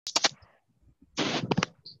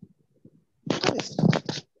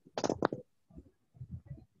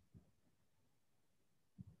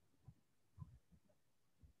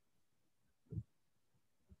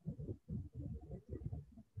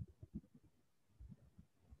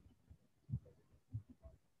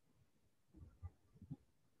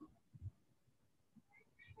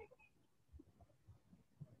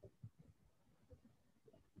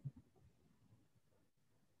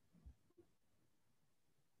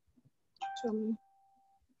Show me.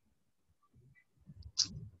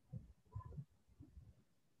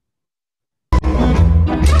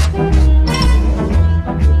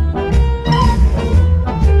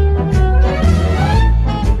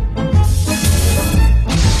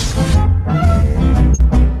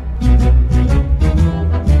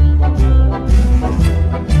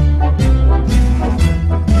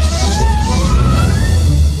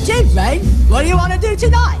 What do you want to do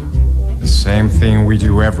tonight? The same thing we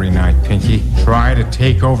do every night, Pinky. Try to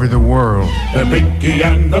take over the world. The Pinky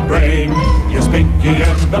and the Brain. Yes, Pinky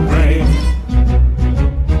and the Brain.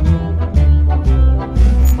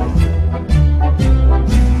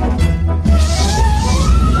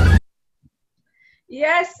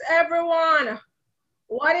 Yes, everyone.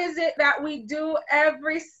 What is it that we do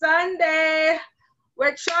every Sunday?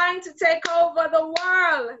 We're trying to take over the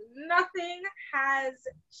world. Nothing has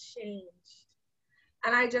changed.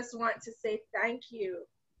 And I just want to say thank you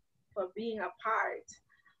for being a part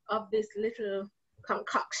of this little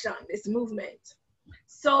concoction, this movement.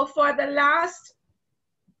 So for the last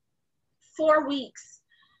 4 weeks,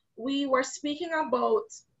 we were speaking about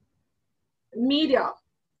media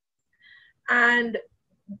and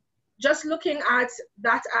just looking at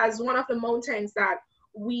that as one of the mountains that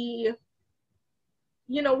we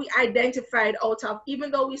identified out of,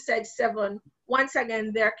 even though we said 7, once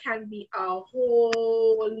again, there can be a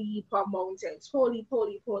whole heap of mountains, holy.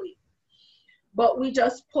 But we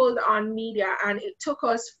just pulled on media, and it took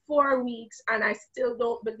us 4 weeks, and I still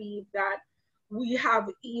don't believe that we have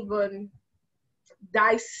even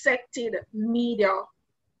dissected media,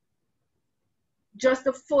 just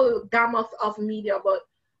the full gamut of media, but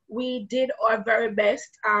we did our very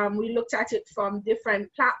best. We looked at it from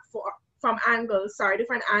different different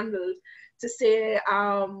angles to say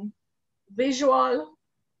visual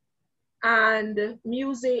and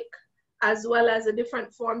music, as well as the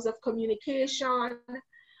different forms of communication.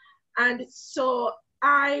 And so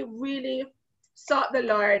I really sought the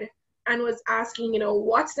Lord and was asking,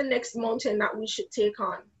 what's the next mountain that we should take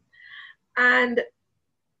on? And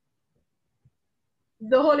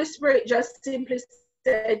the Holy Spirit just simply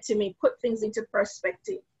said to me, put things into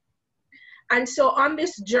perspective. And so on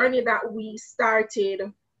this journey that we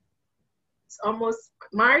started, it's almost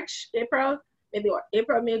March, April, maybe what,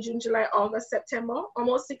 April, May, June, July, August, September,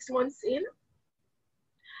 almost 6 months in.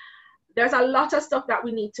 There's a lot of stuff that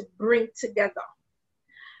we need to bring together.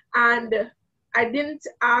 And I didn't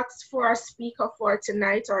ask for a speaker for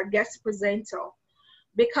tonight or a guest presenter,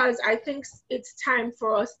 because I think it's time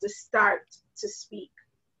for us to start to speak.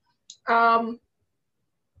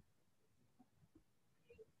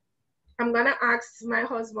 I'm gonna ask my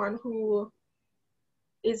husband, who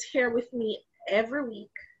is here with me every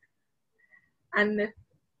week and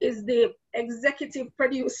is the executive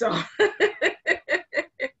producer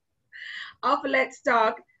of Let's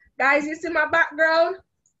Talk. Guys, you see my background?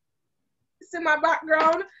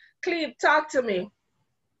 Cleve, talk to me.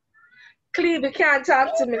 Cleve, you can't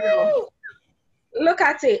talk to me now. Look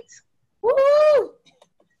at it. Woo!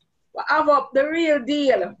 We have up the real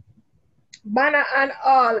deal. Banner and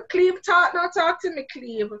all. Cleve, talk to me,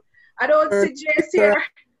 Cleve. I don't see Jace here.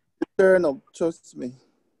 Turn up, trust me.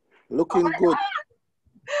 Looking good.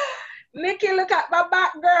 Nikki, look at my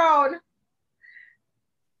background.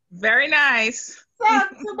 Very nice. Talk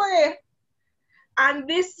to me. And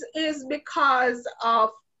this is because of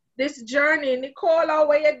this journey. Nicola,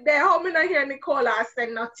 where you there? How many hear Nicola say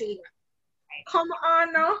nothing? Come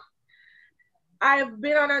on now. I've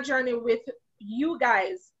been on a journey with you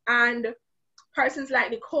guys, and persons like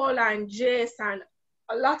Nicola and Jace, and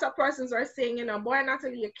a lot of persons are saying, boy,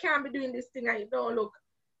 Natalie, you can't be doing this thing and you don't look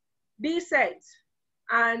decent.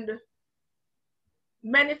 And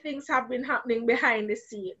many things have been happening behind the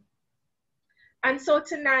scene. And so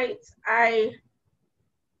tonight, I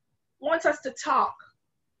want us to talk.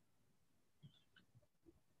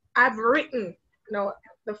 I've written,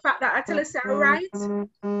 the fact that I tell us I write,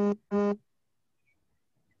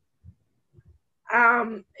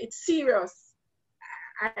 it's serious.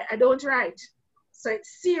 I don't write. So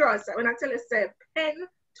it's serious. When I tell you, say pen,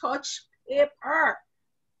 touch, paper.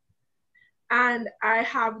 And I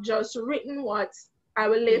have just written what I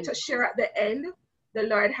will later share at the end. The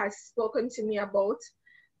Lord has spoken to me about.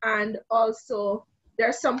 And also, there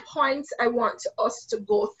are some points I want us to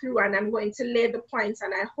go through, and I'm going to lay the points,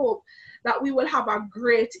 and I hope that we will have a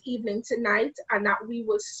great evening tonight and that we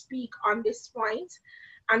will speak on this point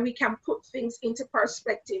and we can put things into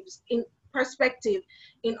perspective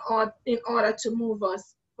in order to move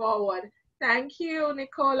us forward. Thank you,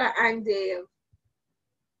 Nicola and Dave.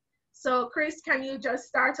 So Chris, can you just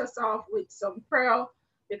start us off with some prayer,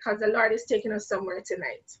 because the Lord is taking us somewhere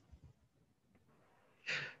tonight.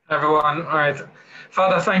 Everyone, all right.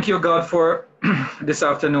 Father, thank you, God, for this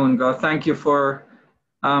afternoon, God. Thank you for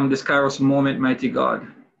this Kairos moment, mighty God.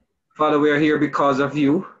 Father, we are here because of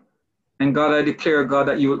you. And God, I declare, God,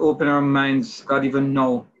 that you will open our minds, God, even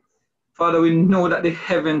now. Father, we know that the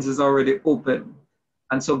heavens is already open.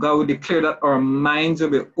 And so, God, we declare that our minds will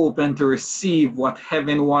be open to receive what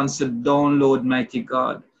heaven wants to download, mighty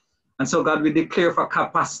God. And so, God, we declare for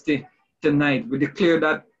capacity tonight. We declare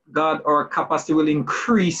that, God, our capacity will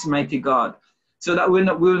increase, mighty God, so that we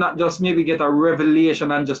will not just maybe get a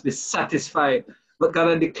revelation and just be satisfied. But God,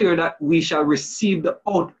 I declare that we shall receive the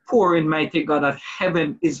outpouring, mighty God, that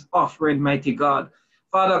heaven is offering, mighty God.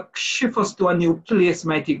 Father, shift us to a new place,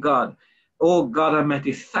 mighty God. Oh God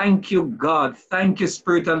Almighty, thank you, God. Thank you,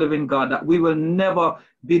 Spirit of living God, that we will never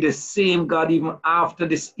be the same, God, even after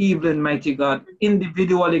this evening, mighty God,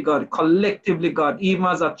 individually, God, collectively, God, even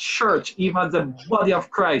as a church, even as a body of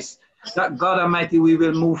Christ, that God Almighty, we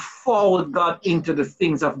will move forward, God, into the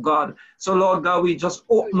things of God. So, Lord God, we just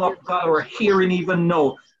open up, God, our hearing even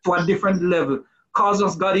now to a different level. Cause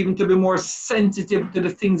us, God, even to be more sensitive to the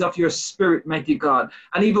things of your spirit, mighty God.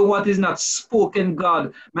 And even what is not spoken,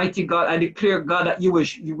 God, mighty God, I declare, God, that you will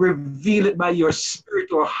reveal it by your spirit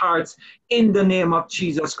to our hearts in the name of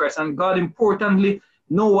Jesus Christ. And God, importantly,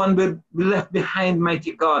 no one will be left behind,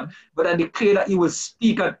 mighty God. But I declare that you will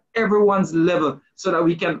speak at everyone's level so that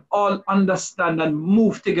we can all understand and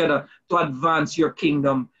move together to advance your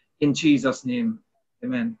kingdom in Jesus' name.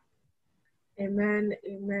 Amen. Amen,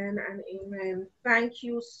 amen, and amen. Thank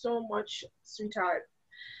you so much, sweetheart.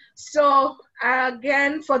 So,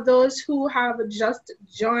 again, for those who have just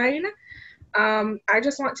joined, I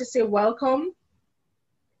just want to say welcome.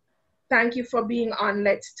 Thank you for being on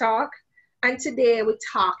Let's Talk. And today we're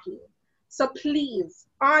talking. So please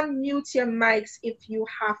unmute your mics if you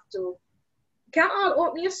have to. Can't all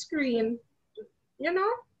open your screen, you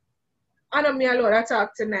know? I know me alone, I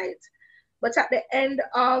talk tonight. But at the end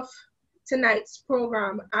of tonight's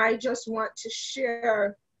program, I just want to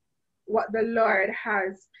share what the Lord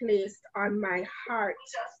has placed on my heart.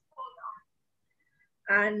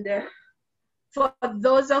 And for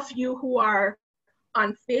those of you who are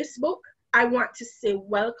on Facebook, I want to say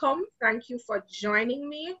welcome. Thank you for joining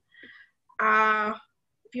me.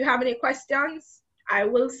 If you have any questions, I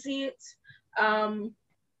will see it.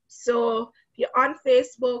 So if you're on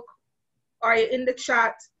Facebook or you're in the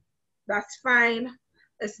chat, that's fine.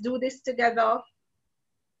 Let's do this together.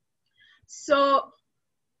 So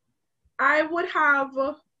I would have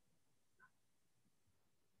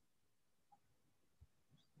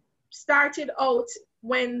started out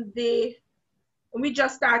when we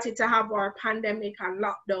just started to have our pandemic and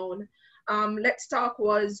lockdown. Let's Talk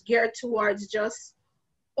was geared towards just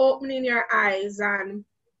opening your eyes and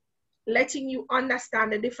letting you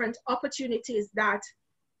understand the different opportunities that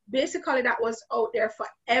basically that was out there for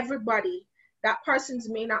everybody that persons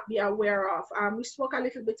may not be aware of. We spoke a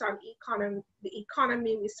little bit on the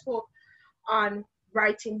economy. We spoke on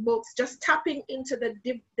writing books, just tapping into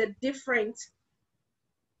the different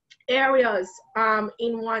areas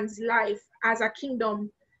in one's life as a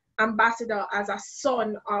kingdom ambassador, as a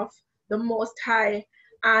son of the Most High,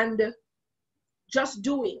 and just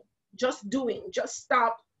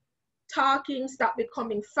stop talking, stop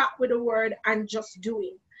becoming fat with the word, and just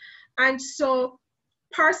doing. And so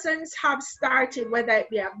persons have started, whether it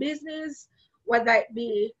be a business, whether it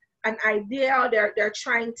be an idea, they're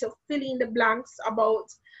trying to fill in the blanks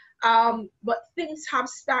about, but things have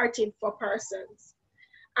started for persons.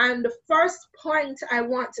 And the first point I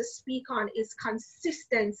want to speak on is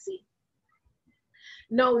consistency.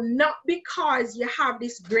 No, not because you have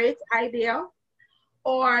this great idea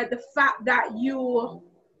or the fact that you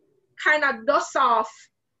kind of dust off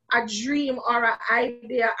a dream or an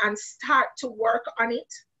idea and start to work on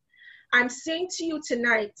it. I'm saying to you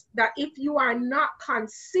tonight that if you are not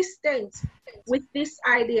consistent with this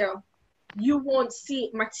idea, you won't see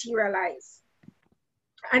it materialize.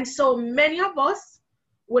 And so many of us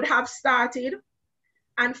would have started,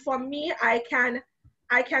 and for me, I can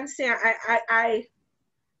say I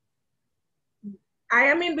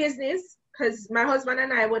am in business because my husband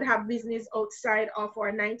and I would have business outside of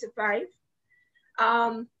our 9 to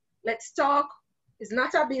 5. Let's Talk is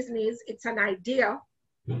not a business, it's an idea,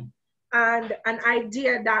 and an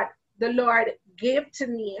idea that the Lord gave to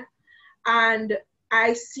me. And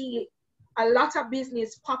I see a lot of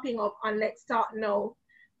business popping up on Let's Talk now.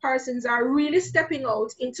 Persons are really stepping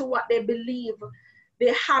out into what they believe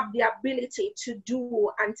they have the ability to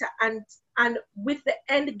do, and with the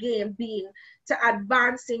end game being to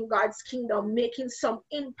advancing God's kingdom, making some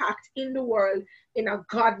impact in the world in a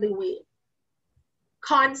godly way.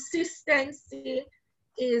 Consistency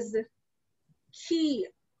is key.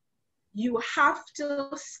 You have to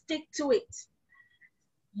stick to it.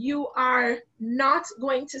 You are not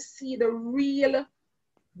going to see the real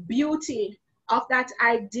beauty of that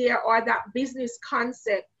idea or that business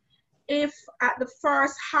concept if at the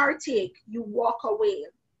first heartache you walk away.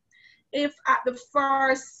 If at the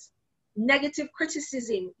first negative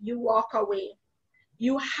criticism you walk away.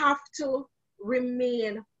 You have to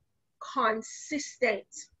remain consistent.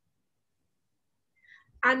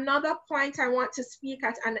 Another point I want to speak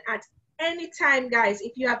at, and at any time, guys,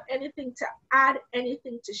 if you have anything to add,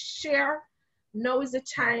 anything to share, now is the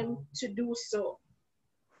time to do so.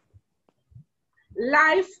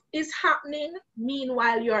 Life is happening,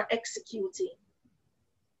 meanwhile you're executing.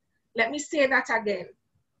 Let me say that again.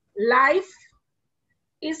 Life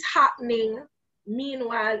is happening,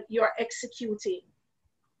 meanwhile you're executing.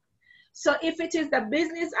 So if it is the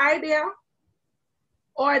business idea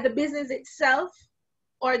or the business itself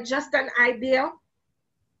or just an idea,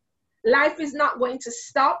 life is not going to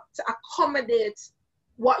stop to accommodate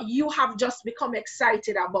what you have just become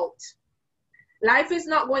excited about. Life is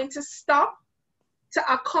not going to stop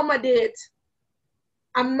to accommodate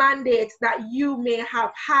a mandate that you may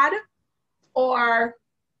have had or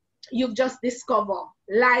you've just discovered.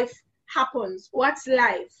 Life happens. What's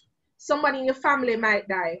life? Somebody in your family might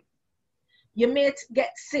die. Your mate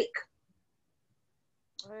get sick.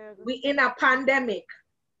 We in a pandemic.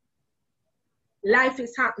 Life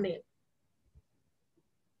is happening.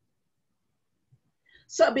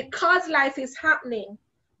 So because life is happening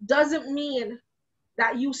doesn't mean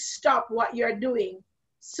that you stop what you're doing.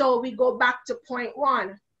 So we go back to point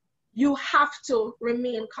one. You have to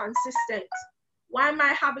remain consistent. Why am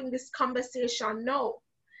I having this conversation now?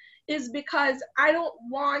 Is because I don't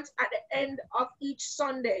want at the end of each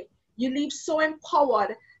Sunday, you leave so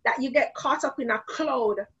empowered that you get caught up in a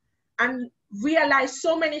cloud and realize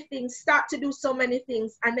so many things, start to do so many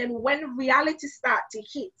things. And then when reality starts to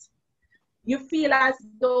hit, you feel as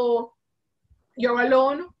though you're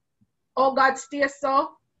alone. Oh God, stay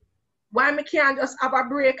so. Why me can't just have a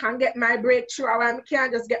break and get my breakthrough? Or why me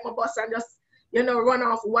can't just get my bus and just, run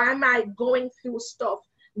off? Why am I going through stuff?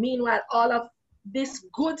 Meanwhile, all of this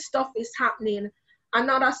good stuff is happening.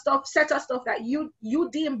 Another stuff, set of stuff that you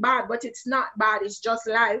deem bad, but it's not bad, it's just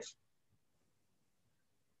life.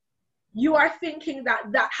 You are thinking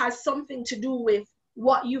that that has something to do with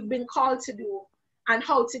what you've been called to do and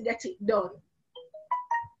how to get it done.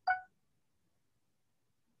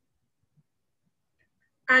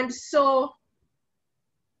 And so,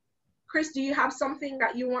 Chris, do you have something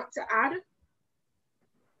that you want to add?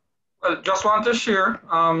 Well, just want to share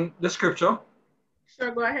the scripture.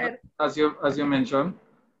 Sure, go ahead. As you mentioned.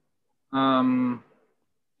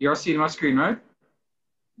 You're seeing my screen, right?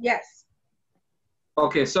 Yes.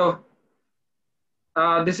 Okay, so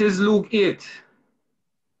this is Luke 8,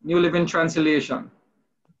 New Living Translation.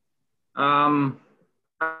 And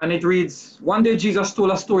it reads, one day Jesus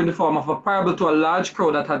told a story in the form of a parable to a large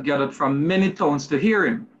crowd that had gathered from many towns to hear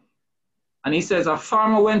him. And he says, a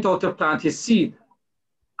farmer went out to plant his seed.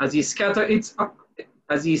 As he scattered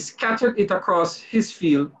it across his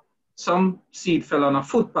field, some seed fell on a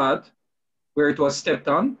footpath where it was stepped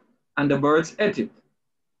on, and the birds ate it.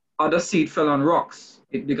 Other seed fell on rocks.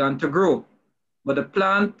 It began to grow, but the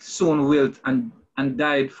plant soon wilt and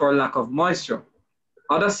died for lack of moisture.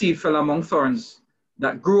 Other seed fell among thorns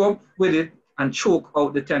that grew up with it and choked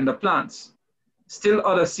out the tender plants. Still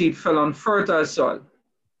other seed fell on fertile soil.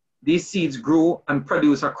 These seeds grew and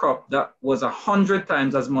produced a crop that was 100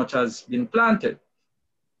 times as much as been planted.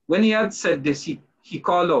 When he had said this, he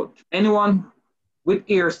called out, anyone with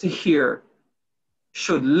ears to hear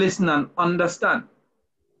should listen and understand.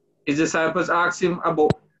 His disciples asked him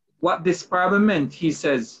about what this parable meant. He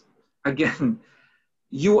says, again,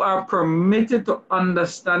 you are permitted to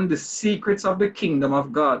understand the secrets of the kingdom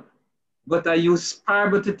of God, but I use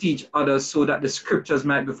parable to teach others so that the scriptures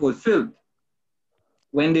might be fulfilled.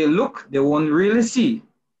 When they look, they won't really see.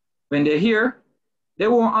 When they hear, they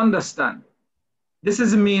won't understand. This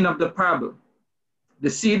is the meaning of the parable. The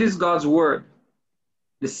seed is God's word.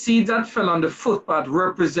 The seeds that fell on the footpath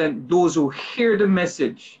represent those who hear the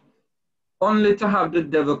message, only to have the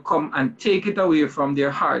devil come and take it away from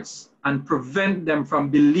their hearts and prevent them from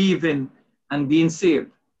believing and being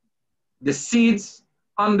saved. The seeds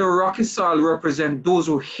on the rocky soil represent those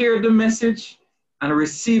who hear the message and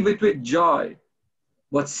receive it with joy.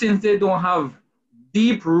 But since they don't have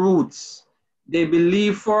deep roots, they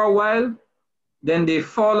believe for a while, then they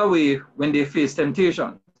fall away when they face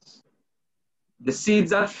temptations. The seeds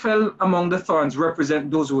that fell among the thorns represent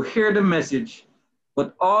those who hear the message,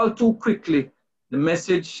 but all too quickly The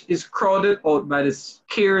message is crowded out by the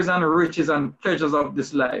cares and riches and pleasures of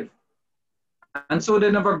this life. And so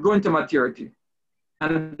they never grow into maturity.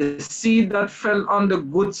 And the seed that fell on the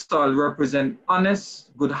good soil represent honest,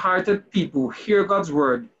 good-hearted people who hear God's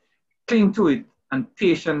word, cling to it, and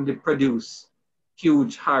patiently produce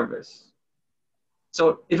huge harvests.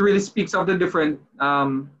 So it really speaks of the different,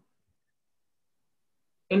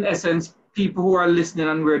 in essence, people who are listening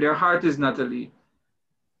and where their heart is, Natalie,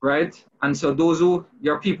 right? And so those who,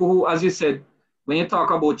 your people who, as you said, when you talk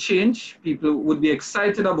about change, people would be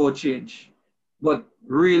excited about change, but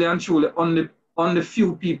really and truly only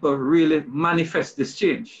few people really manifest this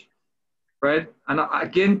change, right? And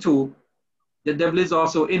again, too, the devil is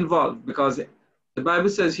also involved because the Bible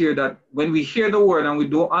says here that when we hear the word and we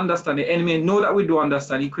don't understand, the enemy know that we don't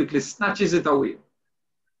understand, he quickly snatches it away,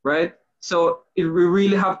 right? So we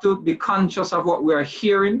really have to be conscious of what we are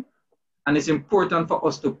hearing, and it's important for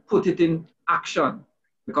us to put it in action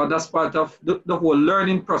because that's part of the whole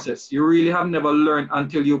learning process. You really have never learned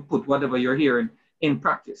until you put whatever you're hearing in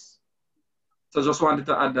practice. So just wanted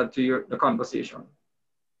to add that to the conversation.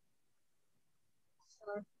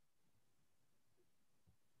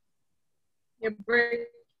 You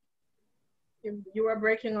were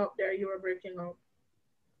breaking up there. You were breaking up.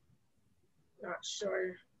 Not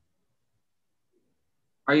sure.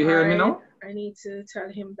 Are you hearing me now? I need to tell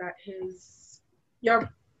him that you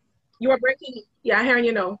were breaking. Yeah, I'm hearing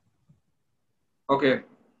you now. Okay.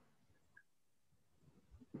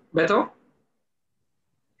 Better?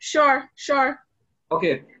 Sure.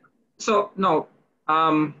 Okay. So now,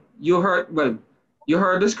 you heard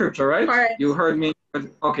the scripture, right? Correct. You heard me.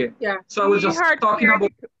 Okay. Yeah. So I was just talking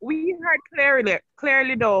about. We heard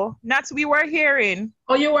clearly though. Not we were hearing.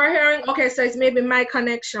 Oh, you were hearing? Okay, so it's maybe my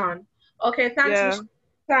connection. Okay, thanks.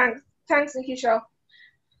 Yeah. Thanks, Nikisha.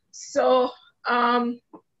 So, the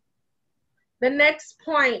next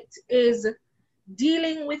point is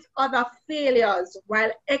dealing with other failures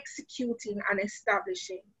while executing and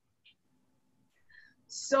establishing.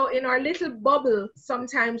 So in our little bubble,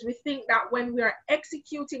 sometimes we think that when we are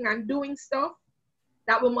executing and doing stuff,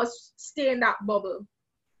 that we must stay in that bubble.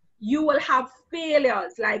 You will have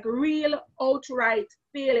failures, like real outright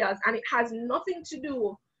failures, and it has nothing to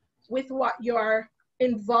do with what you're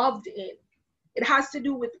involved in. It has to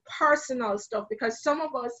do with personal stuff, because some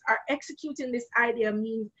of us are executing this idea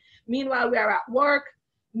meanwhile we are at work,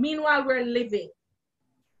 meanwhile we're living.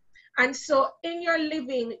 And so in your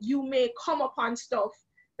living, you may come upon stuff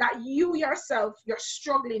that you yourself, you're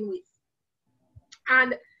struggling with.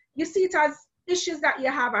 And you see it as issues that you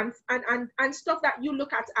have and stuff that you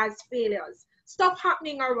look at as failures. Stuff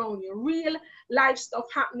happening around you, real life stuff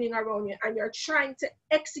happening around you, and you're trying to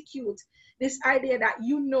execute this idea that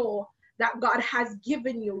you know that God has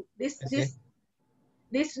given you, this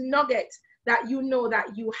nugget that you know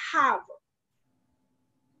that you have.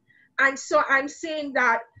 And so I'm saying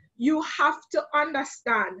that you have to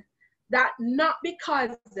understand that not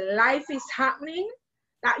because life is happening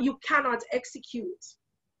that you cannot execute.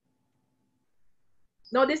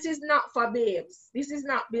 No, this is not for babes. This is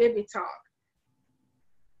not baby talk.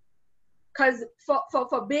 Because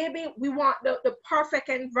for baby, we want the perfect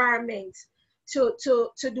environment to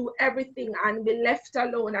do everything and be left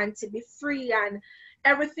alone and to be free, and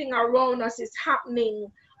everything around us is happening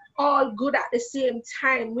all good at the same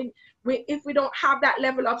time. If we don't have that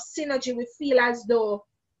level of synergy, we feel as though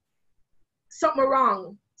something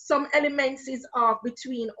wrong. Some elements is off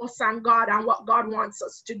between us and God and what God wants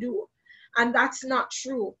us to do. And that's not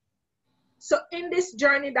true. So in this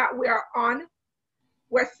journey that we are on,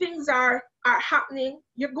 where things are happening,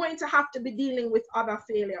 you're going to have to be dealing with other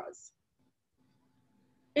failures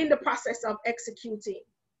in the process of executing.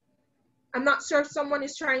 I'm not sure if someone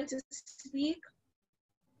is trying to speak.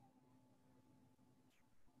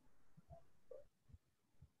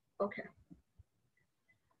 Okay.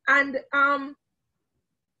 And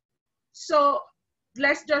so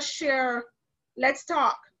let's just share, let's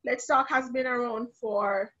talk. Let's Talk has been around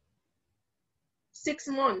for 6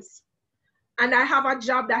 months, and I have a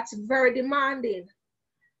job that's very demanding,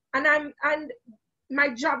 and my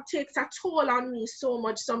job takes a toll on me so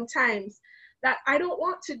much sometimes that I don't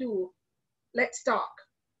want to do Let's Talk.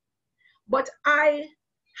 But I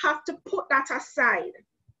have to put that aside.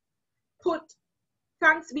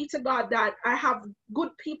 Thanks be to God that I have good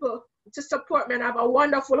people to support me, and I have a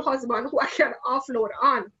wonderful husband who I can offload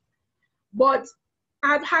on. But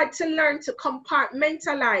I've had to learn to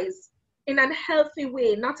compartmentalize in a healthy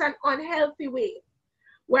way, not an unhealthy way,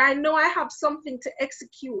 where I know I have something to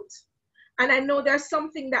execute, and I know there's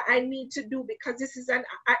something that I need to do because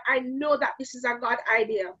I know that this is a God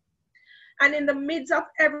idea. And in the midst of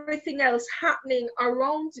everything else happening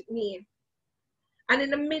around me, and in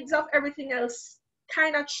the midst of everything else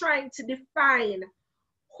kind of trying to define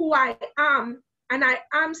who I am, and I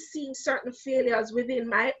am seeing certain failures within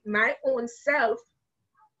my own self,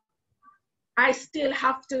 I still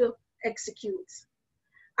have to execute.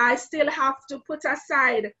 I still have to put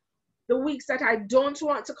aside the weeks that I don't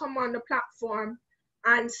want to come on the platform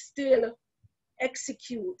and still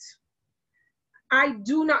execute. I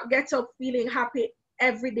do not get up feeling happy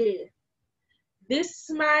every day. This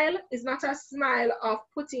smile is not a smile of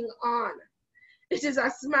putting on. It is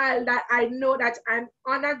a smile that I know that I'm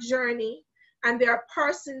on a journey, and there are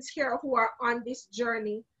persons here who are on this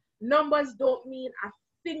journey. Numbers don't mean a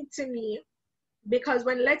thing to me, because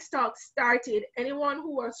when Let's Talk started, anyone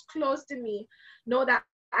who was close to me know that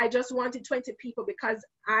I just wanted 20 people because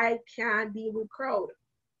I can't deal with crowd.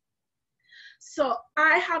 So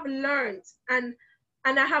I have learned, and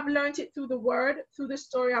I have learned it through the word, through the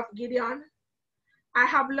story of Gideon. I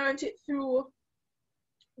have learned it through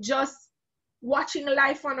just watching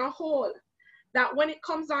life on a whole, that when it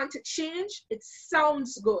comes on to change, it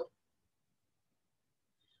sounds good.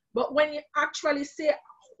 But when you actually say,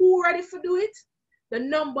 who ready to do it? The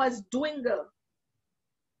numbers dwindle.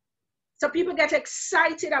 So people get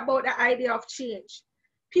excited about the idea of change.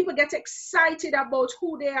 People get excited about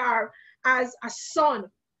who they are as a son.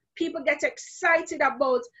 People get excited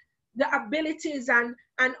about the abilities and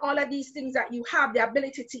all of these things that you have, the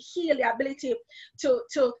ability to heal, the ability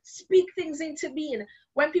to speak things into being.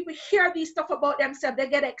 When people hear these stuff about themselves, they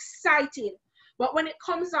get excited. But when it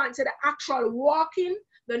comes on to the actual walking,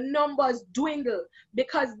 the numbers dwindle,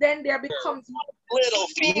 because then there becomes little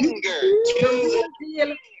finger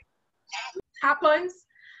deal happens.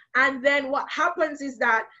 And then what happens is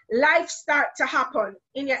that life start to happen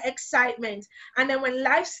in your excitement. And then when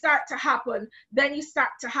life start to happen, then you start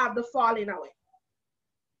to have the falling away.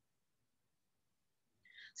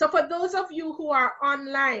 So for those of you who are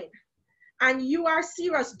online and you are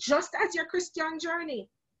serious, just as your Christian journey,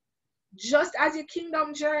 just as your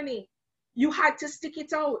kingdom journey, you had to stick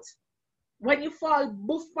it out. When you fall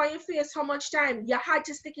boof on your face, how much time? You had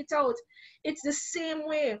to stick it out. It's the same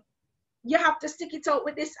way. You have to stick it out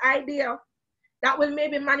with this idea that will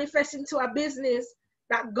maybe manifest into a business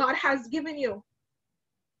that God has given you.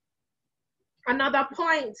 Another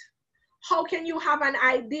point, how can you have an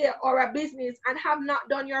idea or a business and have not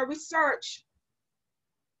done your research?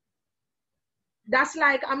 That's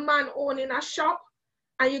like a man owning a shop,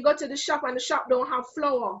 and you go to the shop and the shop don't have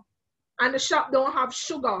flour, and the shop don't have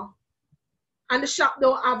sugar, and the shop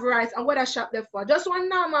don't have rice. And what a shop there for? Just one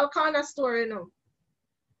normal corner store, you know.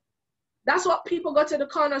 That's what people go to the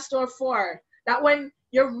corner store for. That when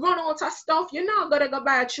you run out of stuff, you're not gonna go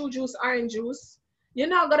buy a true juice orange juice. You're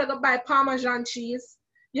not gonna go buy Parmesan cheese.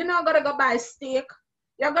 You're not gonna go buy steak.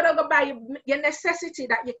 You're gonna go buy your necessity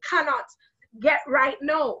that you cannot get right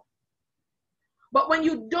now. But when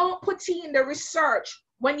you don't put in the research,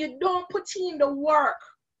 when you don't put in the work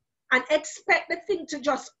and expect the thing to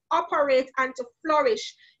just operate and to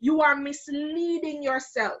flourish, you are misleading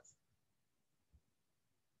yourself.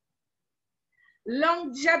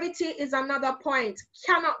 Longevity is another point,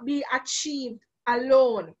 cannot be achieved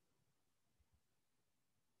alone.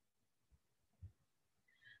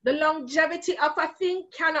 The longevity of a thing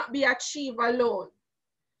cannot be achieved alone.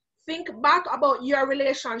 Think back about your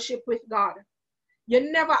relationship with God.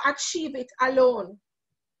 You never achieve it alone.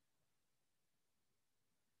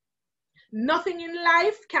 Nothing in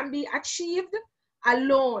life can be achieved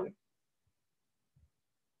alone.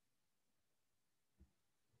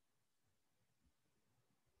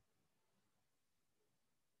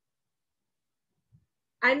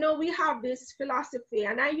 I know we have this philosophy,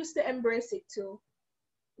 and I used to embrace it too,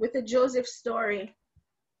 with the Joseph story.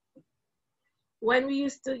 When we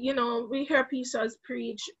used to, you know, we hear preachers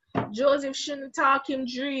preach, Joseph shouldn't talk him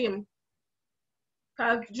dream.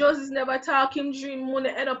 Because Joseph never talk him dream, when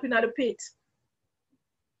they end up in the pit.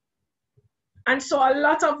 And so a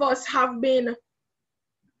lot of us have been,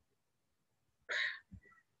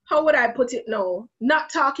 how would I put it now?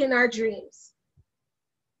 Not talking our dreams.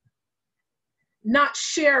 Not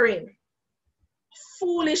sharing.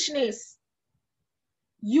 Foolishness.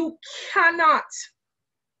 You cannot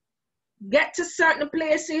get to certain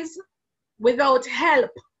places without help.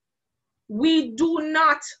 We do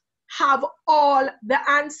not have all the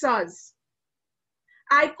answers.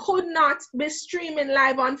 I could not be streaming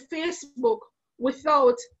live on Facebook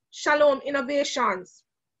without Shalom Innovations.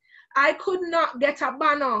 I could not get a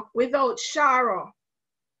banner without Shara.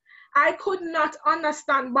 I could not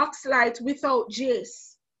understand Boxlight without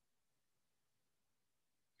Jace.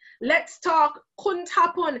 Let's talk couldn't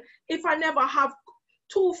happen if I never have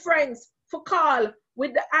two friends for call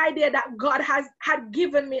with the idea that God had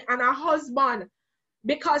given me and a husband,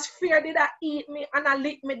 because fear did eat me and I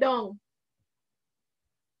lick me down.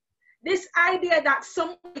 This idea that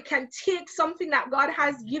somebody can take something that God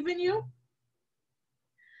has given you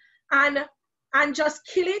and just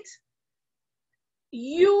kill it,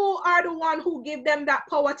 you are the one who give them that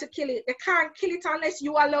power to kill it. They can't kill it unless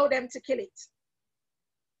you allow them to kill it.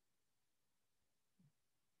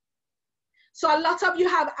 So a lot of you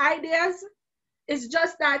have ideas. It's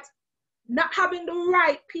just that not having the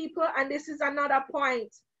right people, and this is another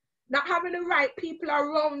point, not having the right people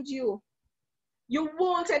around you, you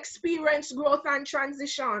won't experience growth and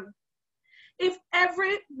transition. If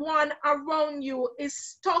everyone around you is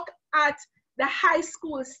stuck at the high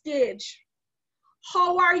school stage,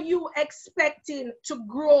 how are you expecting to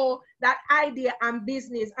grow that idea and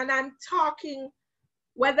business? And I'm talking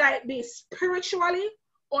whether it be spiritually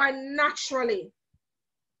or naturally.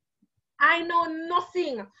 I know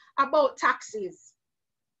nothing about taxes.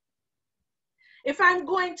 If I'm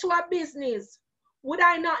going to a business, would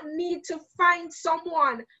I not need to find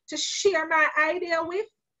someone to share my idea with?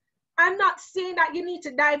 I'm not saying that you need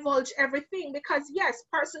to divulge everything, because yes,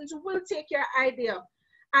 persons will take your idea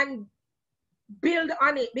and build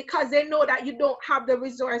on it because they know that you don't have the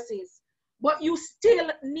resources. But you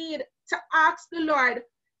still need to ask the Lord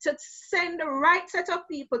to send the right set of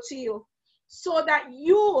people to you so that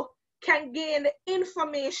you can gain the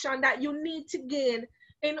information that you need to gain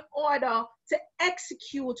in order to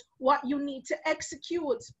execute what you need to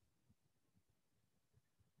execute.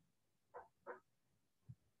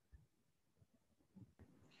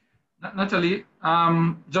 Natalie,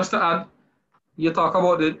 just to add, you talk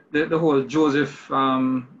about the whole Joseph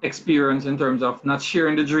experience in terms of not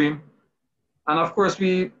sharing the dream. And of course,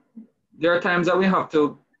 there are times that we have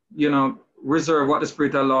to, reserve what the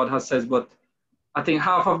Spirit of the Lord has said. But I think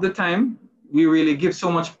half of the time, we really give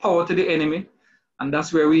so much power to the enemy. And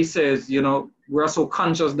that's where we says, we're so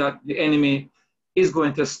conscious that the enemy is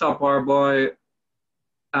going to stop our boy.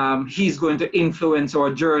 He's going to influence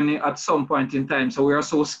our journey at some point in time. So we are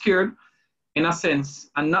so scared, in a sense,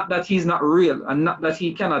 and not that he's not real, and not that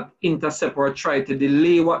he cannot intercept or try to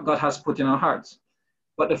delay what God has put in our hearts.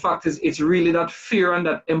 But the fact is, it's really that fear and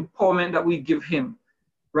that empowerment that we give him,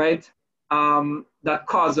 right? That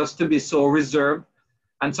causes us to be so reserved.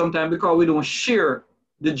 And sometimes because we don't share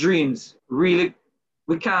the dreams, really,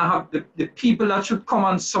 we can't have the people that should come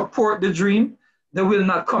and support the dream, they will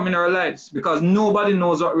not come in our lives because nobody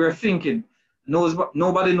knows what we're thinking.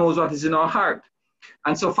 Nobody knows what is in our heart.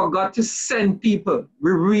 And so for God to send people,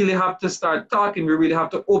 we really have to start talking. We really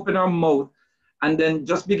have to open our mouth and then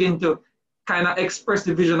just begin to kind of express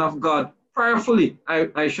the vision of God prayerfully,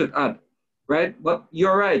 I should add, right? But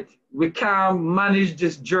you're right. We can't manage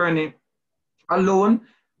this journey alone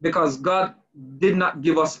because God did not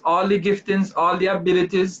give us all the giftings, all the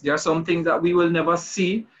abilities. There are some things that we will never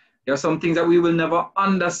see. There are some things that we will never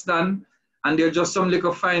understand. And there are just some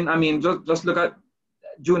little fine, just look at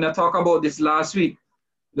Junior talk about this last week,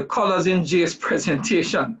 the colors in Jay's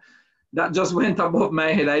presentation. That just went above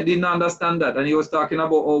my head. I didn't understand that. And he was talking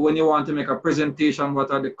about, when you want to make a presentation,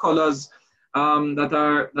 what are the colors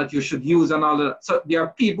that you should use and all that. So there are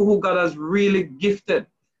people who God has really gifted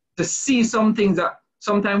to see some things that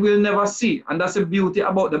sometimes we'll never see. And that's the beauty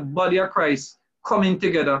about the body of Christ coming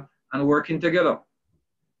together and working together.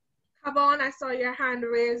 Come on, I saw your hand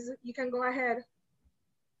raised. You can go ahead.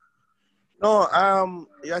 No,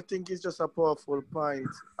 I think it's just a powerful point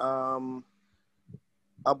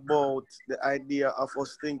about the idea of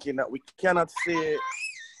us thinking that we cannot say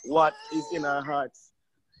what is in our hearts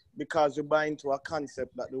because we buy into a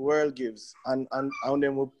concept that the world gives, and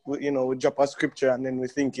then we drop a scripture and then we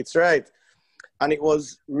think it's right. And it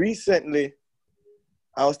was recently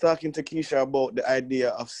I was talking to Keisha about the idea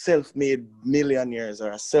of self-made millionaires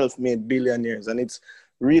or self-made billionaires, and it's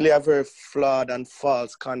really a very flawed and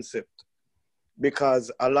false concept.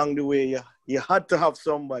 Because along the way, you had to have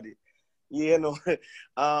somebody,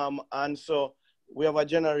 and so we have a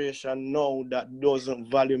generation now that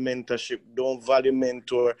doesn't value mentorship, don't value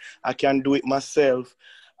mentor. I can do it myself.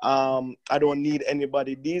 I don't need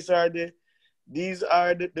anybody. These are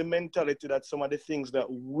the mentality that some of the things that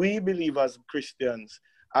we believe as Christians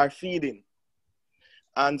are feeding.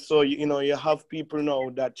 And so, you have people now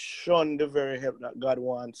that shun the very help that God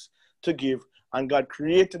wants to give. And God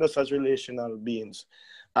created us as relational beings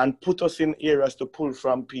and put us in areas to pull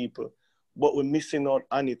from people. But we're missing out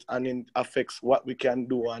on it, and it affects what we can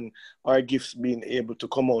do and our gifts being able to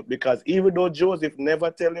come out. Because even though Joseph never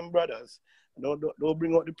tell him brothers, don't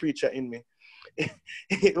bring out the preacher in me.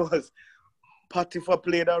 it was Potiphar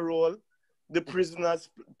played a role, the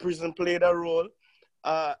prison played a role,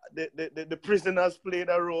 the prisoners played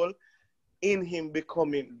a role in him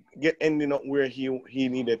ending up where he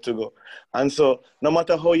needed to go. And so no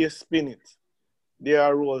matter how you spin it, there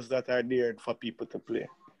are roles that are there for people to play.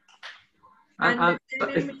 And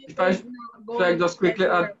if I just quickly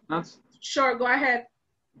add, sure, go ahead.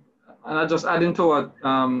 And I just add into what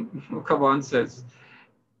Kavan says.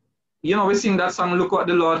 You know, we sing that song, Look What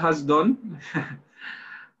the Lord Has Done.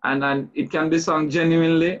 and it can be sung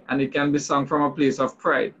genuinely, and it can be sung from a place of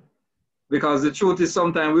pride. Because the truth is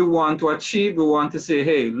sometimes we want to achieve, we want to say,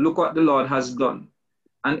 hey, look what the Lord has done.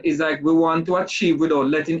 And it's like we want to achieve without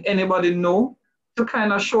letting anybody know, to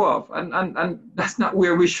kind of show off. And that's not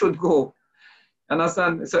where we should go.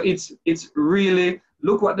 Understand? So it's really,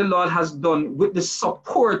 look what the Lord has done with the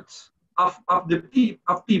support of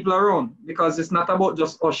people around. Because it's not about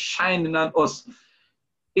just us shining on us.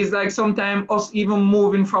 It's like sometimes us even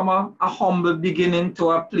moving from a humble beginning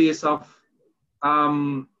to a place of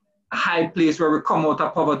high place where we come out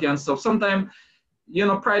of poverty and stuff. Sometimes, you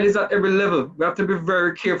know, pride is at every level. We have to be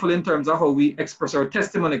very careful in terms of how we express our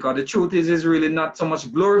testimony. God, the truth is really not so much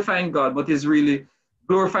glorifying God, but is really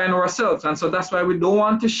glorifying ourselves. And so that's why we don't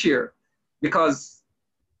want to share, because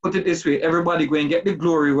put it this way, everybody going to get the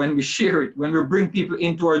glory when we share it, when we bring people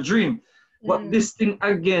into our dream. But this thing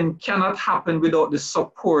again cannot happen without the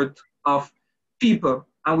support of people.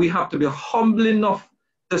 And we have to be humble enough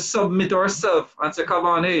to submit ourselves and say, come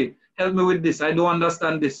on, hey, help me with this. I don't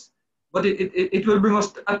understand this. But it will bring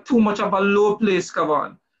us to too much of a low place,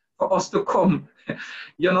 Kavan, for us to come,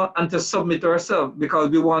 you know, and to submit ourselves, because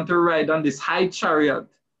we want to ride on this high chariot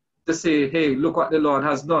to say, hey, look what the Lord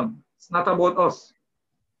has done. It's not about us.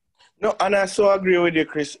 No, and I so agree with you,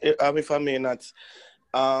 Chris, if I may not.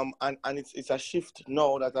 And it's a shift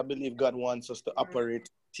now that I believe God wants us to operate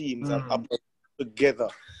teams and operate together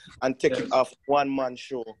and take it off one-man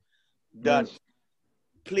show that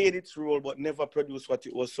played its role but never produced what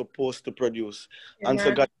it was supposed to produce. And so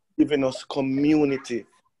God has given us community.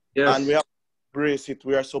 And we have to embrace it.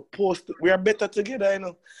 We are supposed to, we are better together, you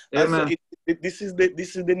know. And so this is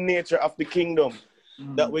the nature of the kingdom.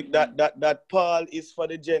 That Paul is for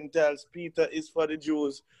the Gentiles, Peter is for the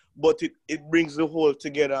Jews, but it brings the whole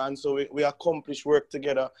together. And so we accomplish work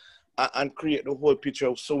together and create the whole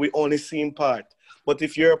picture. So we only see in part. But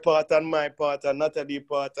if your part and my part and Natalie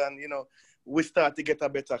part, and you know, we start to get a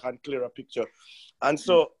better and clearer picture. And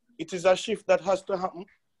so it is a shift that has to happen.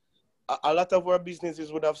 A lot of our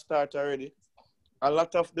businesses would have started already. A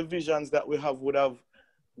lot of the visions that we have would have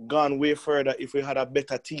gone way further if we had a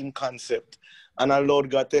better team concept and allowed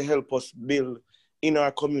God to help us build in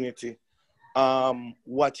our community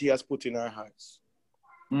what he has put in our hearts.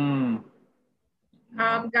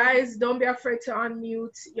 Guys, don't be afraid to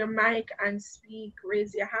unmute your mic and speak.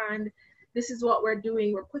 Raise your hand. This is what we're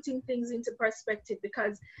doing. We're putting things into perspective,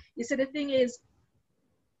 because you see, the thing is,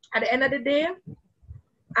 at the end of the day,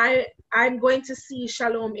 I'm going to see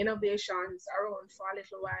Shalom Innovations around for a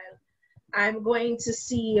little while. I'm going to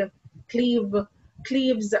see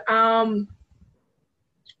Cleve's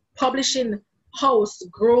publishing house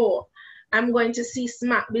grow. I'm going to see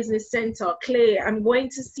Smart Business Center, Clay. I'm going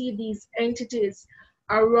to see these entities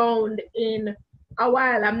around in a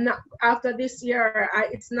while. I'm not, after this year,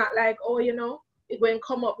 it's not like, oh, you know, it will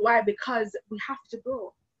come up. Why? Because we have to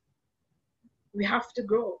grow. We have to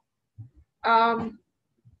grow.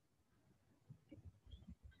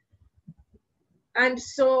 And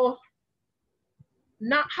so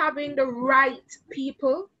not having the right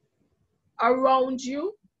people around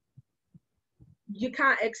you, you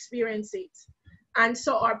can't experience it. And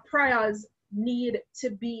so our prayers need to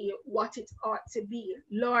be what it ought to be.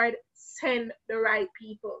 Lord, send the right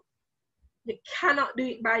people. You cannot do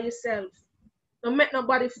it by yourself. Don't make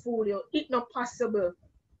nobody fool you. It's not possible.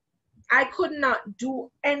 I could not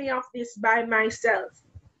do any of this by myself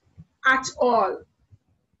at all.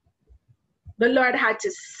 The Lord had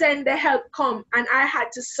to send the help come, and I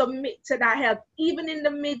had to submit to that help, even in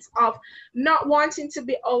the midst of not wanting to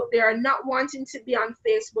be out there, not wanting to be on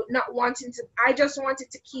Facebook, not wanting to, I just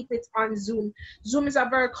wanted to keep it on Zoom. Zoom is a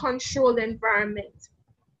very controlled environment.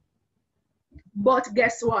 But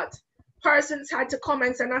guess what? Persons had to come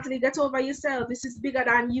and say, Natalie, get over yourself. This is bigger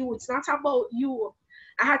than you. It's not about you.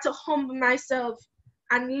 I had to humble myself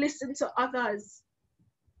and listen to others.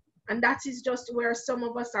 And that is just where some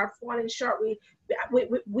of us are falling short. We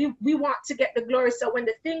want to get the glory. So when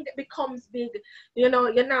the thing becomes big, you know,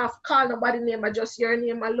 you're not call nobody name or just your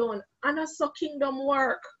name alone. And that's so kingdom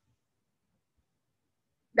work.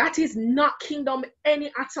 That is not kingdom any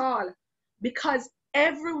at all. Because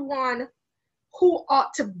everyone who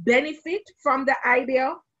ought to benefit from the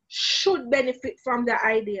idea should benefit from the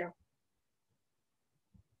idea.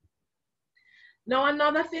 Now,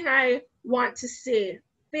 another thing I want to say,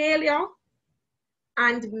 failure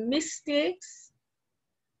and mistakes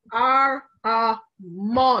are a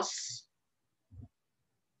must.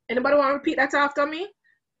 Anybody want to repeat that after me?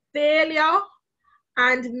 Failure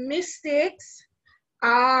and mistakes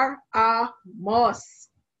are a must.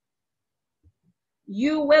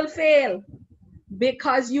 You will fail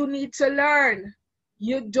because you need to learn.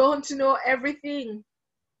 You don't know everything.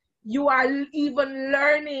 You are even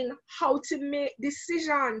learning how to make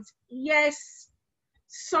decisions. Yes,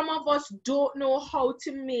 some of us don't know how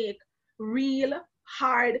to make real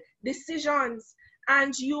hard decisions,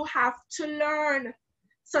 and you have to learn.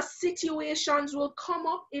 So situations will come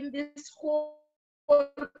up in this whole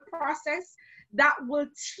process that will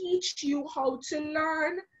teach you how to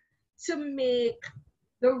learn to make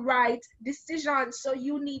the right decision. So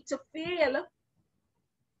you need to fail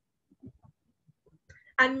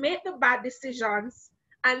and make the bad decisions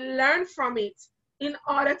and learn from it in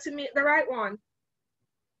order to make the right one.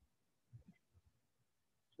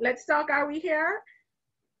 Let's talk, are we here?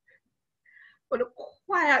 For the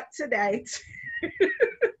quiet tonight.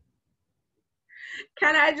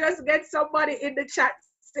 Can I just get somebody in the chat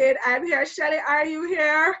saying, I'm here? Shelly, are you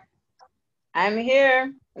here? I'm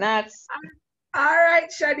here, Nats. All right,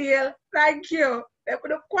 Shadil, thank you. They're for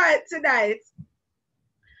the quiet tonight.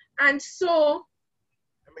 And so,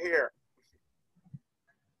 I'm here.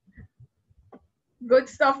 Good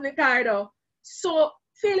stuff, Ricardo. So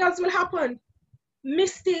failures will happen.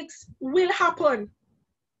 Mistakes will happen.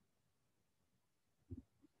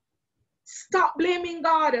 Stop blaming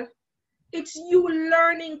God. It's you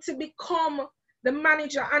learning to become the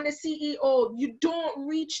manager and the CEO. You don't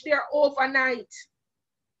reach there overnight.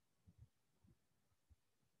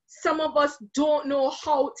 Some of us don't know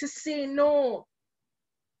how to say no.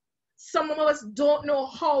 Some of us don't know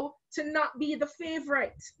how to not be the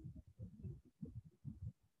favorite.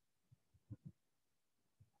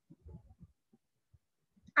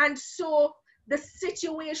 And so the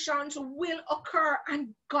situations will occur and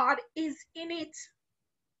God is in it.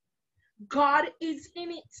 God is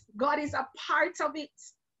in it. God is a part of it.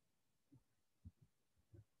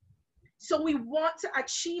 So we want to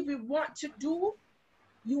achieve, we want to do,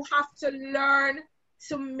 you have to learn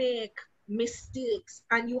to make mistakes,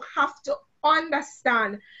 and you have to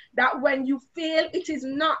understand that when you fail, it is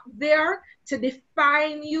not there to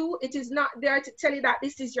define you. It is not there to tell you that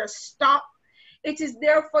this is your stop. It is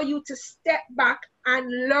there for you to step back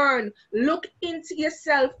and learn. Look into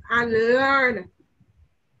yourself and learn.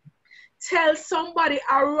 Tell somebody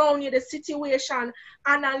around you the situation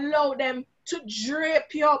and allow them to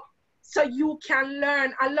drape you up so you can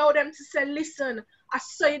learn. Allow them to say, listen, I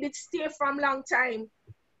saw you did stay from a long time.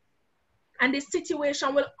 And this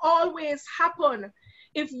situation will always happen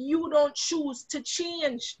if you don't choose to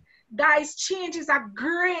change. Guys, change is a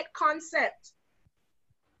great concept.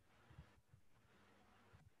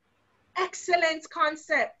 Excellent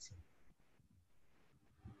concept.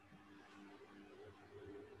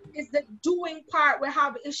 It's the doing part we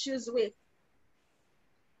have issues with.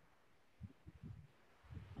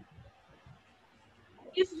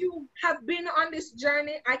 If you have been on this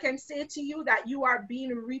journey, I can say to you that you are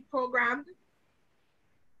being reprogrammed.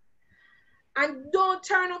 And don't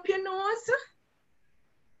turn up your nose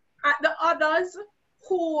at the others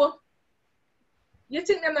who you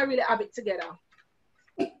think they're not really have it together.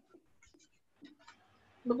 I'm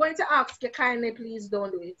going to ask you kindly, please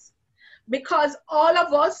don't do it. Because all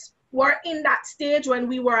of us were in that stage when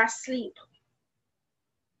we were asleep.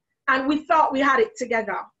 And we thought we had it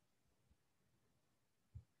together.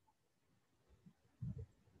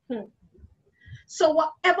 So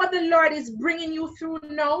whatever the Lord is bringing you through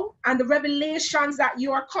now and the revelations that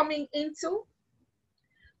you are coming into,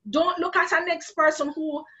 don't look at a next person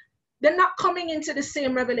who they're not coming into the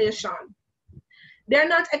same revelation. They're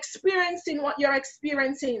not experiencing what you're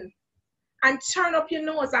experiencing, and turn up your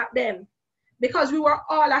nose at them because we were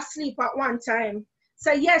all asleep at one time.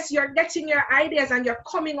 So yes, you're getting your ideas and you're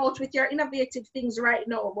coming out with your innovative things right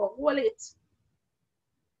now, but hold it.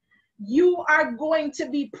 You are going to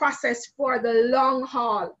be processed for the long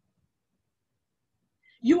haul.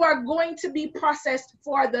 You are going to be processed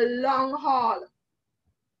for the long haul.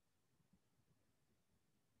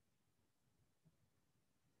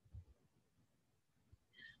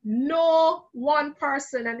 No one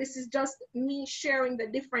person, and this is just me sharing the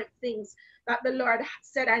different things that the Lord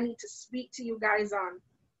said I need to speak to you guys on.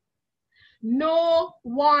 No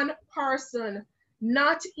one person,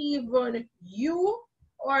 not even you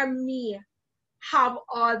or me, have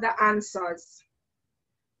all the answers.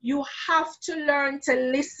 You have to learn to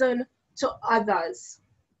listen to others.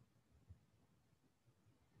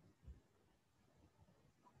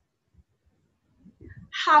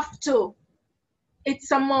 Have to.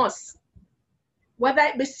 It's a must. Whether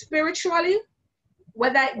it be spiritually,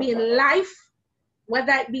 whether it be in life,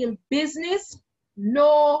 whether it be in business,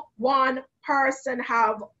 no one person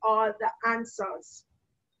have all the answers.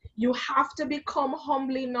 You have to become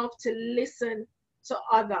humble enough to listen to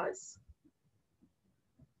others.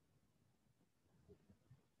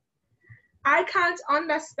 I can't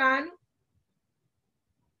understand,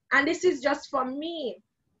 and this is just for me,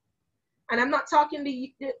 and I'm not talking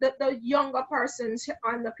to the younger persons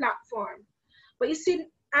on the platform, but you see,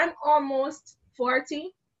 I'm almost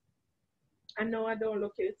 40. I know I don't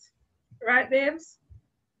look it. Right, babes?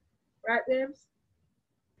 Right, babes?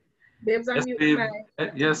 Babes, I'm Yes, mute.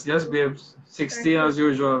 babe. Yes, babes. 60 as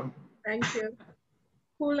usual. Thank you.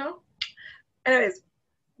 Cool. Anyways,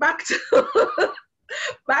 back to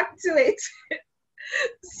back to it.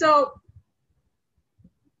 So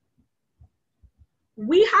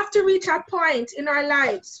we have to reach a point in our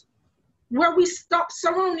lives where we stop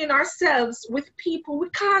surrounding ourselves with people we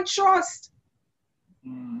can't trust.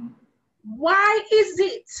 Why is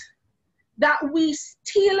it that we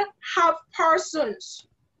still have persons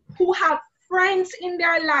who have friends in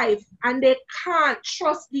their life and they can't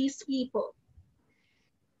trust these people?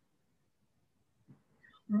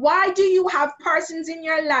 Why do you have persons in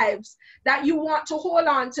your lives that you want to hold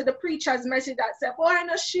on to the preacher's message that said, boy,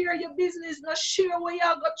 not share your business, not share what you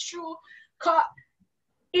got through? Because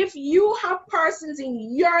if you have persons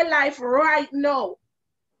in your life right now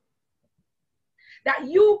that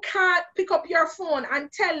you can't pick up your phone and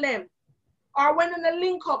tell them, or when in a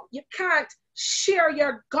link up, you can't share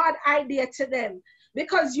your God idea to them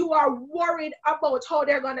because you are worried about how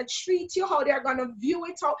they're going to treat you, how they're going to view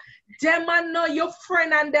it, how them and know your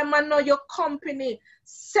friend and them and know your company.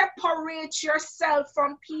 Separate yourself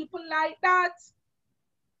from people like that.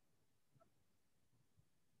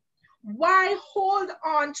 Why hold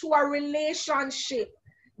on to a relationship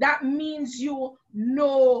that means you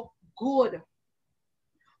no good?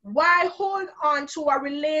 Why hold on to a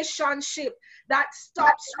relationship that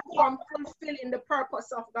stops you from fulfilling the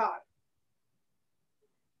purpose of God?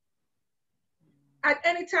 At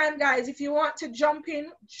any time, guys, if you want to jump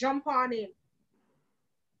in, jump on in.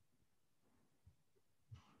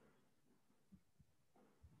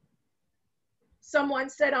 Someone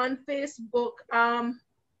said on Facebook,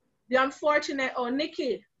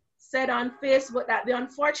 Nikki said on Facebook that the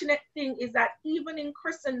unfortunate thing is that even in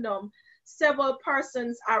Christendom, several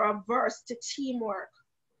persons are averse to teamwork.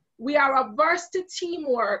 We are averse to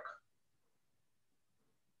teamwork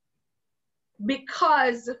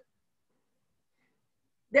because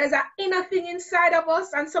there's an inner thing inside of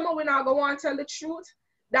us, and some of we now go on tell the truth,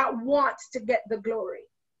 that wants to get the glory.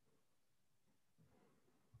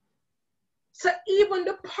 So even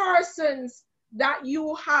the persons that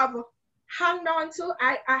you have hanged on to,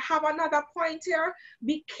 I have another point here.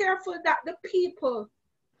 Be careful that the people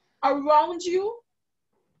around you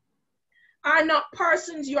are not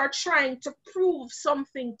persons you are trying to prove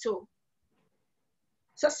something to.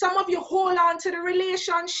 So some of you hold on to the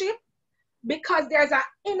relationship because there's an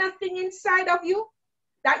inner thing inside of you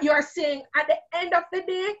that you're saying at the end of the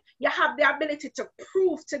day, you have the ability to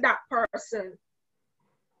prove to that person.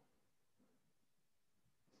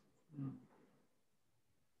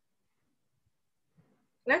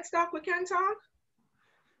 Let's talk. We can talk.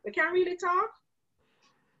 We can really talk.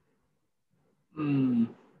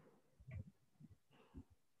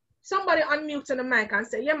 Somebody unmute the mic and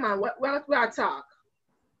say, yeah, man, we'll talk.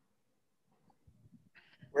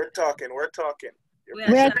 We're talking. We're talking.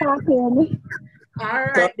 All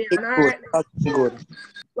right, then. All right. Good.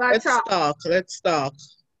 Let's talk. Let's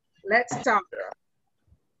talk.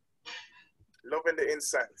 Loving the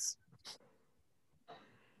incense.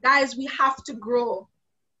 Guys, we have to grow.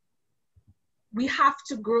 We have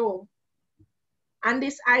to grow. And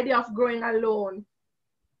this idea of growing alone,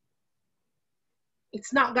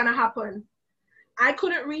 it's not gonna happen. I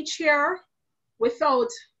couldn't reach here without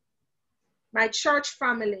my church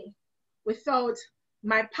family, without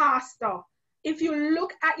my pastor. If you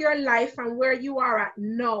look at your life and where you are at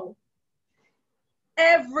now,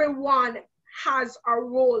 everyone has a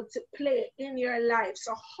role to play in your life.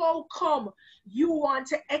 So how come you want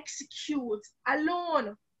to execute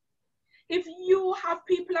alone? If you have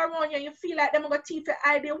people around you and you feel like they're going to teach your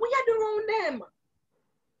idea, what you do around them?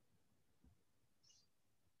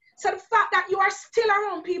 So the fact that you are still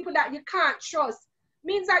around people that you can't trust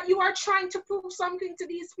means that you are trying to prove something to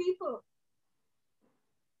these people.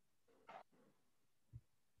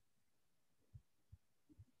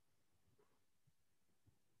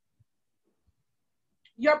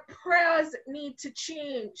 Your prayers need to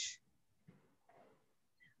change.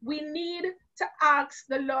 We need to ask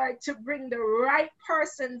the Lord to bring the right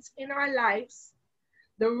persons in our lives,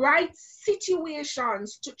 the right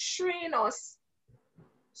situations to train us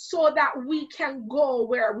so that we can go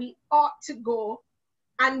where we ought to go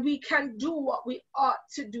and we can do what we ought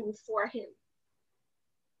to do for him.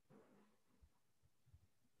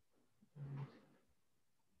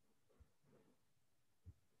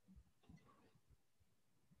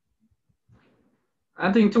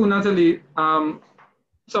 I think too, Natalie,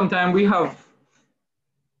 sometimes we have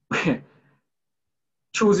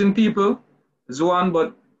choosing people is one,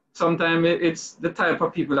 but sometimes it's the type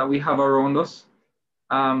of people that we have around us.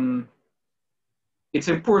 It's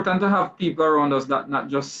important to have people around us that not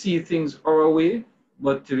just see things our way,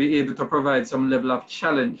 but to be able to provide some level of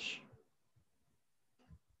challenge.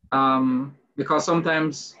 Because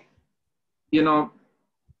sometimes, you know,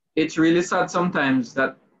 it's really sad sometimes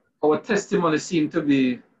that our testimonies seem to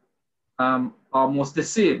be almost the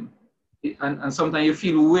same. And sometimes you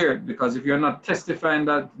feel weird because if you're not testifying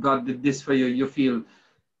that God did this for you, you feel,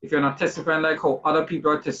 if you're not testifying like how other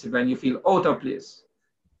people are testifying, you feel out of place.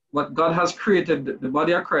 But God has created the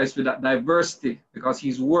body of Christ with that diversity because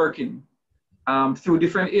he's working through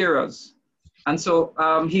different areas. And so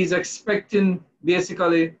he's expecting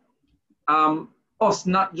basically us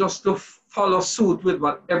not just to follow suit with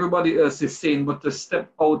what everybody else is saying, but to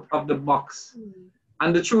step out of the box.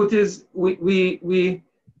 And the truth is, we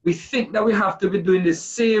think that we have to be doing the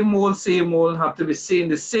same old, have to be saying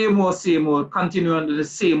the same old, continuing on the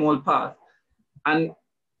same old path. And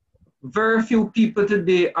very few people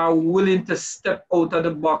today are willing to step out of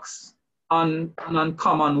the box on an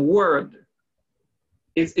uncommon word.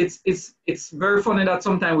 It's very funny that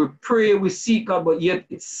sometimes we pray, we seek God, but yet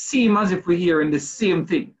it seems as if we're hearing the same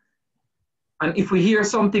thing. And if we hear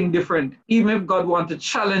something different, even if God wants to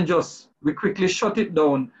challenge us, we quickly shut it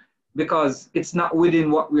down because it's not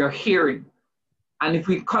within what we are hearing. And if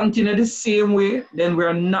we continue the same way, then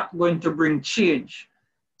we're not going to bring change.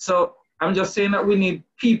 So I'm just saying that we need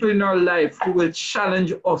people in our life who will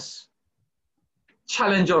challenge us.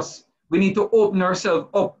 Challenge us. We need to open ourselves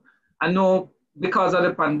up. I know because of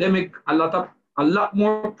the pandemic, a lot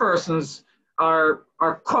more persons are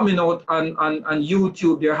coming out on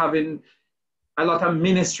YouTube. They're having a lot of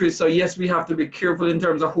ministries. So yes, we have to be careful in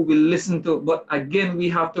terms of who we listen to. But again, we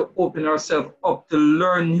have to open ourselves up to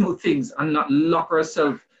learn new things and not lock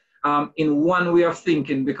ourselves in one way of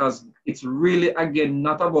thinking, because it's really, again,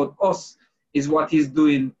 not about us, is what he's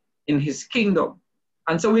doing in his kingdom.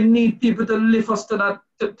 And so we need people to lift us to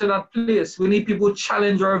that place. We need people who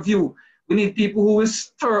challenge our view. We need people who will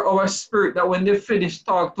stir our spirit, that when they finish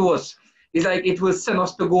talk to us, it's like it will send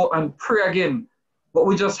us to go and pray again. But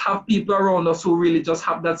we just have people around us who really just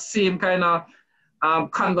have that same kind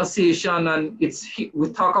of conversation, and we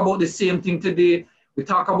talk about the same thing today, we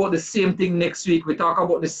talk about the same thing next week, we talk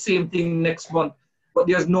about the same thing next month, but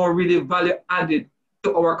there's no really value added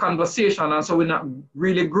to our conversation, and so we're not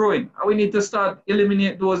really growing. And we need to start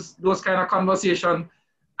eliminate those kind of conversation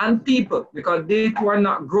and people, because they too are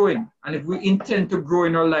not growing. And if we intend to grow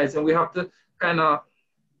in our lives, then we have to kind of,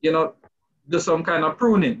 do some kind of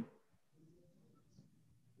pruning.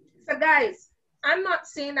 So guys, I'm not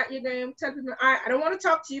saying that you're going to tell people, I don't want to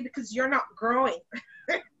talk to you because you're not growing.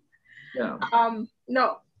 Yeah.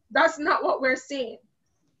 No, that's not what we're saying.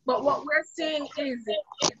 But what we're saying is,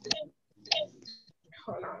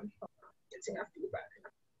 hold on, getting a feedback.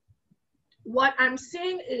 What I'm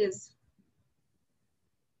saying is,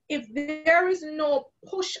 if there is no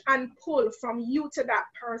push and pull from you to that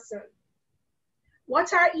person,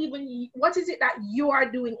 what is it that you are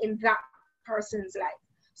doing in that person's life?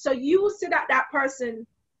 So you see that that person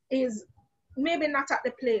is maybe not at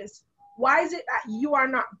the place. Why is it that you are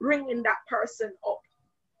not bringing that person up?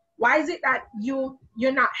 Why is it that you're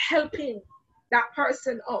not helping that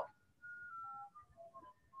person up?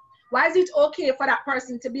 Why is it okay for that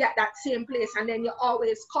person to be at that same place and then you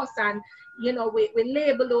always cuss and, we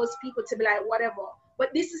label those people to be like whatever. But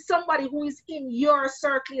this is somebody who is in your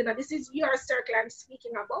circle, this is your circle I'm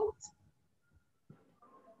speaking about.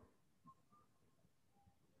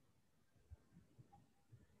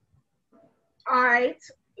 All right,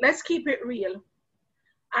 let's keep it real.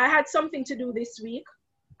 I had something to do this week,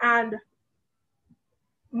 and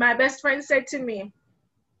my best friend said to me,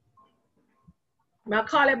 I'll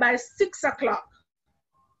call it by 6 o'clock,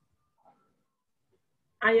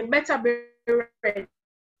 and you better be ready.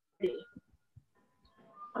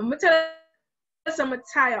 I'm going to tell you I'm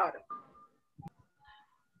tired.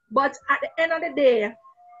 But at the end of the day,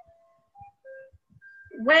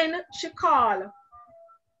 when she called,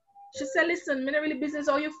 She said, listen, me not really business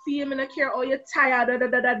how you feel, me not care how you're tired, da da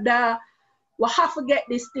da da da. We have to get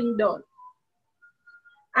this thing done.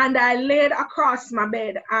 And I laid across my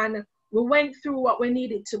bed and we went through what we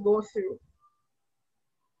needed to go through.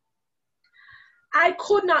 I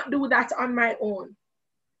could not do that on my own.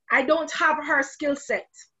 I don't have her skill set.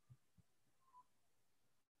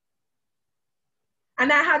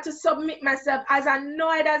 And I had to submit myself, as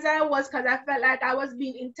annoyed as I was, because I felt like I was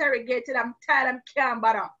being interrogated. I'm tired, I can't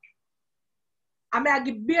bother. I mean, I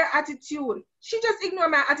give bare attitude. She just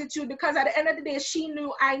ignored my attitude because at the end of the day, she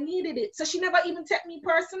knew I needed it. So she never even took me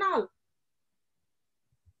personal.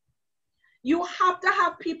 You have to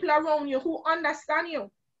have people around you who understand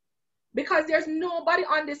you. Because there's nobody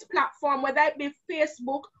on this platform, whether it be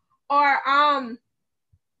Facebook or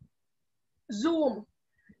Zoom,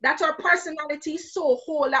 that our personality is so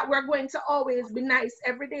whole that we're going to always be nice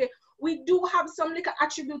every day. We do have some little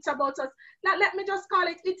attributes about us. Now, let me just call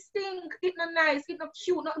it, it stink, it not nice, it not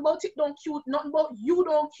cute, nothing about it don't cute, nothing about you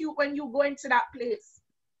don't cute when you go into that place.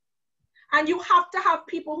 And you have to have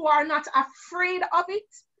people who are not afraid of it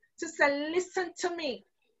to say, listen to me.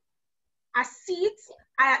 I see it,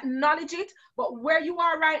 I acknowledge it, but where you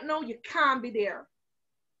are right now, you can't be there.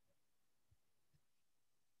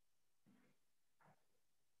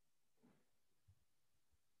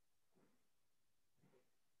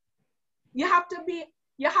 You have to be,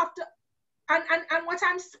 and what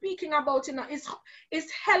I'm speaking about, you know, is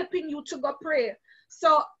helping you to go pray.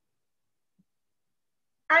 So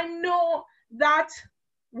I know that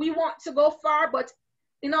we want to go far, but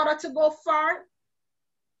in order to go far,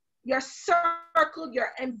 your circle, your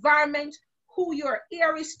environment, who your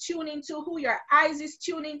ear is tuning to, who your eyes is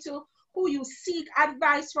tuning to, who you seek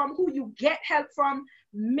advice from, who you get help from,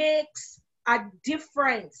 makes a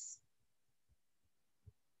difference.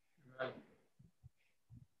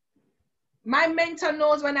 My mentor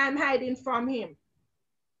knows when I'm hiding from him.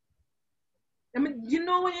 I mean, you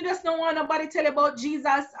know when you just don't want nobody tell you about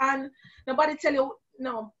Jesus and nobody tell you,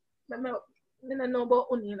 no, I don't know about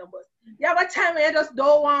only, you know, but you have a time where you just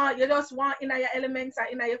don't want, you just want in your elements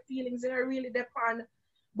and in your feelings, and you really depend,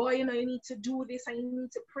 boy, you know, you need to do this and you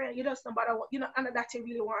need to pray. You just nobody, you know, and that you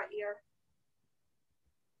really want here.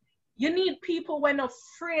 You need people when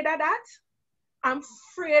afraid of that, I'm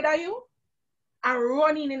afraid of you, and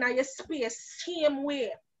running in your space same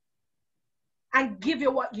way and give you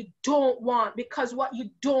what you don't want, because what you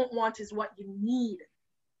don't want is what you need.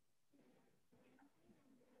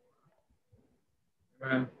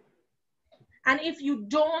 Right. And if you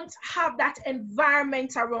don't have that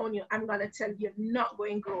environment around you, I'm going to tell you, you're not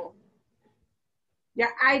going to grow. Your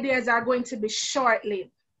ideas are going to be short-lived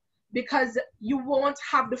because you won't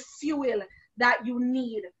have the fuel that you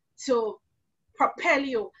need to propel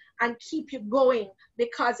you and keep you going,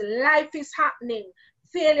 because life is happening,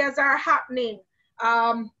 failures are happening,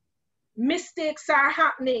 mistakes are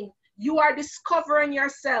happening, you are discovering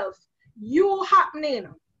yourself, you happening.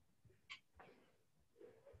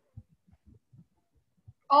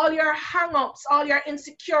 All your hang-ups, all your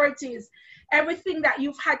insecurities, everything that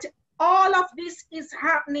you've had to, all of this is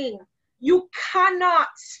happening. You cannot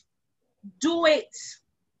do it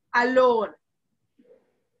alone.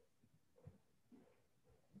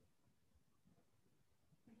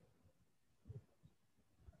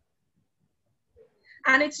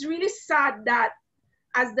 And it's really sad that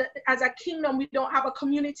as a kingdom, we don't have a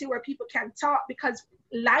community where people can talk, because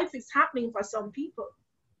life is happening for some people.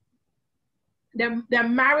 Their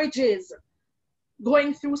marriages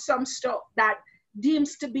going through some stuff that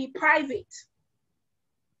deems to be private.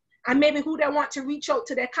 And maybe who they want to reach out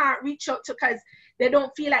to, they can't reach out to because they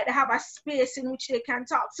don't feel like they have a space in which they can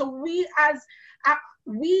talk. So we,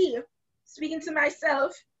 speaking to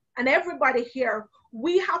myself and everybody here,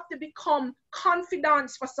 we have to become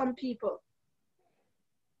confidants for some people.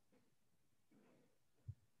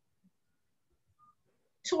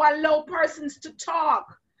 To allow persons to talk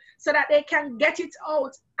so that they can get it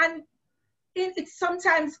out. And it's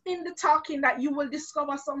sometimes in the talking that you will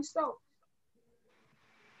discover some stuff.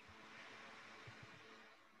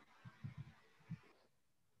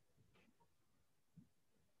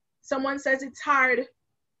 Someone says it's hard.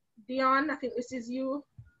 Dion, I think this is you.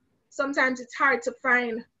 Sometimes it's hard to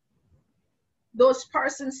find those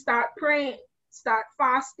persons. Start praying, start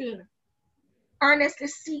fasting. Earnestly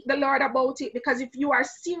seek the Lord about it, because if you are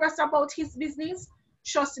serious about his business,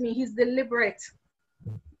 trust me, he's deliberate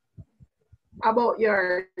about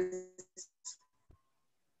yours.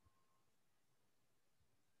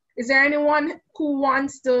 Is there anyone who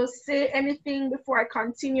wants to say anything before I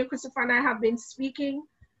continue? Christopher and I have been speaking.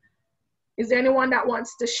 Is there anyone that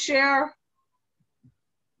wants to share?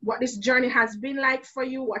 what this journey has been like for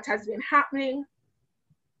you, what has been happening.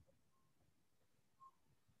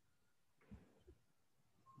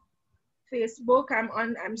 Facebook,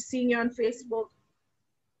 I'm seeing you on Facebook.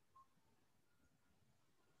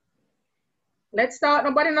 Let's start.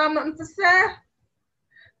 Nobody know nothing to say.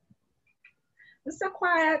 It's so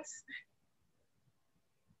quiet.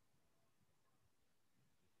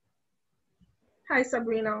 Hi,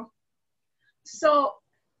 Sabrina. So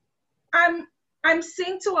I'm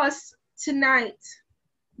saying to us tonight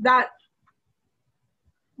that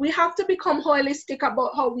we have to become holistic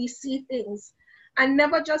about how we see things and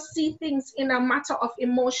never just see things in a matter of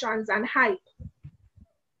emotions and hype.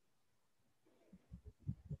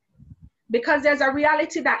 Because there's a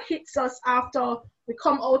reality that hits us after we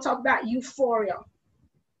come out of that euphoria.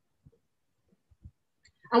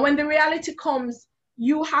 And when the reality comes,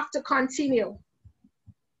 you have to continue.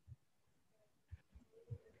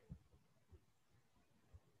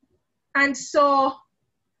 And so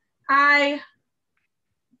I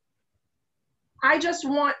just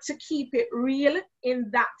want to keep it real in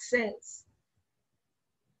that sense.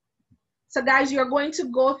 So guys, you're going to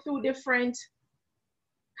go through different,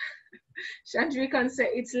 Chandrika can say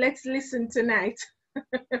it's let's listen tonight.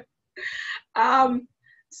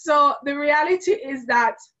 So the reality is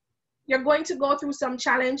that you're going to go through some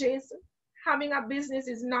challenges. Having a business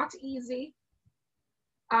is not easy.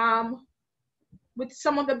 With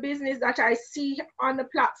some of the business that I see on the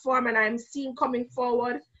platform and I'm seeing coming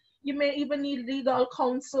forward, you may even need legal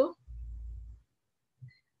counsel,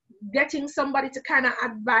 getting somebody to kind of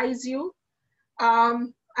advise you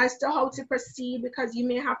as to how to proceed, because you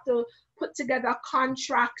may have to put together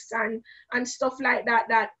contracts and stuff like that,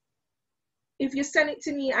 that if you send it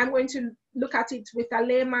to me, I'm going to look at it with a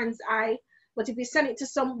layman's eye. But if you send it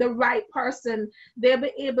to the right person, they'll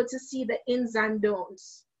be able to see the ins and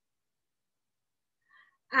don'ts.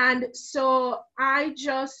 And so I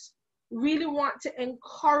just really want to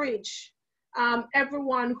encourage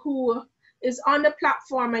everyone who is on the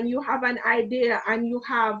platform and you have an idea and you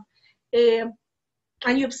have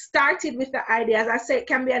and you've started with the idea. As I say, it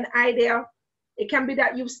can be an idea. It can be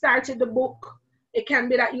that you've started the book. It can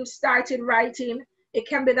be that you've started writing. It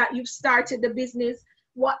can be that you've started the business.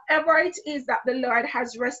 Whatever it is that the Lord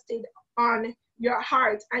has rested on your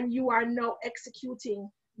heart and you are now executing,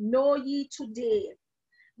 know ye today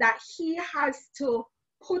that He has to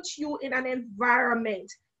put you in an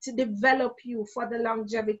environment to develop you for the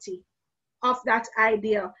longevity of that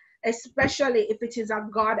idea, especially if it is a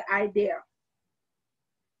God idea.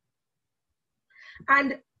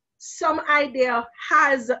 And some idea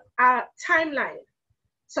has a timeline.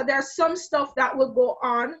 So there's some stuff that will go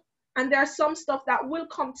on and there's some stuff that will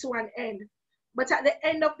come to an end. But at the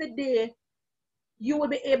end of the day, you will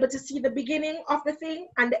be able to see the beginning of the thing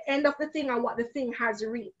and the end of the thing and what the thing has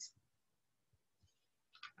reaped.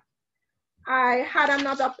 I had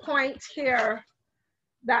another point here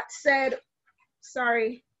that said,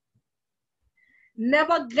 sorry,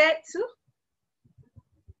 never get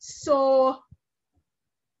so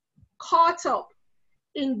caught up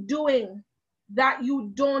in doing that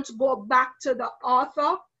you don't go back to the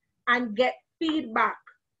author and get feedback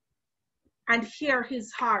and hear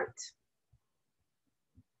his heart.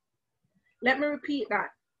 Let me repeat that.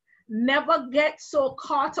 Never get so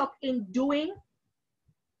caught up in doing.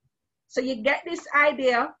 So you get this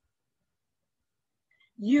idea,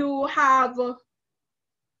 you have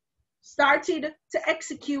started to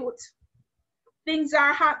execute, things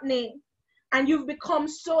are happening, and you've become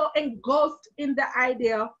so engulfed in the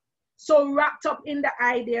idea, so wrapped up in the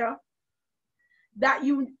idea, that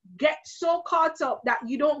you get so caught up that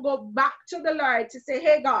you don't go back to the Lord to say,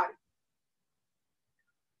 hey God,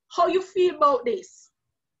 how you feel about this?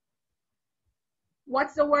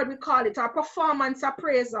 What's the word we call it? Our performance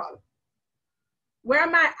appraisal. Where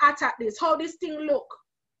am I at this? How this thing look?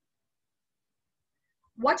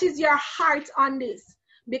 What is your heart on this?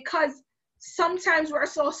 Because sometimes we're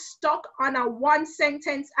so stuck on a one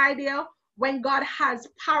sentence idea when God has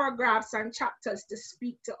paragraphs and chapters to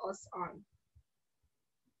speak to us on.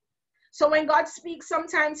 So when God speaks,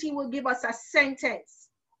 sometimes He will give us a sentence.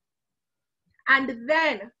 And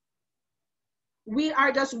then we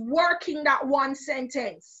are just working that one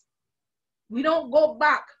sentence. We don't go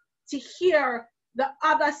back to hear the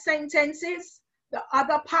other sentences, the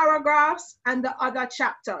other paragraphs, and the other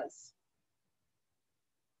chapters.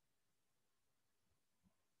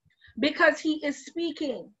 Because He is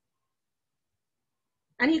speaking.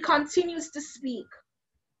 And He continues to speak.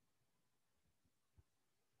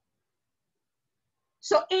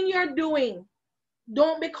 So in your doing,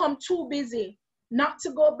 don't become too busy not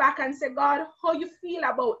to go back and say, God, how you feel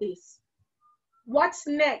about this? What's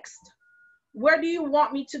next? Where do you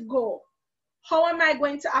want me to go? How am I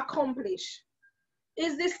going to accomplish?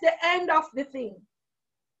 Is this the end of the thing?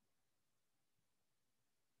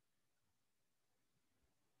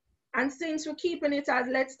 And since we're keeping it as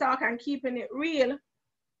Let's Talk and keeping it real,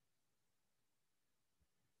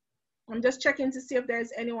 I'm just checking to see if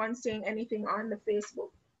there's anyone saying anything on the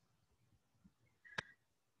Facebook.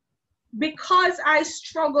 Because I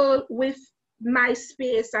struggle with my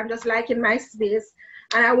space, I'm just liking my space,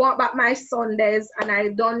 and I want back my Sundays, and I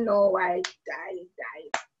don't know why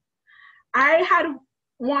I had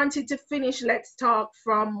wanted to finish Let's Talk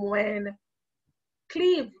from when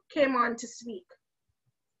Cleve came on to speak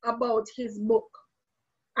about his book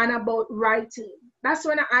and about writing. That's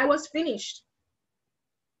when I was finished.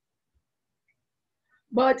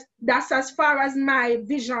 But that's as far as my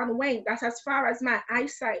vision went. That's as far as my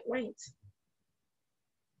eyesight went.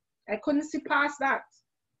 I couldn't see past that.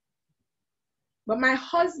 But my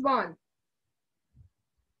husband,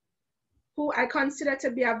 who I consider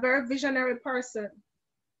to be a very visionary person,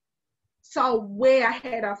 saw way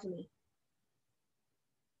ahead of me.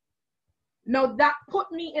 Now that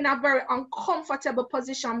put me in a very uncomfortable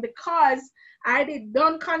position because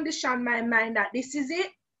don't condition my mind that this is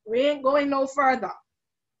it. We ain't going no further.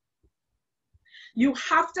 You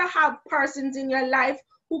have to have persons in your life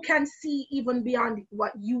who can see even beyond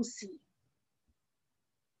what you see.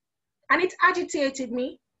 And it agitated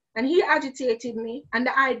me, and he agitated me, and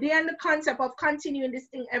the idea and the concept of continuing this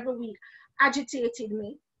thing every week agitated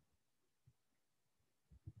me.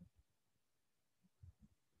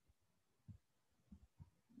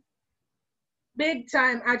 Big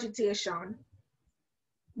time agitation.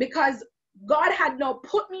 Because God had now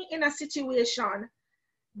put me in a situation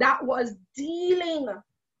that was dealing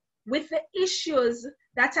with the issues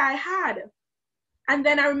that I had. And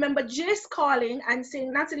then I remember Jace calling and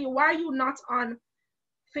saying, Natalie, why are you not on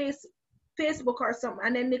Facebook or something?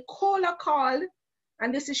 And then Nicola called,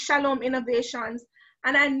 and this is Shalom Innovations.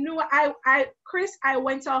 And I knew Chris, I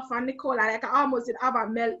went off on Nicola, like I almost did have a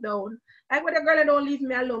meltdown. Like, when the girl don't leave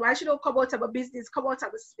me alone, why should I come out of a business, come out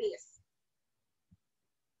of a space?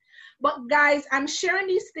 But guys, I'm sharing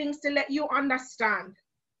these things to let you understand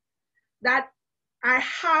that I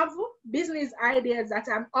have business ideas that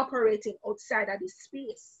I'm operating outside of this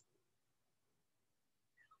space.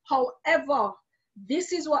 However,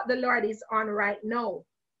 this is what the Lord is on right now.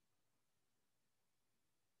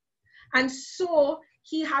 And so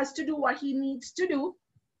he has to do what he needs to do,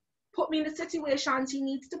 put me in the situations he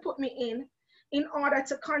needs to put me in order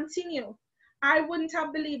to continue. I wouldn't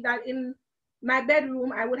have believed that in my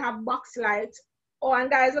bedroom I would have box lights. Oh,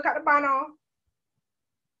 and guys, look at the banner.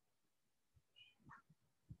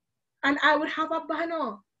 And I would have a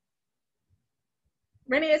banner.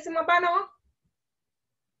 Renee, see my banner?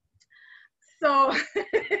 So,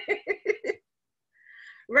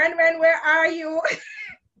 Ren, where are you?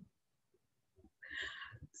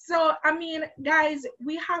 So, I mean, guys,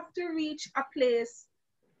 we have to reach a place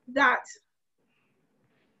that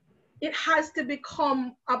it has to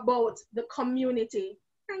become about the community.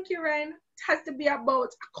 Thank you, Ren. It has to be about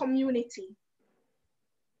a community.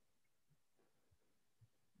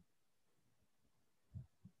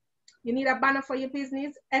 You need a banner for your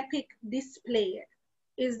business? Epic Display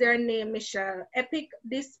is their name, Michelle. Epic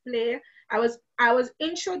Display. I was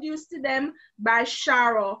introduced to them by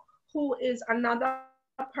Shara, who is another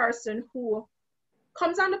person who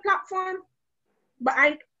comes on the platform. But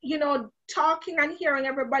talking and hearing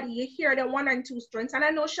everybody, you hear the 1 and 2 strengths. And I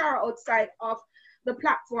know Shara outside of the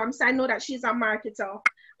platform, so I know that she's a marketer.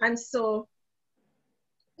 And so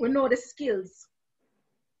we know the skills.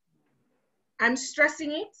 I'm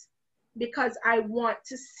stressing it because I want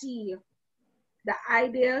to see the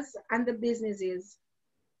ideas and the businesses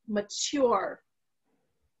mature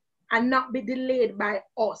and not be delayed by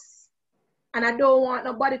us. And I don't want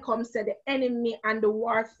nobody come say the enemy and the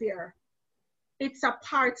warfare. It's a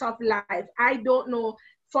part of life. I don't know,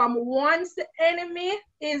 from once the enemy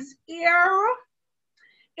is here,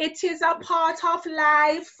 it is a part of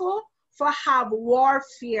life for have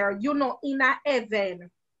warfare, in a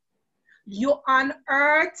heaven. You on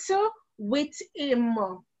earth with him.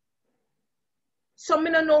 So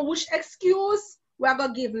I don't know which excuse we're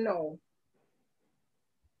going to give now.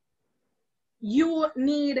 You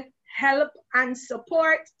need help and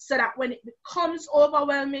support so that when it becomes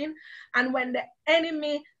overwhelming and when the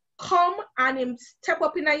enemy come and him step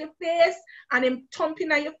up in your face and him thump in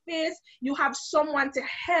your face, you have someone to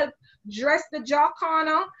help dress the jaw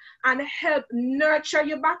corner and help nurture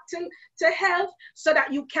you back to health so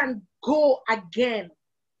that you can go again.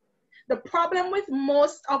 The problem with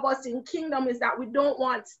most of us in kingdom is that we don't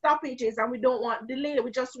want stoppages and we don't want delay.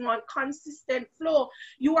 We just want consistent flow.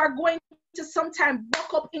 You are going to sometimes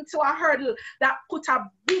buck up into a hurdle that put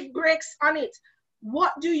a big brakes on it.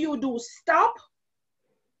 What do? Stop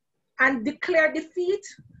and declare defeat,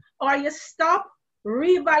 or you stop,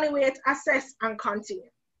 reevaluate, assess, and continue.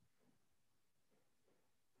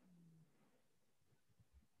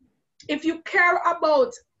 If you care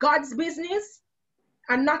about God's business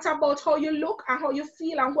and not about how you look and how you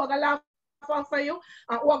feel and who gonna laugh for you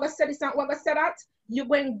and who gonna say this and who gonna say that, you're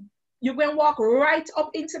going to walk right up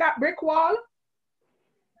into that brick wall.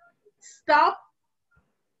 Stop,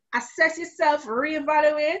 assess yourself,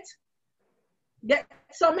 reevaluate, get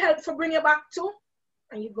some help to bring you back to,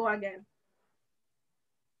 and you go again.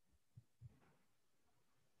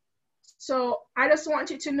 So I just want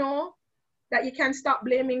you to know that you can stop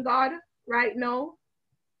blaming God right now.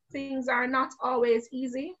 Things are not always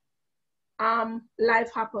easy.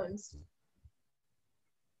 Life happens.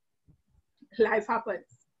 Life happens.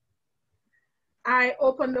 I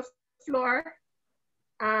open the floor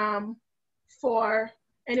for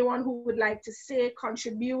anyone who would like to say,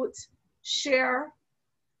 contribute, share,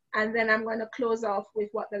 and then I'm going to close off with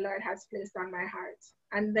what the Lord has placed on my heart,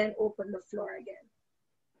 and then open the floor again.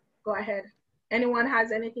 Go ahead. Anyone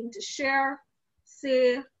has anything to share,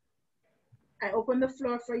 say? I open the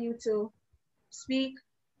floor for you to speak.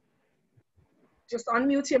 Just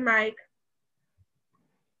unmute your mic.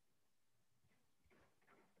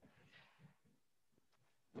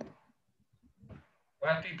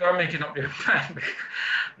 Well, people are making up their mind.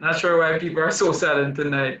 Not sure why people are so silent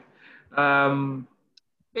tonight.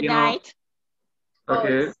 Good night.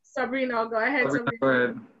 Okay. Oh, Sabrina, go ahead. Sabrina. Go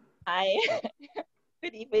ahead. Hi.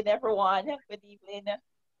 Good evening, everyone. Good evening,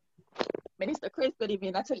 Minister Chris. Good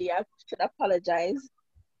evening, Natalie. I should apologize.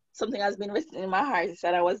 Something has been written in my heart.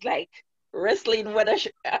 That I was like wrestling whether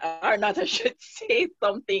or not I should say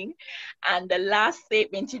something. And the last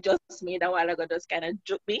statement you just made a while ago just kind of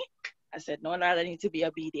jerked me. I said, no, I need to be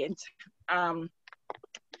obedient.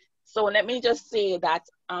 So let me just say that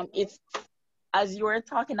it's, as you were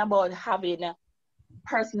talking about having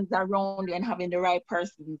persons around you and having the right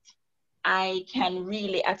persons, I can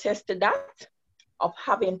really attest to that, of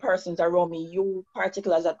having persons around me, you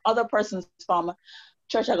particulars and other persons from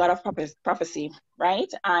Church of God of Prophecy,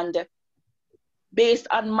 right? And based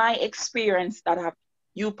on my experience that have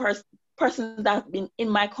persons that have been in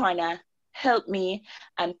my corner, help me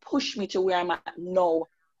and push me to where I'm at now.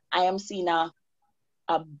 I am seeing a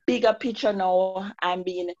bigger picture now. I'm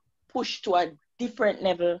being pushed to a different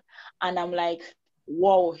level, and I'm like,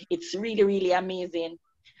 wow, it's really, really amazing.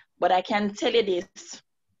 But I can tell you this,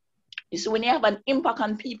 is when you have an impact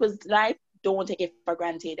on people's life, don't take it for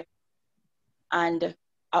granted. And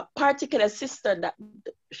a particular sister that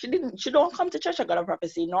she don't come to Church of God of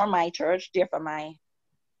Prophecy, nor my church,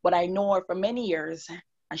 but I know her for many years,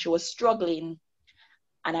 and she was struggling.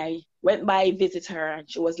 And I went by visit her,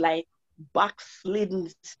 and she was like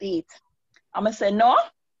backslidden state. I'm gonna say, no,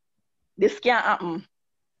 this can't happen.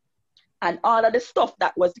 And all of the stuff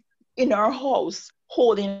that was in her house,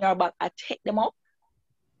 holding her back, I take them up,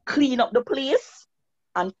 clean up the place,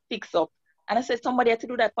 and fix up. And I said, somebody had to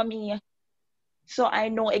do that for me. So I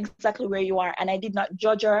know exactly where you are. And I did not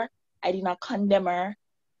judge her. I did not condemn her.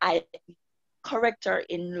 I correct her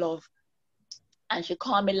in love. And she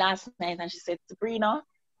called me last night and she said, Sabrina,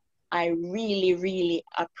 I really, really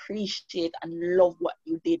appreciate and love what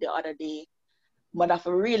you did the other day. But I've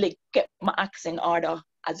really kept my acts in order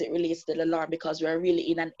as it relates to the Lord, because we're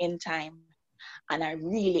really in an end time. And I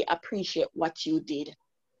really appreciate what you did.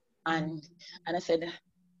 And I said,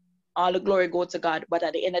 all the glory go to God, but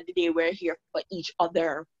at the end of the day, we're here for each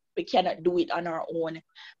other. We cannot do it on our own,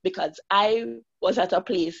 because I was at a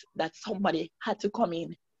place that somebody had to come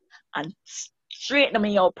in and straighten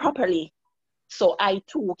me out properly, so I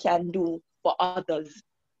too can do for others.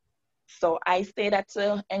 So I say that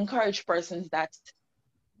to encourage persons that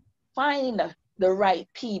find the right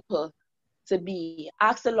people to be.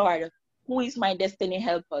 Ask the Lord, who is my destiny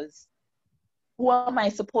helpers? Who am I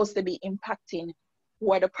supposed to be impacting?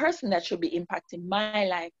 Who are the person that should be impacting my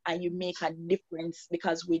life? And you make a difference,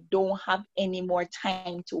 because we don't have any more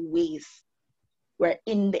time to waste. We're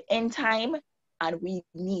in the end time and we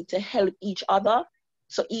need to help each other,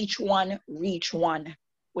 so each one reach one.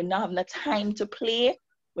 We don't have the time to play.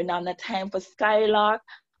 We don't have the time for skylark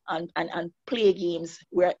and play games.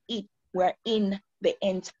 We're in the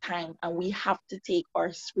end time, and we have to take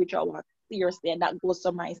our spiritual work seriously, and that goes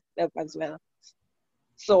to myself as well.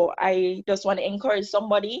 So I just want to encourage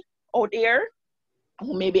somebody out there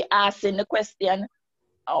who may be asking the question,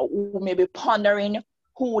 who may be pondering,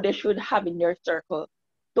 who they should have in their circle,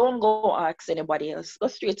 don't go ask anybody else. Go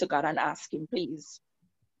straight to God and ask him, please.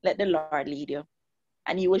 Let the Lord lead you,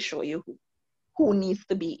 and he will show you who needs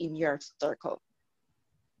to be in your circle.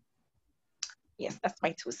 Yes, that's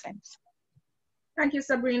my 2 cents. Thank you,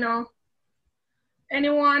 Sabrina.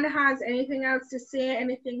 Anyone has anything else to say,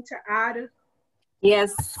 anything to add?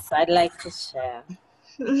 Yes, I'd like to share.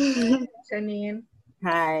 Janine.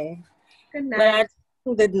 Hi. Good night.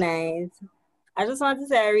 Good night. I just want to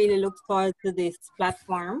say I really look forward to this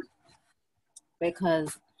platform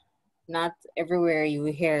because not everywhere you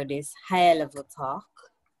hear this high level talk,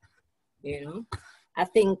 you know. I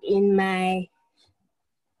think in my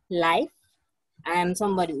life, I am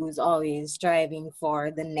somebody who's always striving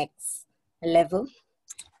for the next level.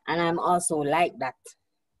 And I'm also like that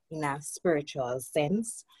in a spiritual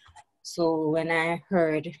sense. So when I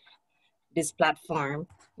heard this platform,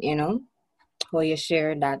 you know, where you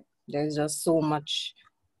share that there's just so much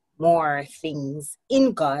more things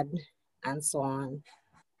in God and so on,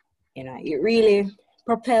 you know, it really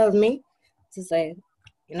propelled me to say,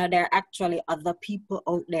 you know, there are actually other people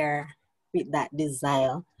out there with that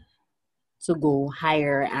desire to go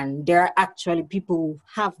higher, and there are actually people who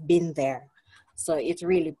have been there. So it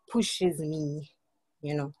really pushes me,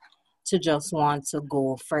 you know, to just want to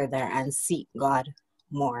go further and seek God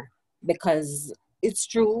more. Because it's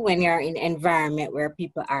true, when you're in an environment where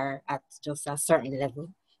people are at just a certain level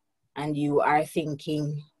and you are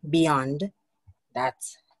thinking beyond that,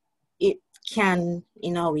 it can,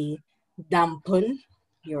 in a way, dampen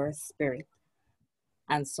your spirit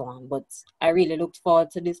and so on. But I really looked forward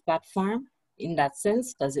to this platform in that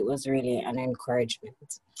sense because it was really an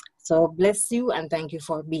encouragement. So bless you and thank you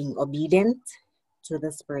for being obedient to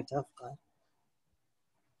the Spirit of God.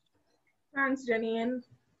 Thanks, Janine.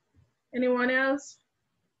 Anyone else?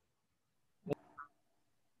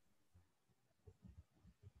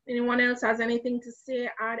 Anyone else has anything to say,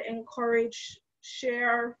 add, encourage,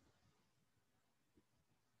 share?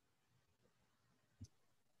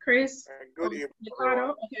 Chris? Good evening.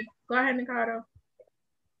 Ricardo? Okay, go ahead, Ricardo.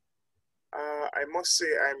 I must say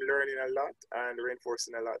I'm learning a lot and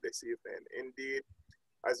reinforcing a lot this evening. Indeed,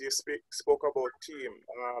 as you spoke about team,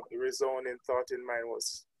 the resounding thought in mind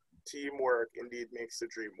was teamwork indeed makes the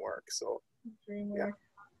dream work. So, yeah, man.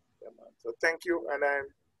 So thank you, and I'm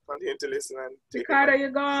continuing to listen and take Ricardo, you're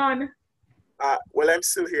gone. Well, I'm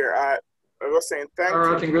still here. I was saying thank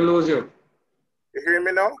you. I think we lose you. You hear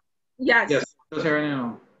me now? Yes. Yes, just hearing you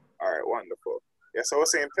now. All right, wonderful. Yes, I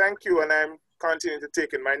was saying thank you, and I'm continuing to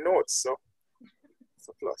take in my notes. So it's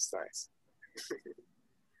a plus, nice.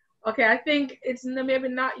 Okay, I think it's maybe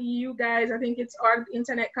not you guys. I think it's our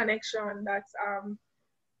internet connection that's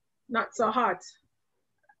not so hot.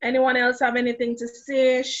 Anyone else have anything to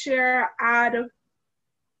say, share, add?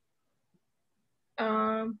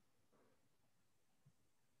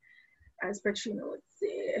 As Petrina would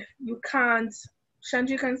say, you can't,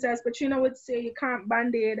 Chandri can say, as Petrina would say, you can't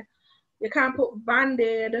band-aid, you can't put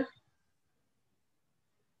band-aid,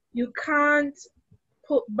 you can't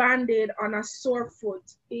put band-aid on a sore foot.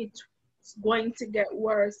 It's going to get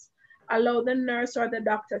worse. Allow the nurse or the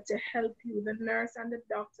doctor to help you. The nurse and the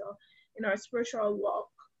doctor in our spiritual walk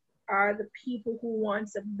are the people who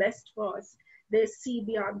want the best for us. They see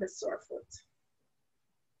beyond the sore foot.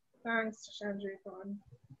 Thanks, Chandri.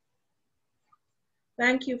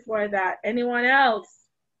 Thank you for that. Anyone else?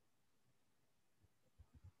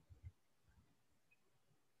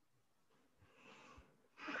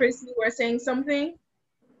 Chris, you were saying something?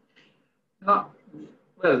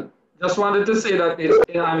 Well, just wanted to say that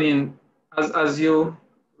I mean, as you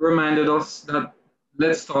reminded us that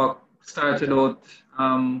Let's Talk started out,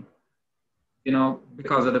 you know,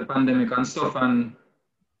 because of the pandemic and stuff, and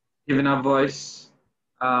giving a voice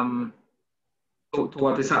to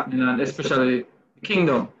what is happening, and especially the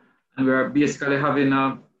kingdom. And we're basically having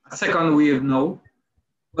a second wave now.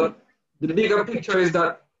 But the bigger picture is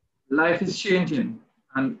that life is changing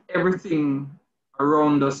and everything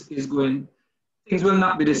around us is going, things will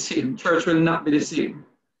not be the same. Church will not be the same.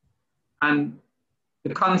 And the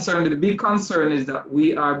big concern is that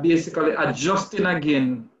we are basically adjusting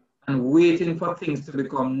again and waiting for things to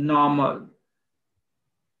become normal.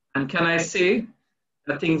 And can I say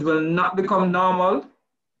that things will not become normal,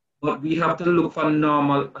 but we have to look for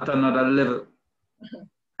normal at another level.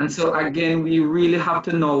 And so again, we really have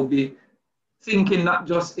to now be thinking not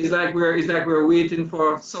just, it's like we're waiting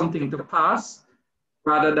for something to pass,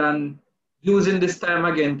 rather than using this time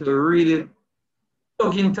again to really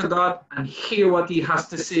plug into God and hear what he has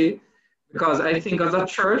to say. Because I think as a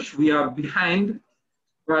church, we are behind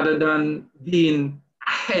rather than being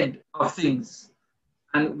ahead of things.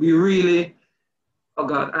 And we really Oh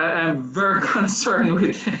God, I am very concerned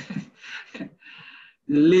with the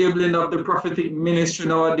labeling of the prophetic ministry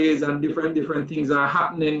nowadays, and different things are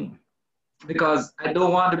happening, because I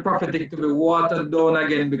don't want the prophetic to be watered down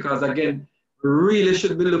again, because again, we really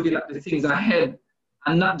should be looking at the things ahead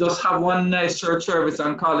and not just have one nice church service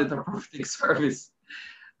and call it a prophetic service.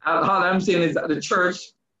 All I'm saying is that the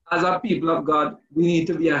church, as a people of God, we need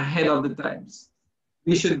to be ahead of the times.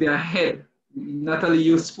 We should be ahead. Natalie,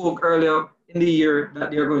 you spoke earlier in the year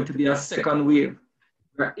that there are going to be a second wave.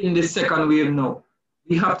 We're in the second wave now.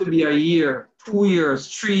 We have to be a year, 2 years,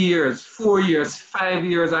 3 years, 4 years, 5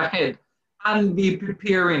 years ahead and be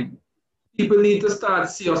preparing. People need to start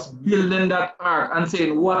see us building that ark and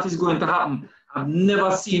saying, what is going to happen? I've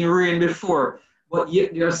never seen rain before, but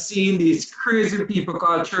yet they're seeing these crazy people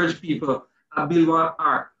called church people build one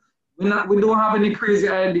ark. We don't have any crazy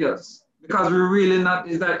ideas, because we're really not,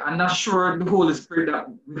 it's like, I'm not sure the Holy Spirit that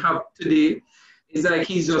we have today is like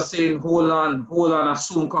he's just saying, hold on, I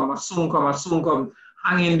soon come,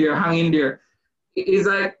 hang in there. It's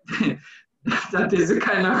like, that is the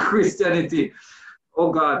kind of Christianity,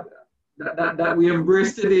 oh God, that we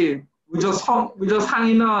embrace today. We just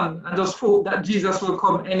hanging on and just hope that Jesus will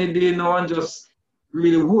come any day now and just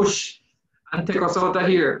really whoosh and take us out of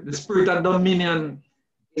here. The spirit of dominion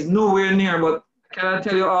is nowhere near, but can I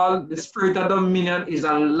tell you all, the spirit of dominion is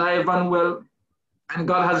alive and well, and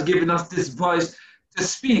God has given us this voice to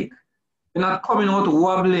speak. We're not coming out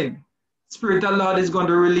wobbling. Spirit of Lord is going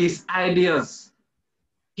to release ideas.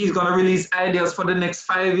 He's going to release ideas for the next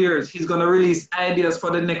 5 years. He's going to release ideas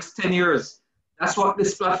for the next 10 years. That's what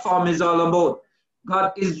this platform is all about.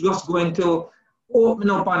 God is just going to open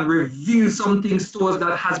up and reveal some things to us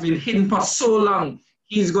that has been hidden for so long.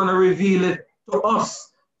 He's going to reveal it to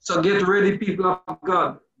us. So get ready, people of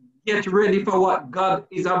God. Get ready for what God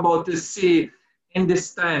is about to say in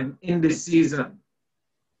this time, in this season.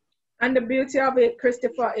 And the beauty of it,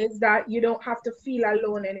 Christopher, is that you don't have to feel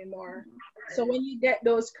alone anymore. So when you get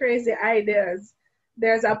those crazy ideas,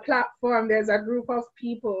 there's a platform, there's a group of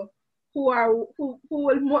people who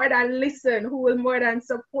will more than listen, who will more than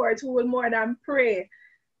support, who will more than pray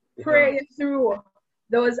through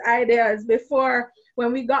those ideas. Before,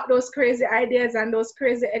 when we got those crazy ideas and those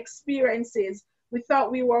crazy experiences, we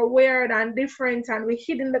thought we were weird and different, and we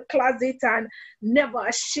hid in the closet and never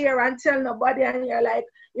share and tell nobody. And you're like,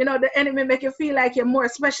 you know, the enemy make you feel like you're more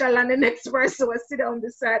special than the next person who sit down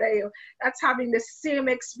beside of you. That's having the same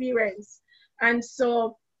experience. And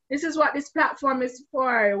so this is what this platform is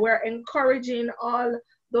for. We're encouraging all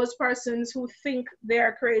those persons who think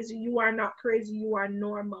they're crazy. You are not crazy. You are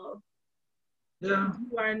normal. Yeah.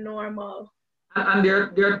 You are normal. And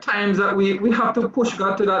there are times that we have to push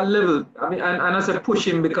God to that level. I mean, and I say push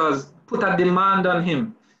him because put a demand on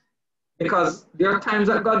him. Because there are times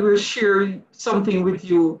that God will share something with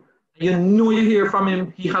you, and you know you hear from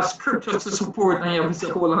him, he has scriptures to support, and you have to say,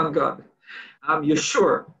 hold on, God. You're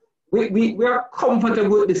sure. We are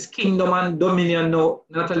comfortable with this kingdom and dominion now,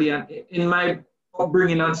 Natalie, and in my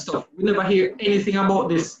upbringing and stuff. We never hear anything about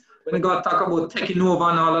this when God talk about taking over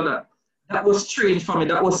and all of that. That was strange for me.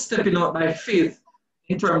 That was stepping out by faith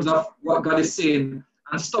in terms of what God is saying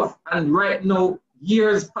and stuff. And right now,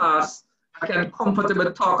 years pass, I can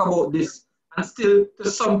comfortably talk about this, and still to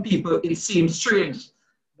some people it seems strange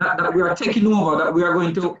that we are taking over, that we are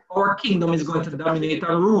going to, our kingdom is going to dominate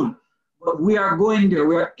and rule. But we are going there,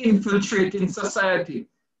 we are infiltrating society.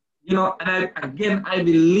 You know, and I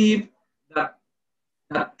believe that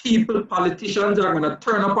people, politicians are going to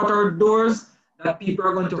turn up at our doors, that people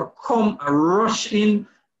are going to come and rush in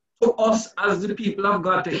to us as the people of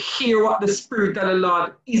God to hear what the Spirit of the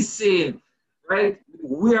Lord is saying, right?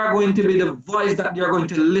 We are going to be the voice that they are going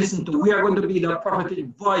to listen to. We are going to be the prophetic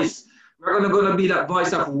voice. We're going to be that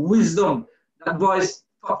voice of wisdom, that voice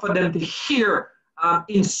for them to hear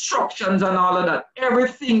instructions and all of that.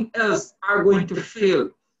 Everything else are going to fail,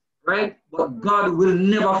 right? But God will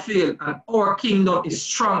never fail, and our kingdom is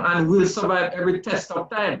strong and will survive every test of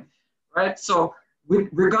time, right? So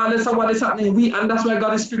regardless of what is happening, and that's why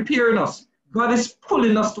God is preparing us. God is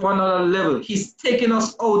pulling us to another level. He's taking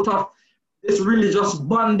us out of this religious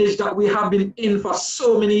bondage that we have been in for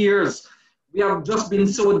so many years. We have just been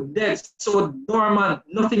so dead, so dormant.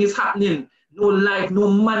 Nothing is happening. No life, no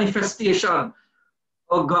manifestation.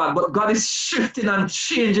 Oh God, but God is shifting and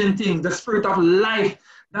changing things. The spirit of life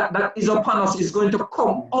that is upon us is going to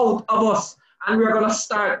come out of us. And we're going to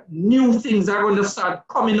start, new things are going to start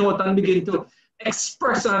coming out and begin to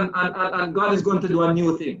express, and God is going to do a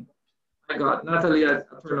new thing. My God, Natalie, I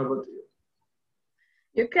turn over to you.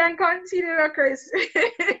 You can continue, Chris.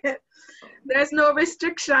 There's no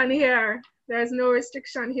restriction here. There's no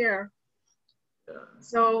restriction here.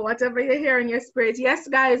 So whatever you hear in your spirit, yes,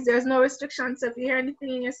 guys, there's no restrictions. So if you hear anything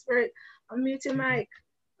in your spirit, unmute your mic.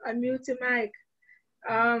 Unmute your mic.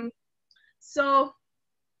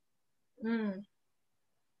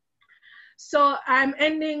 So I'm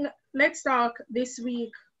ending Let's Talk this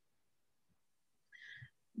week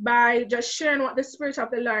by just sharing what the Spirit of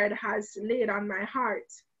the Lord has laid on my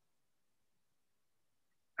heart.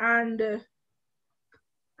 And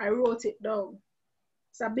I wrote it down.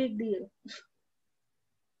 It's a big deal.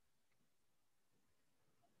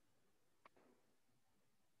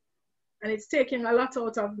 And it's taking a lot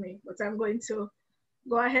out of me, but I'm going to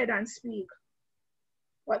go ahead and speak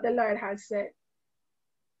what the Lord has said.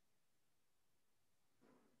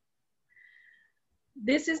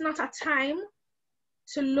 This is not a time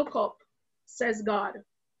to look up, says God.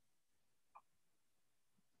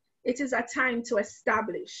 It is a time to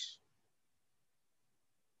establish.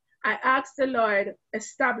 I asked the Lord,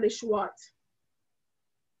 establish what?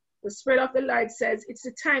 The Spirit of the Lord says it's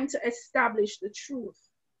the time to establish the truth.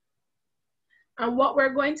 And what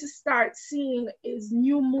we're going to start seeing is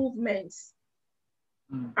new movements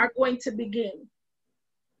are going to begin.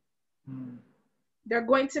 There are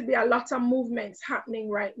going to be a lot of movements happening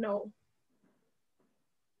right now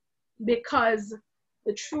because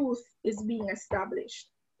the truth is being established.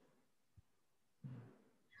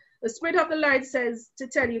 The Spirit of the Lord says to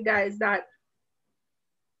tell you guys that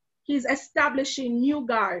He's establishing new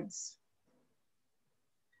guards.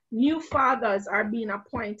 New fathers are being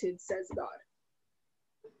appointed, says God.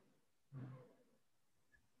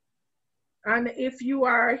 And if you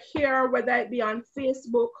are here, whether it be on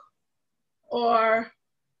Facebook or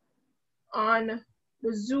on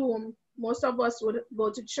the Zoom, most of us would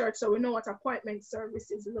go to church, so we know what appointment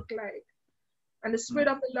services look like. And the Spirit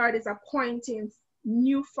of the Lord is appointing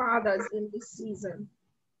new fathers in this season.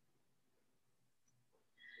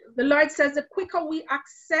 The Lord says the quicker we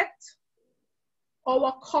accept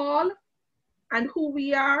our call and who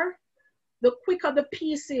we are, the quicker the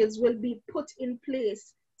pieces will be put in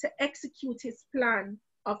place to execute His plan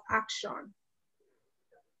of action.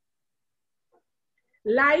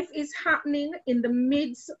 Life is happening in the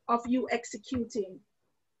midst of you executing,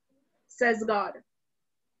 says God.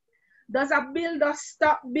 Does a builder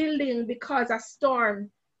stop building because a storm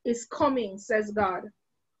is coming, says God?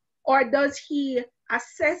 Or does he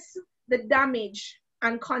assess the damage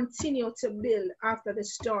and continue to build after the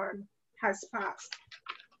storm has passed?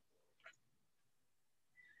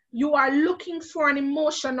 You are looking for an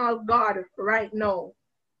emotional God right now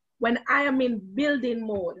when I am in building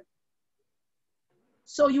mode.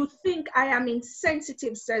 So you think I am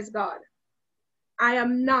insensitive, says God. I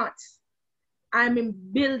am not. I'm in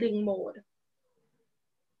building mode.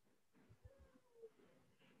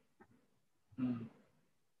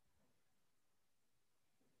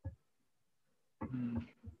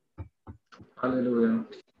 Hallelujah.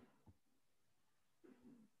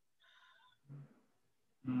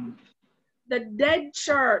 The dead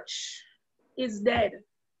church is dead.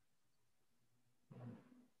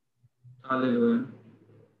 Hallelujah.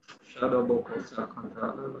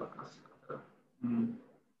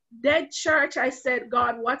 Dead church, I said,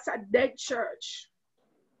 God, what's a dead church?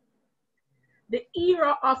 The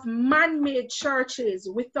era of man-made churches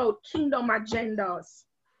without kingdom agendas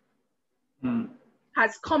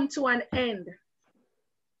has come to an end.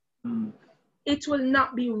 It will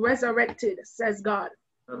not be resurrected, says God.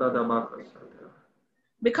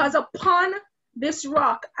 Because upon this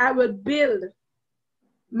rock I will build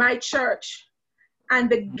my church, and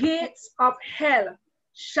the gates of hell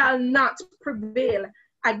shall not prevail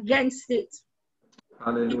against it.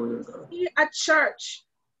 Hallelujah. If you see a church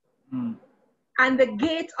and the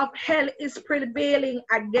gate of hell is prevailing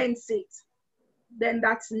against it, then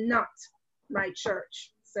that's not my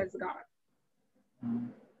church, says God.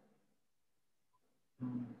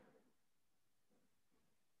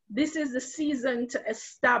 This is the season to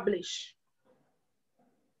establish.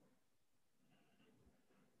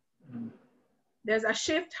 There's a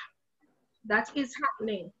shift that is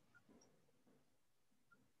happening.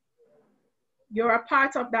 You're a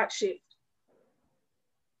part of that shift.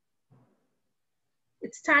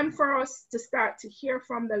 It's time for us to start to hear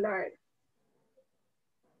from the Lord.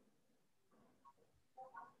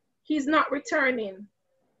 He's not returning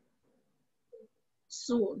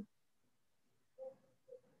soon.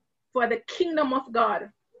 For the kingdom of God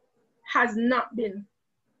has not been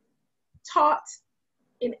taught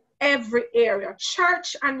in every area.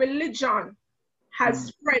 Church and religion has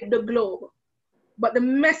spread the globe, but the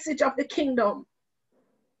message of the kingdom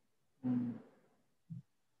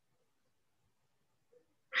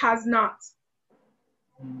has not.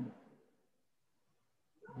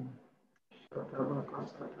 That's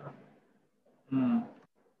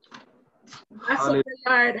what the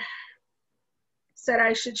Lord said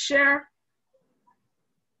I should share.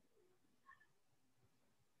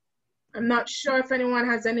 I'm not sure if anyone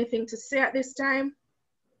has anything to say at this time.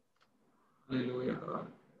 Hallelujah, God.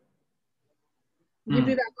 Give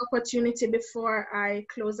you that opportunity before I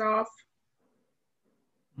close off.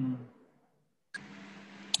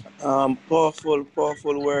 Powerful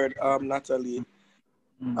word, Natalie.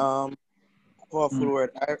 Powerful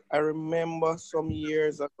word. I remember some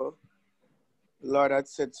years ago, the Lord had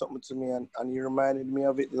said something to me, and He reminded me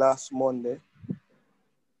of it last Monday,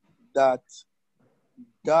 that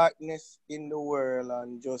darkness in the world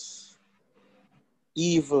and just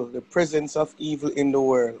evil, the presence of evil in the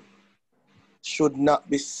world, should not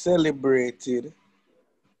be celebrated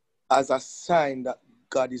as a sign that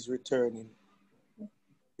God is returning.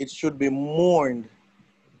 It should be mourned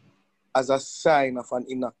as a sign of an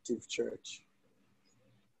inactive church.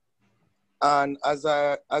 And as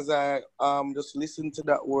I just listened to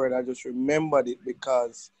that word, I just remembered it,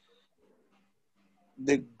 because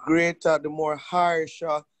the more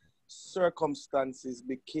harsher circumstances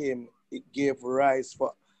became, it gave rise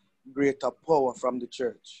for greater power from the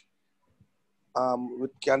church. We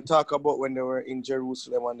can talk about when they were in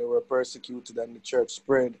Jerusalem and they were persecuted and the church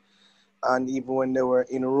spread. And even when they were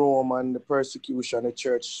in Rome and the persecution, the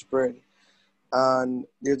church spread. And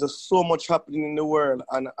there's just so much happening in the world,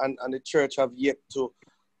 and the church have yet to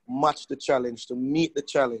match the challenge, to meet the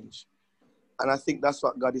challenge. And I think that's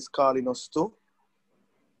what God is calling us to.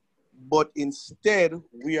 But instead,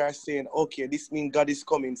 we are saying, okay, this means God is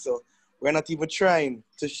coming, so we're not even trying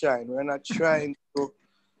to shine. We're not trying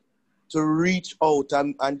to reach out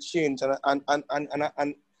and change. And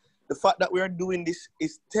the fact that we are doing this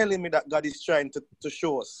is telling me that God is trying to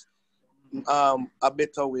show us a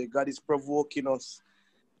better way. God is provoking us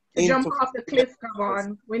to jump off the cliff. Come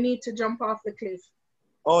on, we need to jump off the cliff.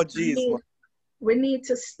 Oh, jeez. We need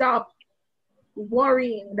to stop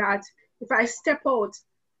worrying that if I step out,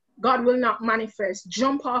 God will not manifest.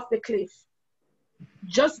 Jump off the cliff.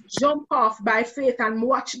 Just jump off by faith and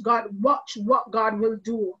watch what God will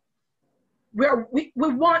do. We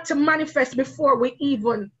want to manifest before we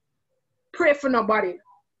even pray for nobody.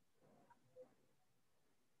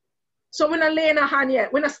 So we're not laying a hand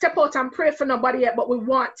yet. We're not step out and pray for nobody yet, but we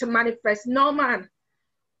want to manifest. No, man.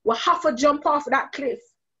 We have to jump off that cliff.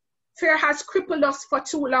 Fear has crippled us for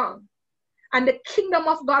too long. And the kingdom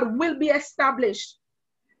of God will be established.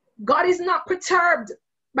 God is not perturbed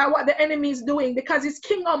by what the enemy is doing, because his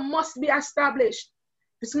kingdom must be established.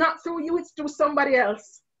 It's not through you, it's through somebody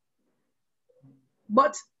else.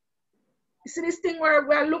 But you see this thing where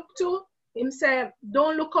we look to him, say,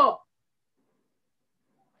 don't look up.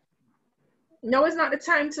 No, it's not the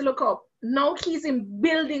time to look up. No, he's in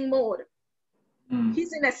building mode.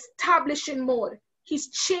 He's in establishing mode. He's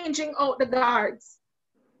changing out the guards.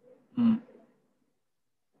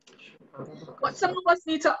 What some of us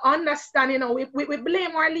need to understand, we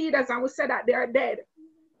blame our leaders and we say that they are dead.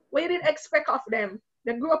 What you didn't expect of them?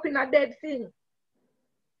 They grew up in a dead thing.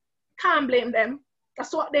 Can't blame them.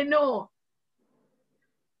 That's what they know.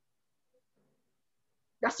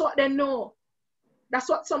 That's what they know. That's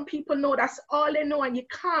what some people know. That's all they know. And you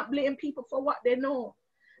can't blame people for what they know.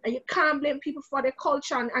 And you can't blame people for their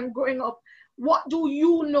culture and growing up. What do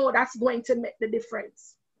you know that's going to make the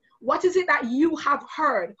difference? What is it that you have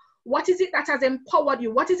heard? What is it that has empowered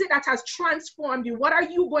you? What is it that has transformed you? What are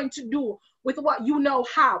you going to do with what you now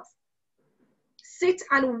have? Sit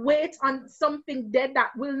and wait on something dead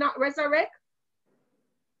that will not resurrect?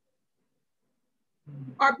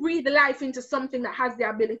 Or breathe life into something that has the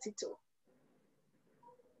ability to?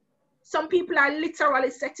 Some people are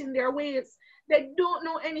literally set in their ways. They don't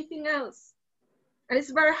know anything else. And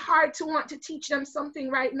it's very hard to want to teach them something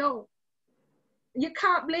right now. You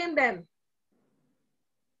can't blame them.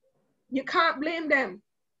 You can't blame them.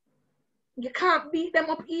 You can't beat them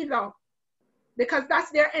up either. Because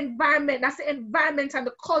that's their environment. That's the environment and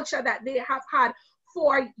the culture that they have had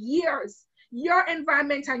for years. Your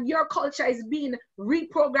environment and your culture is being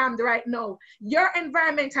reprogrammed right now. Your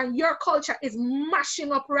environment and your culture is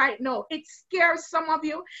mashing up right now. It scares some of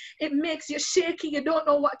you. It makes you shaky. You don't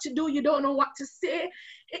know what to do. You don't know what to say.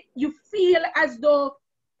 You feel as though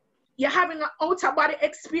you're having an outer body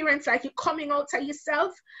experience, like you're coming out of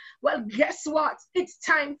yourself. Well, guess what? It's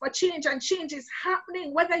time for change, and change is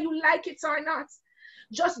happening whether you like it or not.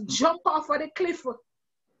 Just jump off of the cliff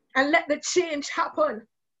and let the change happen.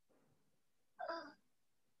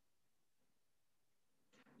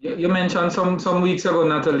 You mentioned some weeks ago,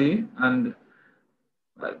 Natalie, and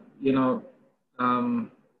that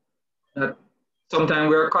sometimes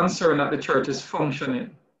we're concerned that the church is functioning.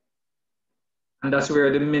 And that's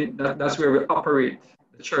where that's where we operate.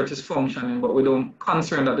 The church is functioning, but we don't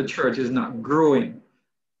concern that the church is not growing.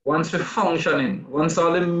 Once we're functioning, once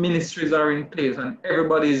all the ministries are in place and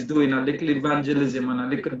everybody is doing a little evangelism and a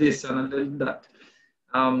little this and a little that,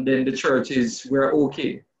 then the church we're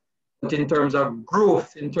okay. But in terms of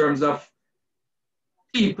growth, in terms of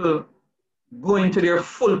people going to their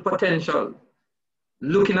full potential,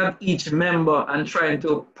 looking at each member and trying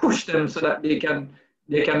to push them so that they can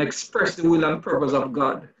express the will and purpose of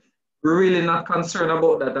God. We're really not concerned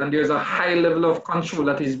about that. And there's a high level of control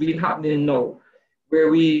that is being happening now, where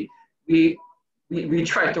we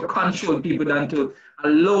try to control people than to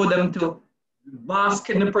allow them to bask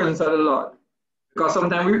in the presence of the Lord. Because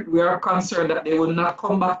sometimes we are concerned that they will not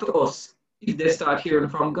come back to us if they start hearing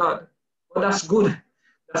from God. But that's good.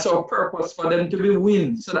 That's our purpose, for them to be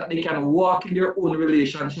win so that they can walk in their own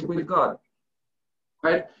relationship with God.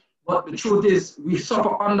 Right? But the truth is, we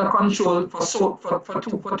suffer under control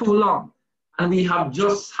for too long. And we have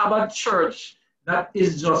a church that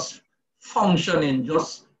is just functioning,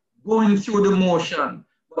 just going through the motion,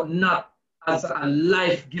 but not as a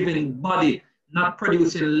life-giving body, not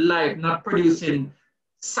producing life, not producing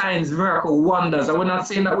signs, miracle, wonders. And we're not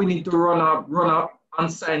saying that we need to run up on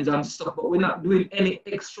signs and stuff, but we're not doing any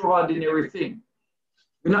extraordinary thing.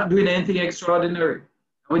 We're not doing anything extraordinary.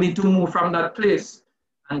 We need to move from that place.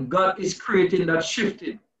 And God is creating that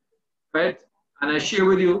shifting, right? And I share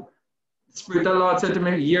with you, the Spirit of the Lord said to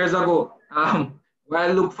me years ago, where I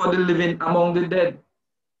look for the living among the dead.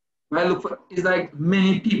 Where I look for, it's like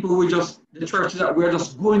many people, the churches that we're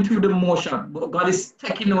just going through the motion, but God is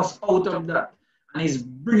taking us out of that and He's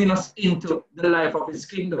bringing us into the life of His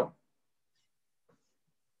kingdom.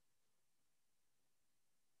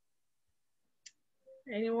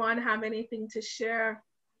 Anyone have anything to share?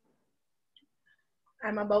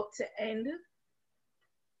 I'm about to end.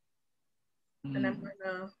 And I'm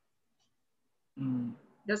gonna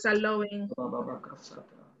just allowing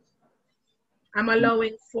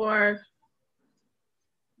for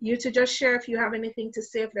you to just share if you have anything to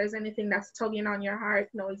say, if there's anything that's tugging on your heart.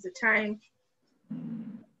 Now is the time.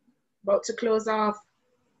 About to close off.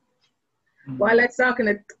 Well, let's talk in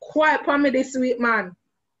a quiet for me this week, man.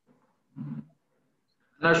 I'm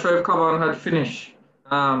not sure if Kavan had finished.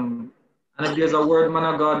 And if there's a word, man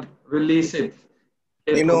of God, release it.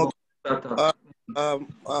 You know,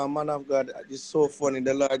 man of God, it's so funny.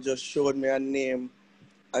 The Lord just showed me a name,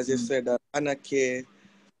 as you said, Anake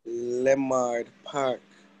Lemard Park.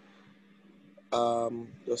 The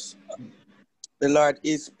Lord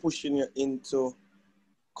is pushing you into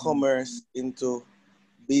commerce, into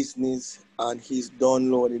business, and He's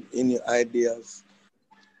downloading in your ideas.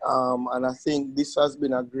 And I think this has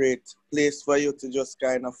been a great place for you to just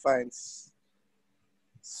kind of find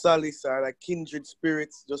solace or like kindred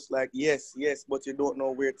spirits, just like, yes, but you don't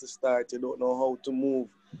know where to start. You don't know how to move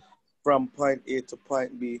from point A to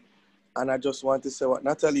point B. And I just want to say what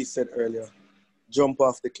Natalie said earlier, jump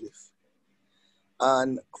off the cliff.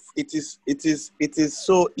 And it is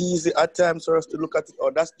so easy at times for us to look at it,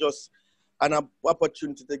 oh, that's just an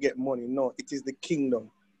opportunity to get money. No, it is the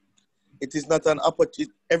kingdom. It is not an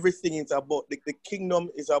opportunity. Everything is about, the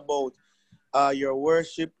kingdom is about your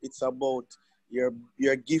worship. It's about your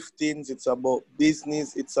giftings. It's about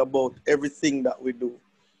business. It's about everything that we do.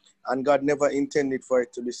 And God never intended for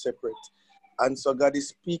it to be separate. And so God is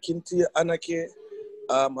speaking to you, Anake,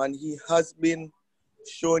 and He has been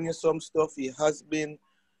showing you some stuff. He has been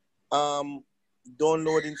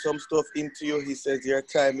downloading some stuff into you. He says your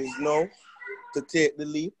time is now to take the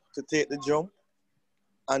leap, to take the jump,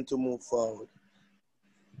 and to move forward.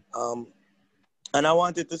 And I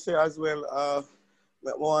wanted to say as well,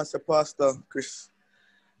 Pastor Chris,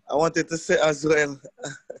 I wanted to say as well,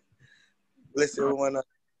 bless you, woman.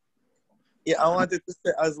 Yeah, I wanted to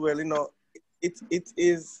say as well, you know, it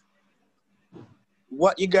is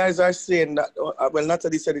what you guys are saying, that, well,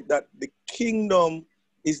 Natalie said it, that the kingdom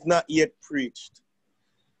is not yet preached.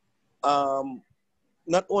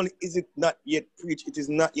 Not only is it not yet preached, it is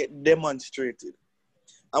not yet demonstrated.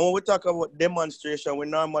 And when we talk about demonstration, we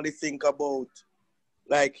normally think about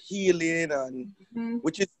like healing, and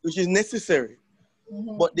which is necessary.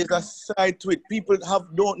 But there's a side to it. People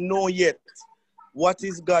don't know yet what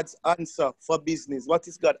is God's answer for business, what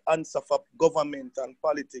is God's answer for government and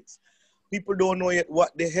politics. People don't know yet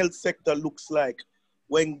what the health sector looks like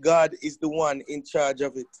when God is the one in charge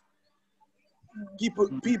of it.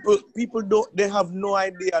 People don't, they have no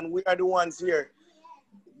idea, and we are the ones here.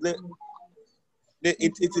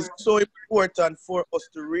 It is so important for us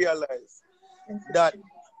to realize that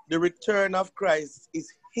the return of Christ is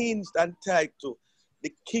hinged and tied to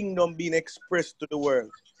the kingdom being expressed to the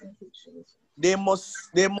world.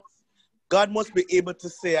 God must be able to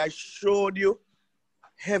say, I showed you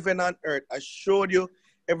heaven and earth. I showed you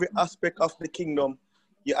every aspect of the kingdom.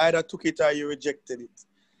 You either took it or you rejected it.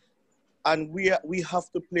 And we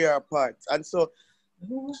have to play our part. And so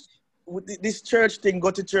with this church thing,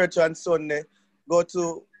 go to church on Sunday, go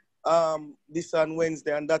to this on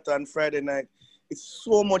Wednesday and that on Friday night. It's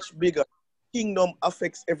so much bigger. Kingdom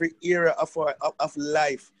affects every area of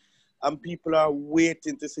life. And people are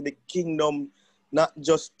waiting to see the kingdom not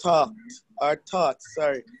just taught,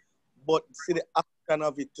 but see the action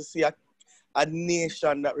of it, to see a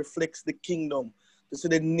nation that reflects the kingdom, to see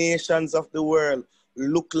the nations of the world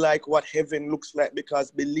look like what heaven looks like,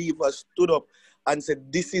 because believers stood up and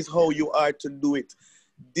said, this is how you are to do it.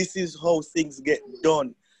 This is how things get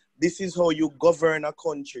done. This is how you govern a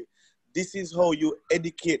country. This is how you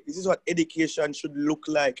educate. This is what education should look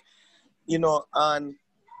like. You know, and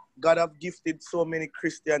God have gifted so many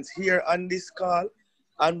Christians here on this call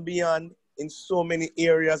and beyond in so many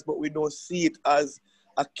areas, but we don't see it as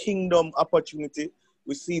a kingdom opportunity.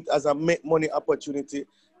 We see it as a make money opportunity.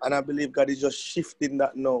 And I believe God is just shifting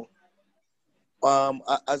that now.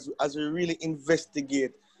 As we really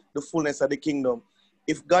investigate the fullness of the kingdom.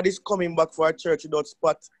 If God is coming back for a church without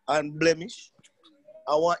spot and blemish,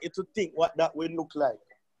 I want you to think what that will look like.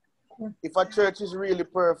 If a church is really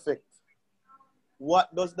perfect,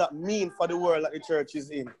 what does that mean for the world that the church is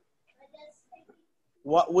in?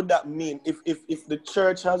 What would that mean if the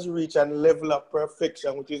church has reached a level of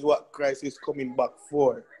perfection, which is what Christ is coming back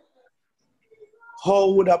for? How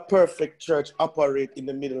would a perfect church operate in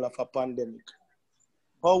the middle of a pandemic?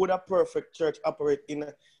 How would a perfect church operate in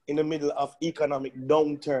the middle of economic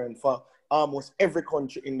downturn for almost every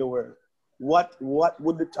country in the world? What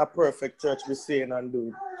would a perfect church be saying and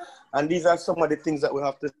doing? And these are some of the things that we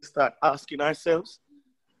have to start asking ourselves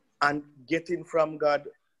and getting from God,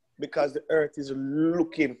 because the earth is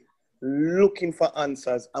looking for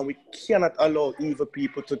answers, and we cannot allow evil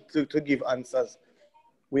people to give answers.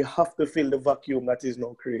 We have to fill the vacuum that is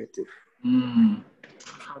now created.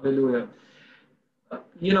 Hallelujah.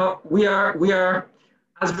 You know, we are,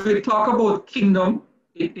 as we talk about kingdom,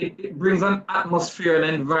 it brings an atmosphere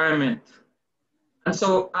and environment. And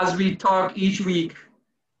so as we talk each week,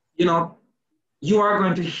 you know, you are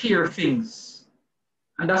going to hear things.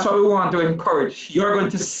 And that's what we want to encourage. You are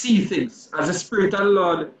going to see things as the Spirit of the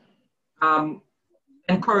Lord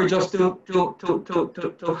encourage us to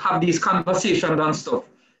have these conversations and stuff.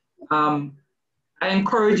 I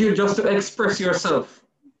encourage you just to express yourself.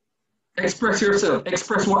 Express yourself.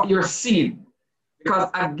 Express what you're seeing.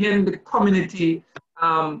 Because again, the community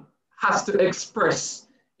has to express.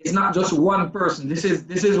 It's not just one person. This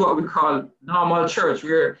is what we call normal church,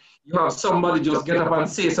 where you have somebody just get up and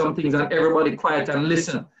say some things and everybody quiet and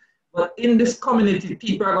listen. But in this community,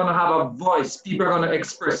 people are going to have a voice. People are going to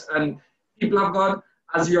express. And people of God,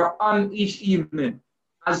 as you're on each evening,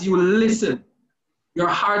 as you listen, your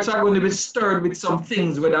hearts are going to be stirred with some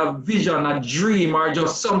things, with a vision, a dream, or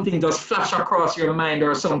just something just flash across your mind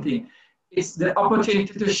or something. It's the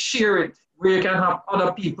opportunity to share it, where you can have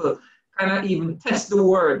other people kind of even test the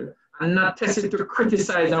word, and not test it to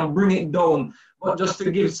criticize and bring it down, but just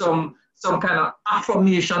to give some kind of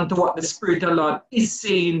affirmation to what the Spirit of the Lord is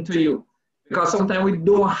saying to you. Because sometimes we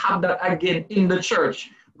don't have that again in the church,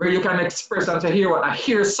 where you can express and say, hear what? I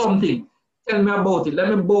hear something. Tell me about it. Let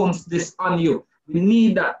me bounce this on you. We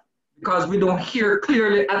need that, because we don't hear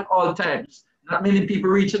clearly at all times. Not many people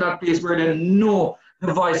reach that place where they know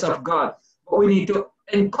the voice of God. But we need to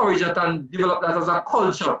encourage that and develop that as a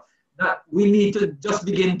culture, that we need to just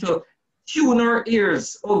begin to tune our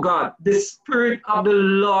ears. Oh God, the Spirit of the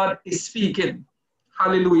Lord is speaking.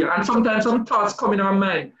 Hallelujah. And sometimes some thoughts come in our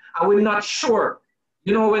mind and we're not sure.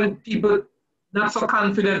 You know, when people not so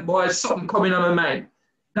confident, boy, something coming on my mind.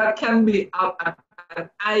 That can be an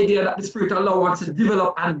idea that the Spirit of the Lord wants to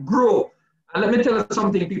develop and grow. And let me tell you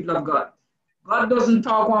something, people of God. God doesn't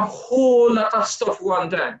talk a whole lot of stuff one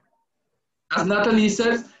time. As Natalie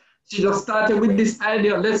says, she just started with this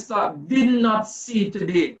idea. Let's start. Did not see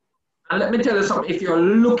today. And let me tell you something. If you're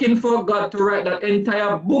looking for God to write that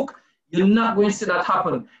entire book, you're not going to see that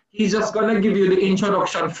happen. He's just going to give you the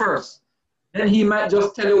introduction first. Then he might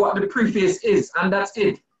just tell you what the preface is, and that's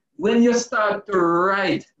it. When you start to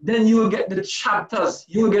write, then you will get the chapters.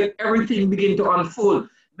 You will get everything begin to unfold.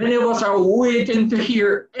 Many of us are waiting to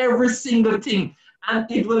hear every single thing, and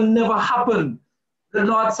it will never happen. The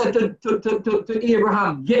Lord said to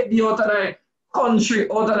Abraham, get thee out of thy country,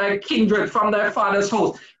 out of thy kindred, from thy father's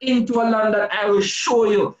house, into a land that I will show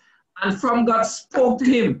you. And from God spoke to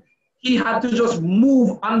him. He had to just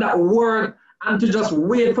move on that word and to just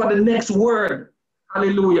wait for the next word.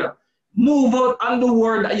 Hallelujah. Move out on the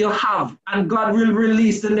word that you have, and God will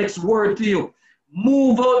release the next word to you.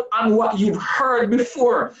 Move out on what you've heard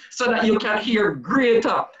before so that you can hear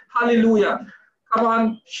greater. Hallelujah. Come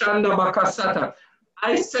on, Shanda Bakasata.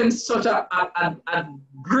 I sense such a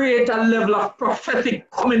greater level of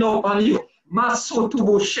prophetic coming up on you.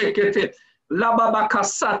 Masutubu Shekete,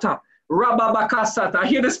 Lababakasata, Rababakasata. I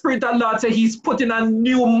hear the Spirit of the Lord say He's putting a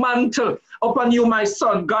new mantle upon you, my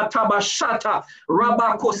son. Gatabashata,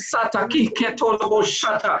 Rabakosata,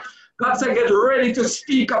 Kiketoloboshata. God said, get ready to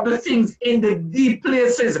speak of the things in the deep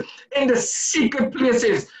places, in the secret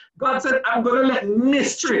places. God said, I'm going to let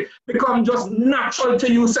mystery become just natural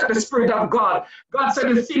to you, said the Spirit of God. God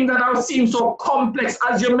said, the thing that I seem so complex,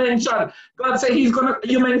 as you mentioned, God said, He's going to,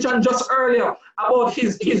 you mentioned just earlier about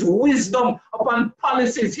his wisdom upon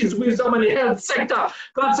policies, His wisdom in the health sector.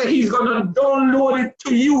 God said, He's going to download it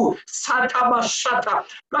to you. Satabashata.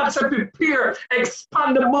 God said, prepare,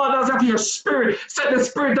 expand the borders of your spirit, said the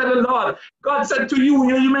Spirit of the Lord. God said to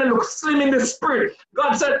you, you may look slim in the spirit.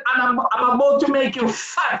 God said, and I'm about to make you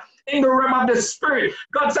fat in the realm of the spirit.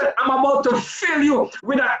 God said, I'm about to fill you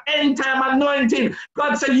with an end time anointing.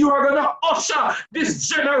 God said, you are going to usher this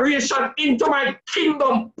generation into my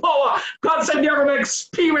kingdom power. God said, you're going to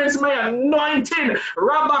experience my anointing.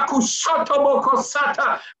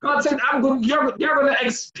 Rabakushatobokosata. God said, you're going to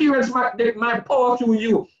experience my power through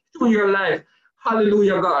you, through your life.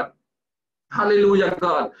 Hallelujah, God. Hallelujah,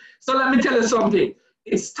 God. So let me tell you something.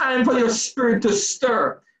 It's time for your spirit to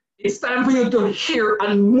stir. It's time for you to hear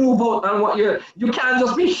and move out on what you can't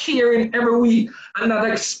just be hearing every week and not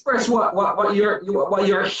express what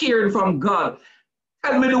you're hearing from God.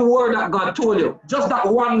 Tell me the word that God told you. Just that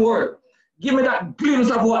one word. Give me that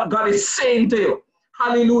glimpse of what God is saying to you.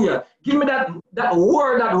 Hallelujah. Give me that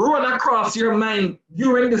word that run across your mind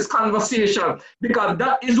during this conversation, because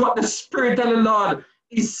that is what the Spirit of the Lord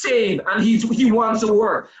is saying, and he wants to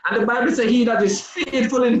work. And the Bible says, he that is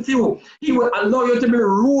faithful in few, He will allow you to be a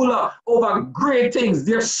ruler over great things.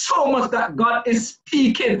 There's so much that God is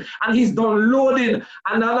speaking and He's downloading.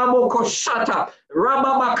 And Shata,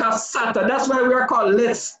 Rababakasata. That's why we are called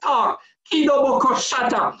Let's Talk. Kidoboko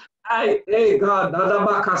Shata. Hey God,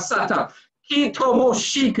 Rababakasata. Kitomo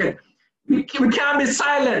Shike. We can't be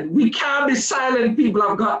silent. We can't be silent, people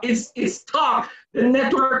of God. It's talk. The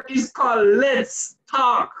network is called Let's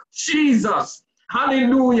Talk. Jesus.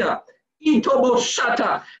 Hallelujah. Itobo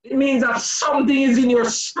Shata. It means that something is in your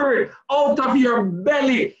spirit, out of your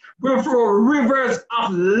belly, will flow rivers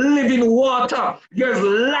of living water. There's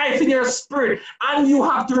life in your spirit, and you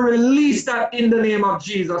have to release that in the name of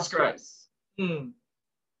Jesus Christ.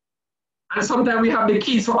 And sometimes we have the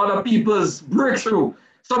keys for other people's breakthrough.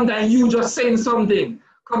 Sometimes you just saying something.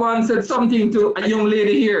 Come on, said something to a young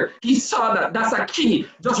lady here. He saw that. That's a key.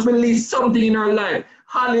 Just release something in her life.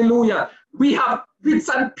 Hallelujah. We have bits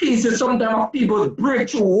and pieces sometimes of people's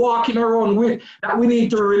breakthrough walking around with that we need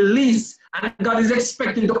to release. And God is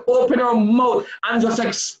expecting to open our mouth and just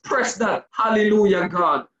express that. Hallelujah,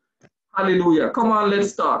 God. Hallelujah. Come on,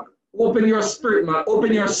 let's talk. Open your spirit, man.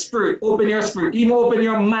 Open your spirit. Open your spirit. Even open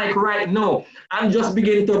your mic right now and just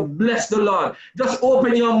begin to bless the Lord. Just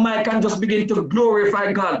open your mic and just begin to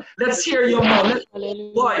glorify God. Let's hear your mouth. Let's hear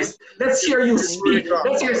your voice. Let's hear you speak.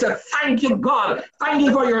 Let's hear you say, thank you, God. Thank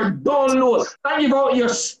you for your download. Thank you for what you're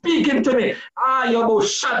speaking to me.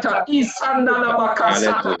 Yoboshata.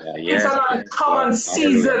 Isandalabakasata. It's an uncommon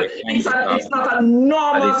season. It's not a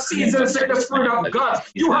normal season, said the Spirit of God.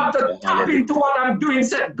 You have to tap into what I'm doing,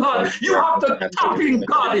 said God. You have to tap in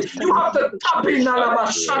God. You have to tap in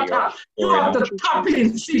Alabashata. You have to tap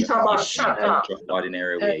in Sitabashata.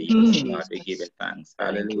 Ordinary way, God, we give it thanks.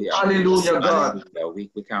 Hallelujah. Hallelujah, God.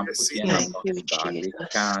 We can't put in our God. We can't.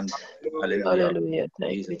 Hallelujah.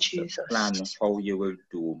 Thank you, Jesus. Plan how you will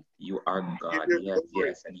do. You are God.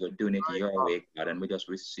 Yes. And you're doing it your way, God. And we just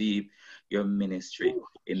receive your ministry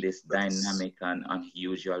in this dynamic and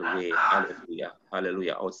unusual way. Hallelujah.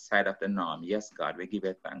 Hallelujah. Outside of the norm. Yes, God. We give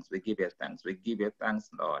you thanks. We give you thanks. We give you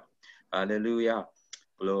thanks, Lord. Hallelujah.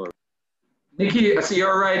 Glory. Nikki, I see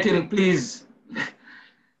you're writing. Please.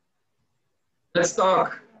 Let's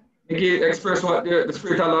talk. Nikki, express what the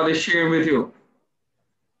Spirit of Lord is sharing with you.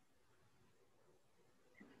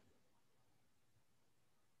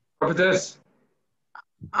 Prophetess.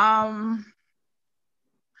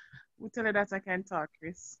 We tell you that I can talk,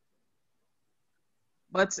 Chris.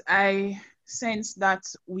 But I sense that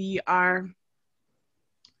we have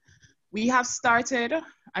started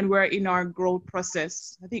and we're in our growth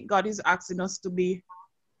process. I think God is asking us to be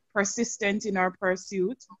persistent in our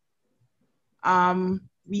pursuit.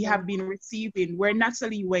 we have been receiving, where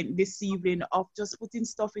Natalie went this evening of just putting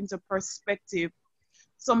stuff into perspective.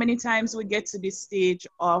 So many times we get to this stage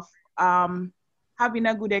of having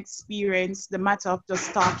a good experience, the matter of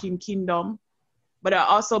just talking kingdom. But I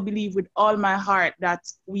also believe with all my heart that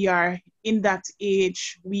we are in that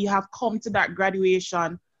age, we have come to that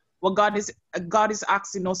graduation where God is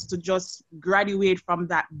asking us to just graduate from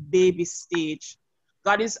that baby stage.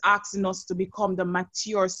 God is asking us to become the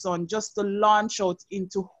mature son, just to launch out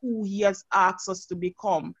into who he has asked us to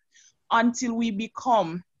become until we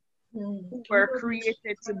become who we're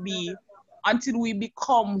created to be, until we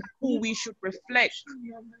become who we should reflect,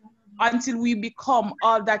 until we become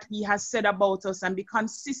all that he has said about us, and be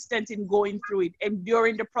consistent in going through it,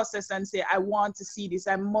 enduring the process and say, I want to see this,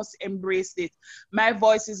 I must embrace it. My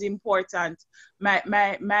voice is important.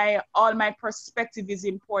 All my perspective is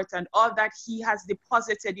important. All that he has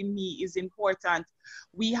deposited in me is important.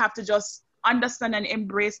 We have to just understand and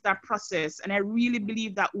embrace that process. And I really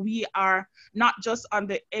believe that we are not just on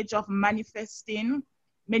the edge of manifesting.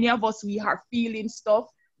 Many of us, we are feeling stuff,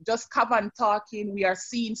 just come and talking, we are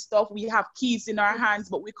seeing stuff, we have keys in our hands,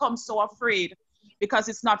 but we come so afraid because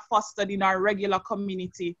it's not fostered in our regular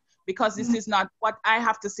community, because this is not, what I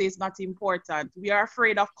have to say is not important. We are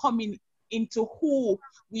afraid of coming into who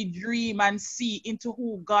we dream and see, into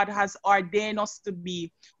who God has ordained us to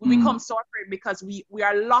be. We become so afraid because we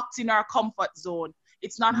are locked in our comfort zone.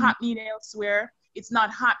 It's not happening elsewhere. It's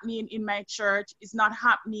not happening in my church. It's not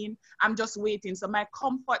happening. I'm just waiting. So my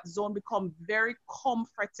comfort zone becomes very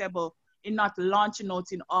comfortable in not launching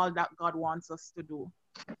out in all that God wants us to do.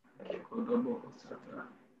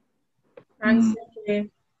 Thanks,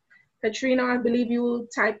 Nikki. Katrina, I believe you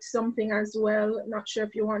typed something as well. Not sure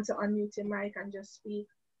if you want to unmute your mic and just speak.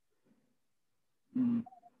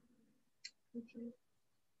 Okay.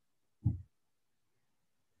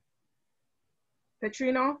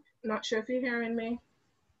 Katrina, not sure if you're hearing me.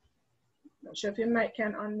 Not sure if your mic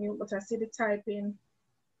can unmute, but I see the typing.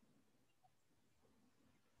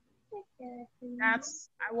 I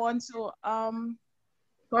want to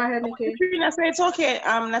go ahead, Nikki. Katrina, say it's okay,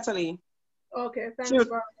 Natalie. Okay, thanks.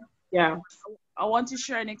 Sure. Yeah. I want to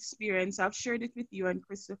share an experience. I've shared it with you and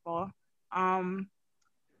Christopher.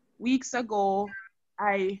 Weeks ago,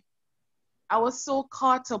 I was so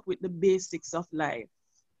caught up with the basics of life.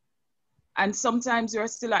 And sometimes you're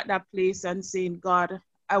still at that place and saying, God,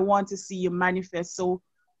 I want to see you manifest. So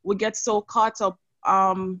we get so caught up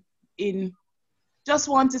in just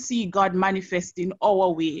want to see God manifest in our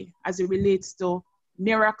way as it relates to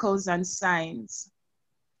miracles and signs.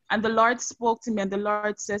 And the Lord spoke to me, and the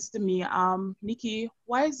Lord says to me, Nikki,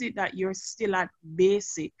 why is it that you're still at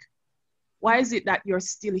basic? Why is it that you're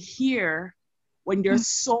still here when there's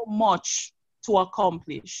so much to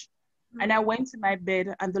accomplish? And I went to my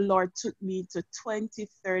bed, and the Lord took me to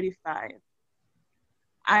 2035.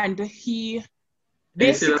 And he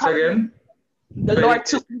basically, again? The Lord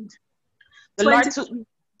took me. The Lord took me.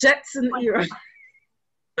 Jetson era.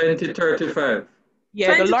 2035.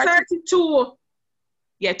 Yeah, 2032.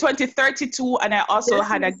 Yeah, 2032, and I also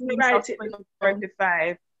had a glimpse of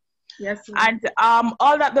 2035. Yes. And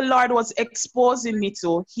all that the Lord was exposing me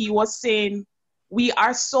to, he was saying, we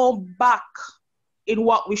are so back in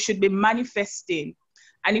what we should be manifesting.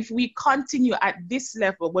 And if we continue at this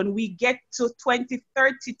level, when we get to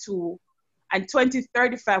 2032 and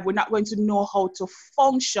 2035, we're not going to know how to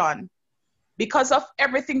function because of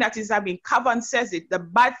everything that is happening. Kavan says it, the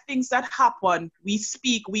bad things that happen, we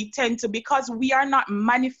speak, we tend to, because we are not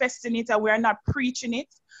manifesting it and we are not preaching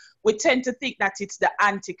it, we tend to think that it's the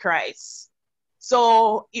Antichrist.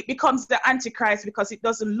 So it becomes the Antichrist because it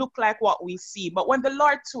doesn't look like what we see. But when the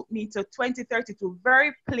Lord took me to 2032,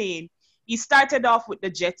 very plain, he started off with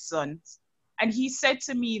the Jetsons. And he said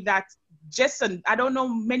to me that Jetson, I don't know,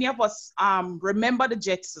 many of us remember the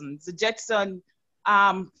Jetsons. The Jetson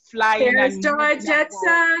flying. Here's Joy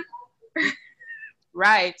Jetson.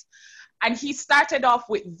 Right. And he started off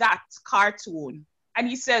with that cartoon. And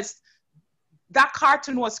he says, that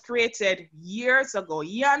cartoon was created years ago,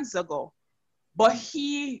 eons ago. But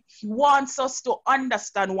he wants us to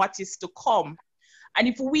understand what is to come. And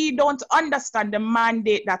if we don't understand the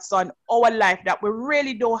mandate that's on our life, that we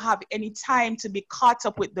really don't have any time to be caught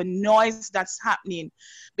up with the noise that's happening.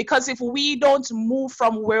 Because if we don't move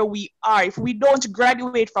from where we are, if we don't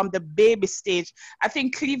graduate from the baby stage, I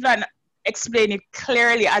think Cleveland explained it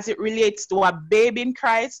clearly as it relates to a baby in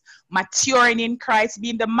Christ, maturing in Christ,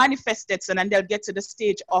 being the manifested son, and they'll get to the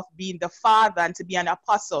stage of being the father and to be an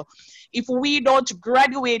apostle. If we don't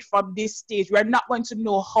graduate from this stage, we're not going to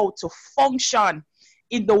know how to function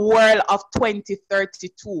in the world of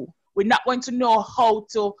 2032. We're not going to know how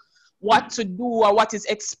to what to do or what is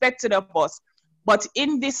expected of us. But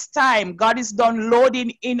in this time, God is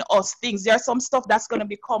downloading in us things. There's some stuff that's going to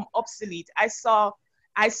become obsolete. I saw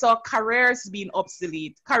careers being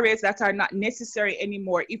obsolete, careers that are not necessary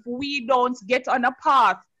anymore. If we don't get on a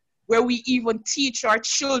path where we even teach our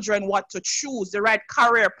children what to choose, the right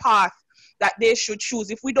career path that they should choose,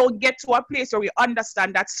 if we don't get to a place where we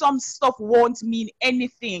understand that some stuff won't mean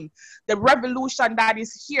anything, the revolution that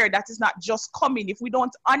is here, that is not just coming, if we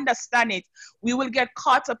don't understand it, we will get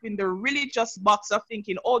caught up in the religious box of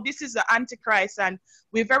thinking, oh, this is the Antichrist, and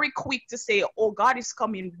we're very quick to say, oh, God is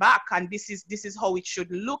coming back, and this is how it should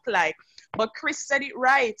look like. But Chris said it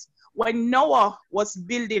right. When Noah was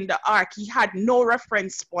building the ark, he had no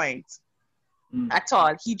reference point at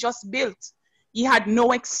all. He just built. He had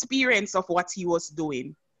no experience of what he was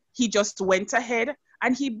doing. He just went ahead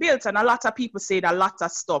and he built. And a lot of people said a lot of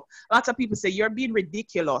stuff. A lot of people say, you're being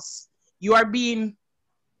ridiculous. You are being,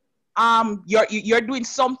 you're doing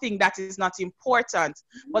something that is not important.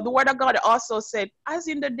 But the word of God also said, as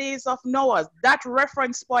in the days of Noah, that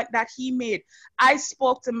reference point that he made, I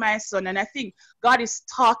spoke to my son, and I think God is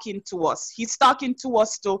talking to us. He's talking to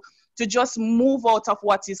us to just move out of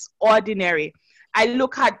what is ordinary. I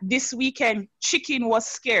look at this weekend, chicken was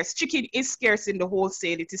scarce. Chicken is scarce in the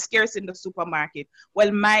wholesale. It is scarce in the supermarket.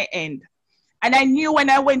 Well, my end. And I knew when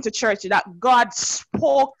I went to church that God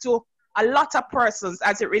spoke to a lot of persons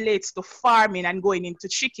as it relates to farming and going into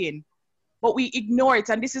chicken. But we ignore it.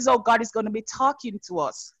 And this is how God is going to be talking to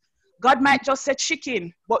us. God might just say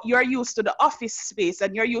chicken, but you're used to the office space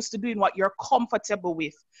and you're used to doing what you're comfortable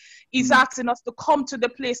with. He's asking us to come to the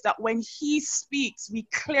place that when he speaks, we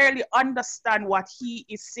clearly understand what he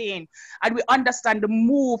is saying and we understand the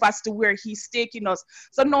move as to where he's taking us.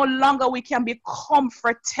 So no longer we can be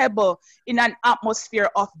comfortable in an atmosphere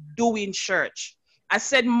of doing church. I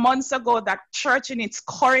said months ago that church in its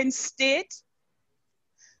current state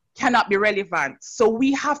cannot be relevant. So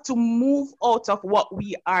we have to move out of what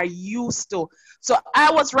we are used to. So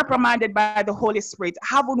I was reprimanded by the Holy Spirit.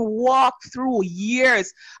 I haven't walked through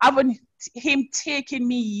years, haven't him taking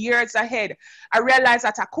me years ahead. I realized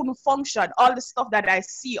that I couldn't function. All the stuff that I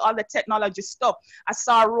see, all the technology stuff, I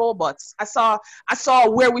saw robots. I saw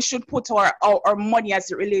where we should put our money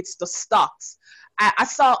as it relates to stocks. I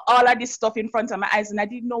saw all of this stuff in front of my eyes and I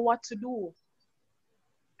didn't know what to do.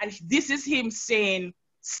 And this is him saying,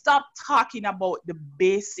 stop talking about the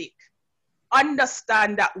basic.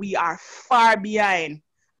 Understand that we are far behind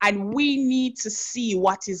and we need to see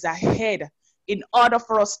what is ahead in order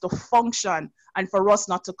for us to function and for us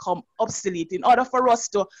not to come obsolete, in order for us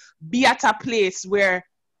to be at a place where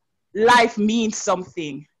life means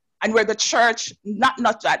something and where the church,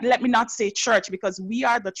 let me not say church because we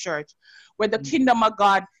are the church, where the kingdom of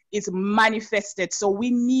God is manifested. So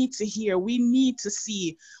we need to hear, we need to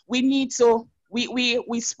see, we need to,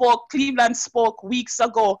 we spoke, Cleveland spoke weeks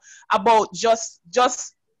ago about just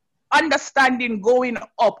understanding going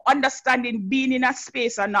up, understanding being in a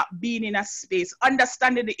space and not being in a space,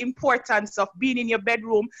 understanding the importance of being in your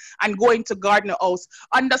bedroom and going to Gardener House,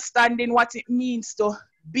 understanding what it means to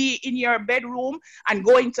be in your bedroom and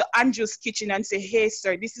going to Andrew's kitchen and say, hey,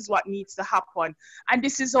 sir, this is what needs to happen. And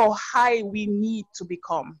this is how high we need to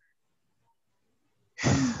become.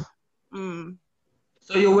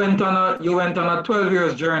 So you went on a 12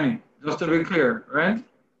 years journey, just to be clear, right?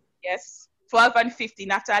 Yes, 12 and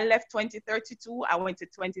 15. After I left 2032, I went to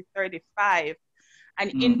 2035.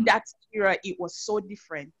 And in that era, it was so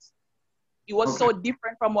different. It was so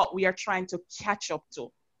different from what we are trying to catch up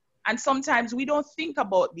to. And sometimes we don't think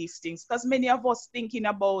about these things because many of us thinking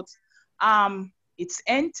about it's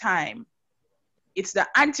end time. It's the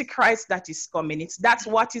Antichrist that is coming. That's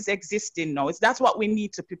what is existing now. That's what we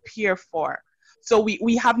need to prepare for. So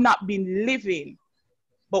we have not been living,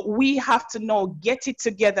 but we have to now get it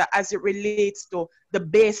together as it relates to the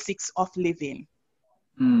basics of living.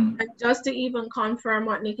 And just to even confirm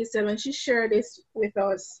what Nikki said, when she shared this with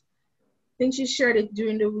us, I think she shared it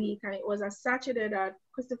during the week, and it was a Saturday that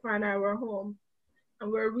Christopher and I were home,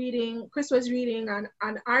 and Chris was reading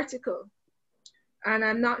an article, and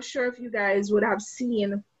I'm not sure if you guys would have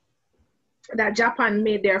seen that Japan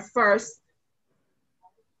made their first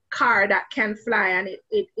car that can fly, and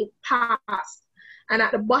it passed. And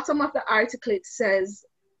at the bottom of the article, it says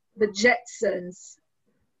the Jetsons,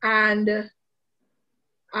 and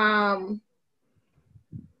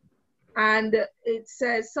it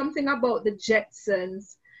says something about the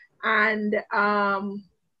Jetsons, and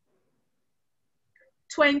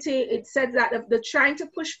it said that they're trying to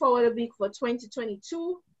push forward a vehicle for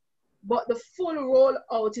 2022, but the full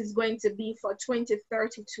rollout is going to be for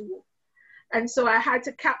 2032. And so I had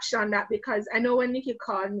to caption that because I know when Nikki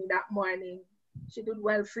called me that morning, she did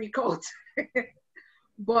well freak out.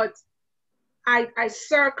 But I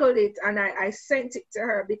circled it and I sent it to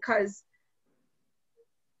her because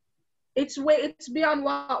it's beyond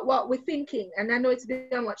what we're thinking. And I know it's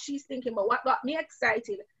beyond what she's thinking, but what got me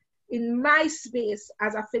excited in my space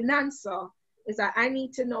as a financer is that I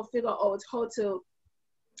need to now figure out how to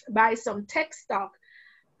buy some tech stock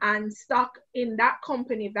and stock in that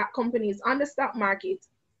company. If that company is on the stock market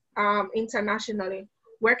internationally,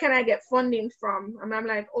 where can I get funding from? And I'm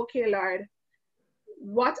like, okay, Lord,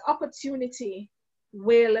 what opportunity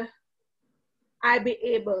will I be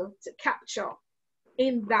able to capture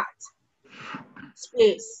in that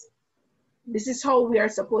space? This is how we are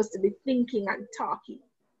supposed to be thinking and talking.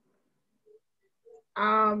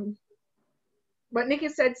 But Nikki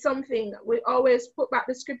said something we always put back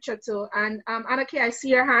the scripture to, and Anaki, I see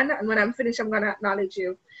your hand, and when I'm finished, I'm going to acknowledge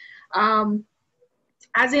you.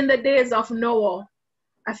 As in the days of Noah,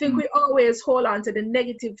 I think we always hold on to the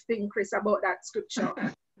negative thing, Chris, about that scripture.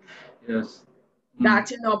 Yes.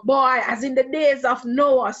 That, boy, as in the days of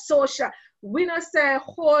Noah, social. We not say,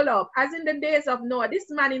 hold up, as in the days of Noah, this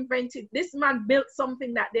man built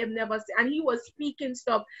something that they've never seen, and he was speaking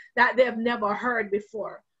stuff that they've never heard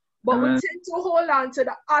before. But we tend to hold on to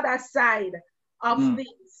the other side of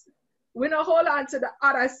things. We don't hold on to the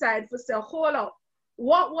other side for say, hold up,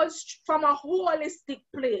 what was from a holistic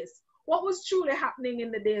place? What was truly happening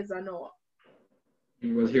in the days of Noah?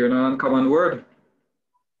 He was hearing an uncommon word.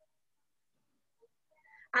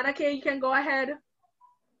 Anake, you can go ahead.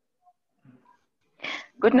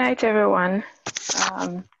 Good night, everyone.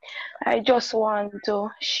 I just want to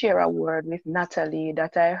share a word with Natalie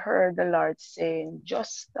that I heard the Lord saying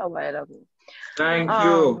just a while ago. Thank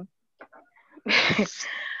you.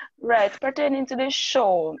 Right, pertaining to this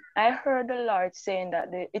show, I heard the Lord saying that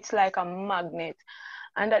it's like a magnet,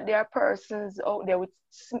 and that there are persons out there with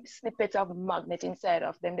snippets of magnet inside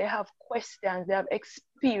of them. They have questions, they have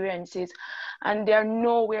experiences, and they're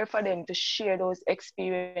nowhere for them to share those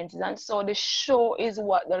experiences. And so the show is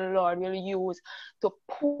what the Lord will use to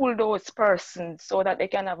pull those persons so that they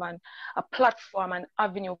can have a platform, an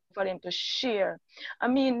avenue for them to share. I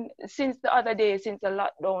mean, since the other day, since the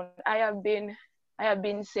lockdown, I have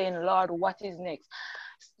been saying, Lord, what is next?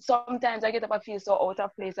 Sometimes I get up, I feel so out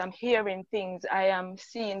of place. I'm hearing things, I am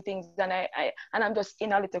seeing things, and I'm just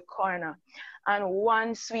in a little corner. And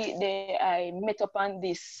one sweet day, I met up on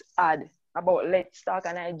this ad about Let's Talk,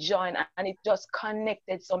 and I joined, and it just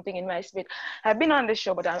connected something in my spirit. I've been on the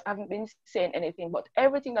show, but I haven't been saying anything. But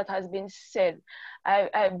everything that has been said,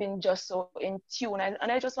 I've been just so in tune.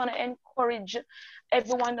 And I just want to encourage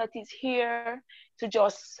everyone that is here to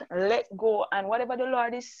just let go, and whatever the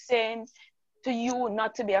Lord is saying to you,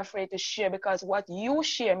 not to be afraid to share, because what you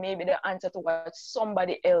share may be the answer to what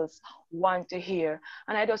somebody else wants to hear.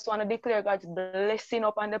 And I just want to declare God's blessing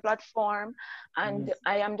up on the platform, and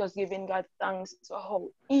I am just giving God thanks for how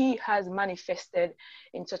He has manifested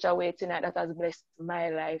in such a way tonight that has blessed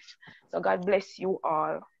my life. So God bless you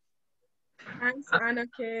all. Thanks,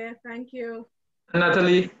 Anake. Thank you.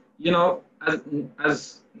 Natalie,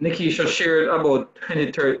 as Nikisha shared about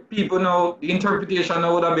 2030, people know the interpretation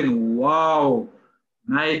would have been, wow,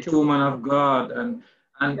 mighty woman of God, and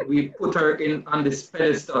we put her on this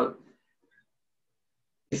pedestal.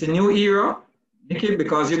 It's a new era, Nikki,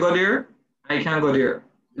 because you go there, I can go there.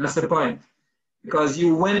 That's the point. Because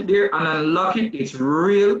you went there and unlocked it, it's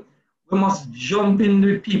real. We must jump in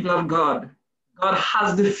the people of God. God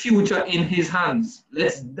has the future in His hands.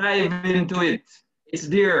 Let's dive into it. It's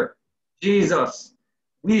there. Jesus.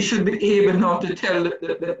 We should be able now to tell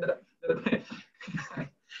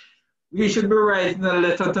we should be writing a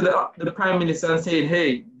letter to the Prime Minister and saying,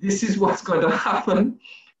 hey, this is what's going to happen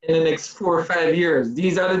in the next 4 or 5 years.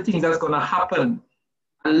 These are the things that's going to happen.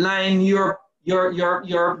 Align your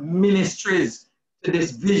ministries to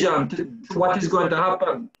this vision, to what is going to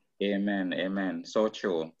happen. Amen, amen. So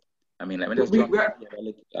true. I mean, let me just jump in here a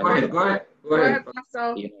little. Go ahead.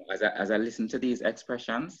 As I listen to these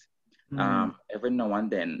expressions, every now and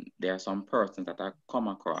then there are some persons that I come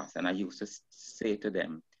across, and I used to say to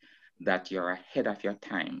them that you're ahead of your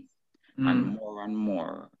time. And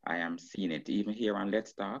more I am seeing it. Even here on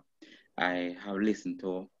Let's Talk, I have listened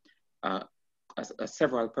to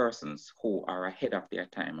several persons who are ahead of their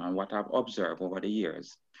time. And what I've observed over the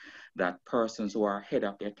years, that persons who are ahead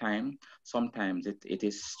of their time, sometimes it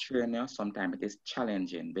is strenuous, sometimes it is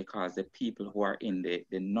challenging, because the people who are in the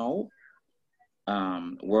now,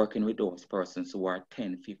 working with those persons who are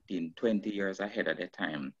 10, 15, 20 years ahead of their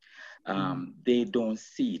time, they don't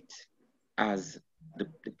see it as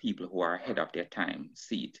the people who are ahead of their time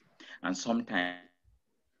see it. And sometimes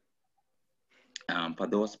for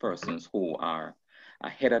those persons who are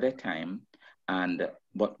ahead of their time, and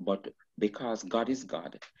but because God is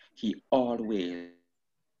God, He always.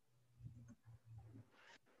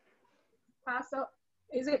 Pastor,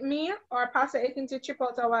 is it me or Pastor Aiken to trip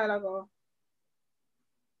out a while ago?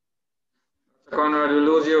 Conrad, we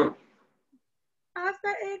lose you.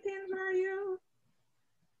 Pastor Aiken, where are you?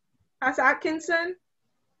 Pastor Atkinson,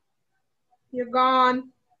 you're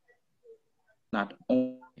gone. Not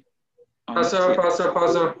only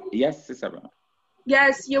Pastor. Yes, Sister Brown.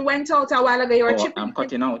 Yes, you went out a while ago. You were chipping. I'm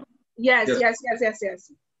cutting out. Yes.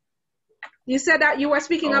 You said that you were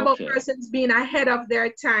speaking about persons being ahead of their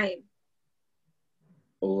time.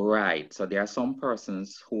 Right. So there are some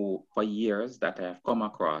persons who, for years, that I have come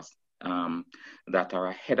across that are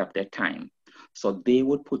ahead of their time. So they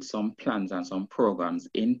would put some plans and some programs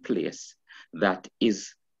in place that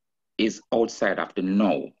is outside of the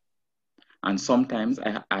now. And sometimes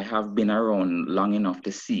I have been around long enough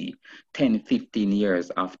to see 10, 15 years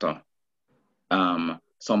after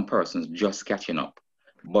some persons just catching up.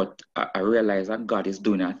 But I realize that God is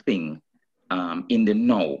doing a thing in the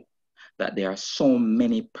now, that there are so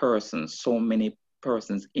many persons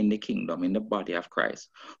in the kingdom, in the body of Christ,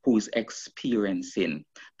 who is experiencing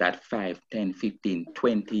that 5, 10, 15,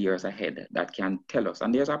 20 years ahead that can tell us.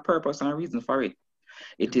 And there's a purpose and a reason for it.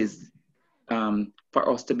 It is for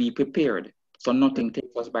us to be prepared, so nothing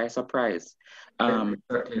takes us by surprise. The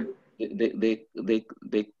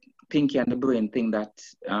Pinky and the Brain thing that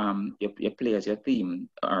you play as your theme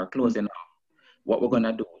are closing up. What we're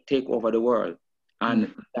gonna do, take over the world,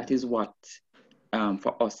 and that is what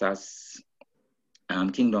for us as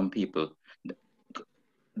kingdom people,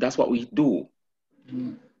 that's what we do.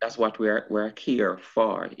 That's what we're here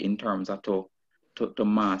for, in terms of to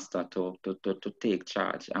master, to take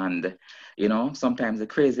charge. And you know, sometimes the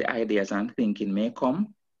crazy ideas and thinking may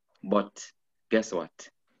come, but guess what?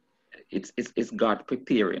 It's God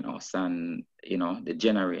preparing us, and you know, the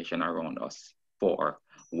generation around us for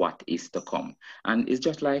what is to come. And it's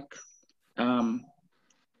just like back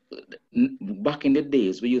in the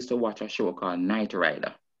days, we used to watch a show called Knight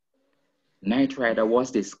Rider. Knight Rider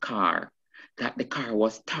was this car that the car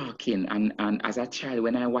was talking, and as a child,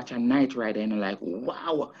 when I watch a Knight Rider, and I'm like,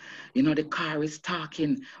 wow, you know, the car is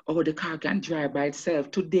talking. Oh, the car can drive by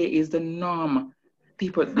itself. Today is the norm.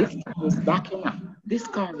 People, this car is backing up. This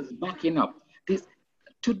car is backing up. This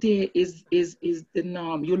today is the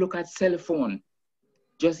norm. You look at cell phone.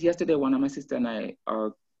 Just yesterday, one of my sister and I,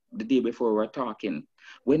 or the day before, we were talking.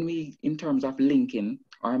 When we, in terms of linking,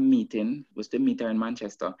 our meeting was the meter in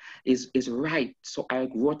Manchester, is right. So I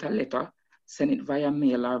wrote a letter, sent it via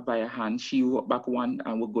mail or via hand. She wrote back one,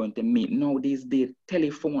 and we're going to meet. Now these days,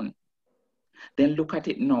 telephone. Then look at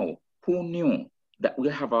it now. Who knew that we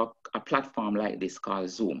have a platform like this called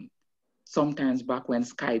Zoom? Sometimes back when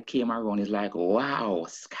Skype came around, it's like, wow,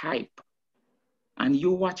 Skype. And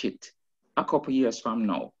you watch it a couple years from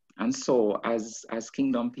now. And so as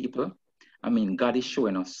kingdom people, I mean, God is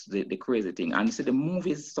showing us the crazy thing. And you see the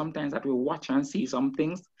movies sometimes that we watch and see some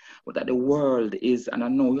things, but that the world is, and I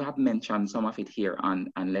know you have mentioned some of it here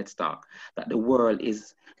on Let's Talk, that the world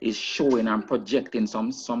is showing and projecting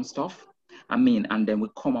some stuff. I mean, and then we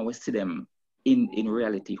come and we see them in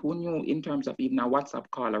reality. Who knew, in terms of even a WhatsApp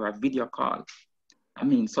call or a video call? I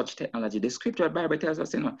mean, such technology. The scripture, Bible tells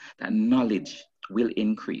us, you know, that knowledge will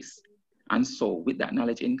increase. And so with that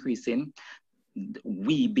knowledge increasing,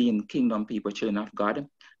 we being kingdom people, children of God,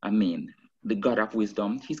 I mean, the God of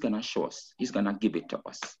wisdom, he's going to show us. He's going to give it to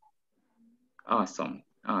us. Awesome.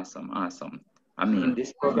 I mean,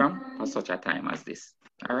 this program for such a time as this.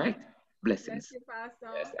 All right? Blessings.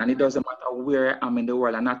 Yes. And it doesn't matter where I'm in the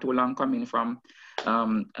world. I'm not too long coming from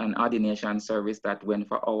an ordination service that went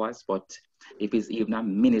for hours, but if it's even a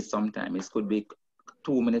minute sometime, it could be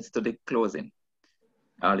 2 minutes to the closing.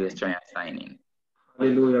 I always try and sign in.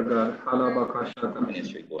 Hallelujah, God.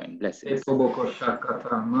 Ministry going. Blessings. Your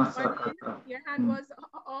hand was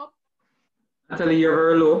up. Natalie, you're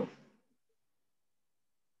very low.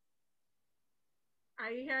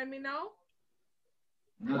 Are you hearing me now?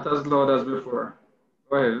 Not as loud as before.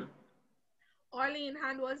 Go ahead. Orlean,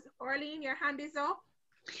 your hand is up.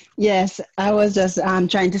 Yes, I was just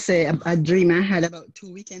trying to say a dream I had about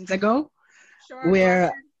 2 weekends ago,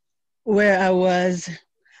 where I was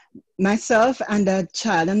myself and a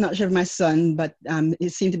child. I'm not sure if my son, but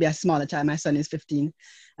it seemed to be a smaller child. My son is 15,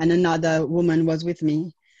 and another woman was with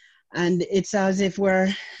me, and it's as if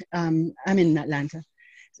we're I'm in Atlanta,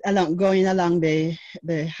 going along the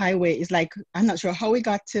highway. It's like, I'm not sure how we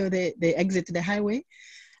got to the exit to the highway,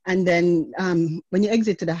 And then when you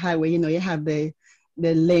exit to the highway, you know, you have the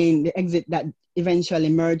lane, the exit that eventually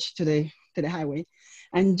merged to the highway.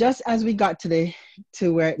 And just as we got to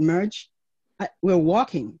where it merged, we're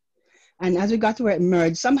walking. And as we got to where it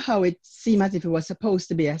merged, somehow it seemed as if it was supposed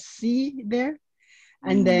to be a C there.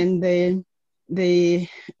 And then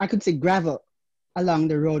I could see gravel along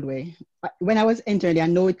the roadway. When I was entering there, I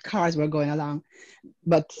know cars were going along,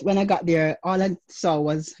 but when I got there, all I saw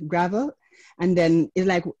was gravel. And then it's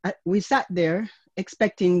like we sat there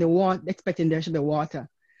expecting there should be water.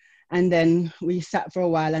 And then we sat for a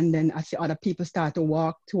while, and then I see other people start to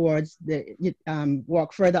walk towards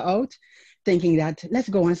walk further out, thinking that let's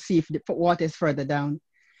go and see if the water is further down.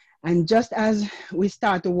 And just as we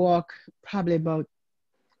start to walk, probably about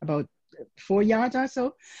 4 yards or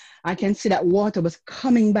so, I can see that water was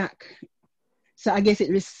coming back. So I guess it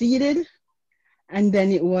receded, and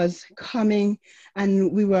then it was coming,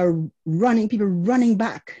 and we were running, people running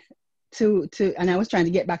back to, and I was trying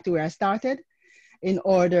to get back to where I started in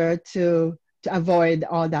order to avoid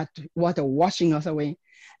all that water washing us away.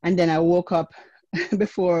 And then I woke up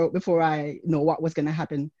before I know what was gonna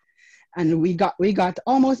happen. And we got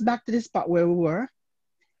almost back to the spot where we were.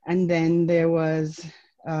 And then there was,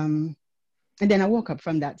 and then I woke up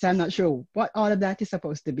from that. So I'm not sure what all of that is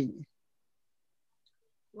supposed to be.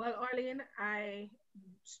 Well, Arlene, I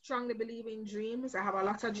strongly believe in dreams. I have a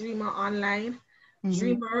lot of dreamers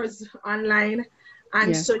online.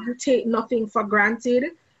 And so you take nothing for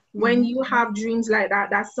granted. When you have dreams like that,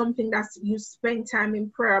 that's something that you spend time in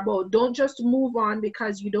prayer about. Don't just move on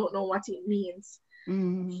because you don't know what it means.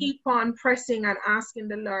 Keep on pressing and asking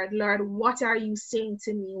the Lord, what are you saying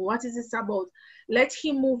to me? What is this about? Let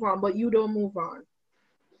him move on, but you don't move on.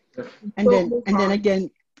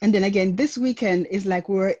 And then again, this weekend is like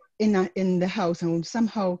we're in the house, and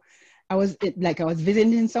somehow I was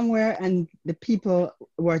visiting somewhere, and the people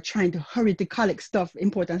were trying to hurry to collect stuff,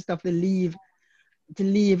 important stuff, to leave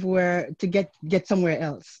to get somewhere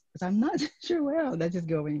else. So I'm not sure where all that is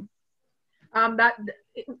going. That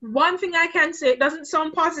one thing I can say, it doesn't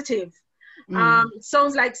sound positive. It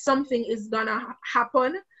sounds like something is gonna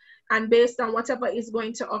happen, and based on whatever is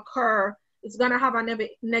going to occur, it's gonna have a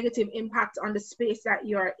negative impact on the space that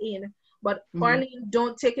you're in. But Arlene,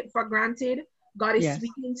 don't take it for granted. God is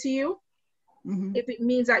speaking to you. If it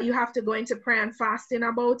means that you have to go into prayer and fasting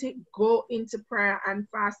about it, go into prayer and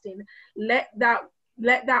fasting. Let that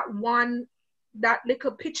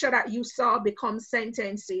little picture that you saw become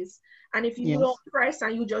sentences. And if you don't press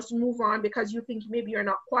and you just move on because you think maybe you're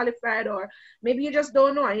not qualified, or maybe you just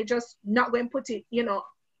don't know and you're just not going to put it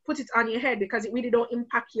on your head because it really don't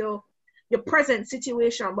impact your present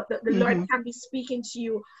situation, but the Lord can be speaking to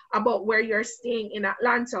you about where you're staying in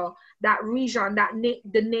Atlanta, that region,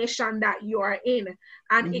 the nation that you are in.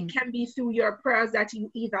 And it can be through your prayers that you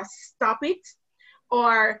either stop it,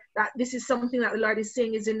 or that this is something that the Lord is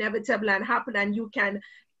saying is inevitable and happen, and you can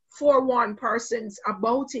forewarn persons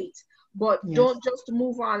about it. But don't just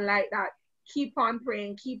move on like that. Keep on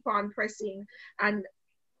praying, keep on pressing, and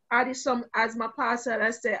add some, as my pastor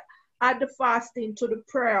has said, add the fasting to the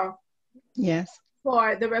prayer.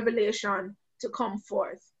 For the revelation to come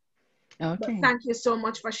forth. Okay. But thank you so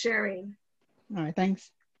much for sharing. All right,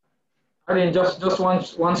 thanks. I mean, just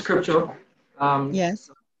one scripture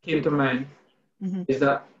came to mind, is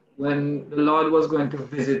that when the Lord was going to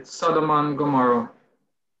visit Sodom and Gomorrah,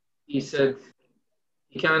 he said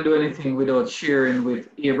he can't do anything without sharing with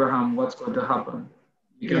Abraham what's going to happen.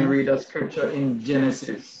 You can read that scripture in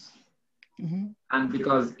Genesis. And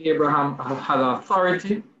because Abraham had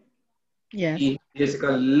authority, he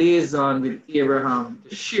basically lays on with Abraham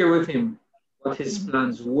to share with him what his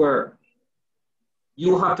plans were.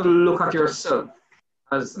 You have to look at yourself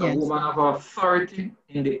as a woman of authority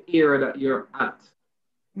in the area that you're at.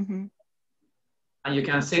 And you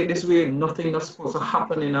can say it this way: nothing is supposed to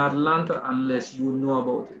happen in Atlanta unless you know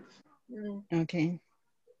about it. Okay.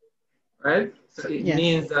 Right? So it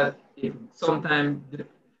means that if sometime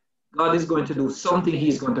God is going to do something,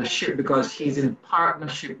 he's going to share because he's in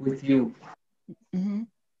partnership with you.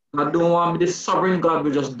 I don't want this sovereign God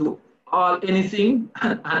will just do anything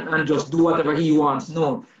and just do whatever he wants.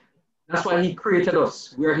 No, that's why he created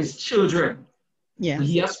us. We are his children. And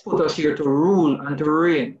he has put us here to rule and to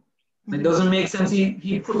reign. It doesn't make sense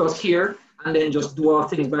he put us here and then just do all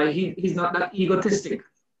things, but he's not that egotistic.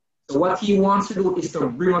 So what he wants to do is to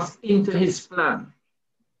bring us into his plan.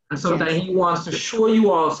 And sometimes he wants to show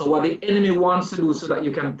you also what the enemy wants to do so that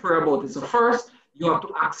you can pray about it. So first, you have to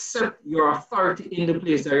accept your authority in the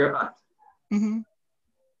place that you're at.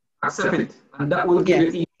 Accept it. And that will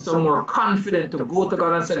give you some more confidence to go to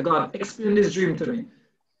God and say, God, explain this dream to me.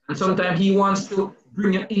 And sometimes he wants to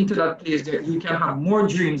bring you into that place that you can have more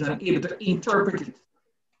dreams and able to interpret it.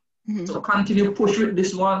 So continue push with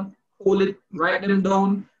this one, hold it, write them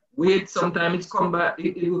down, wait. Sometimes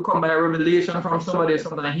it will come by a revelation from somebody.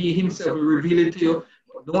 Sometimes he himself will reveal it to you.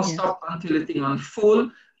 But don't stop until the thing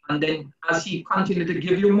unfold. And then as he continue to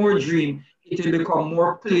give you more dream, it will become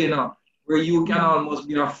more plainer, where you can almost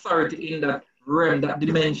be authority in that realm, that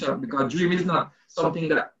dimension. Because dream is not something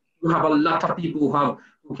that you have a lot of people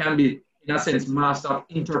who can be, in a sense, master of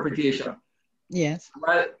interpretation. Yes.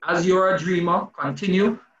 Well, as you're a dreamer,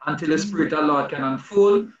 continue until the Spirit of the Lord can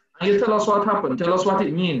unfold. And you tell us what happened. Tell us what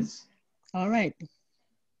it means. All right.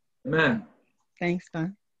 Amen. Thanks,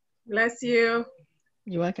 Don. Bless you.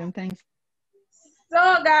 You're welcome. Thanks.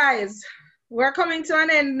 So, guys, we're coming to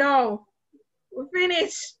an end now. We're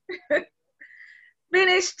finished.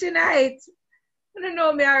 Finished tonight. You don't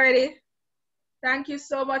know me already. Thank you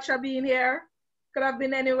so much for being here. Could have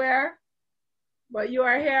been anywhere, but you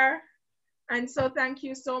are here. And so thank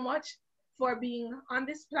you so much for being on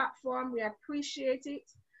this platform. We appreciate it.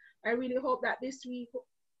 I really hope that this week,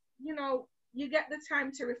 you know, you get the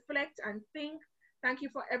time to reflect and think. Thank you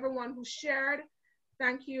for everyone who shared.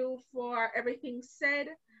 Thank you for everything said.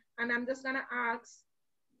 And I'm just going to ask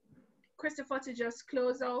Christopher to just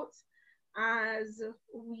close out as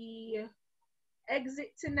we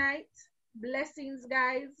exit tonight. Blessings,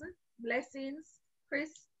 guys. Blessings.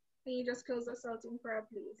 Chris, can you just close us out in prayer,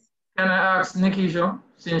 please? Can I ask Nikisha,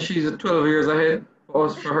 since she's 12 years ahead, for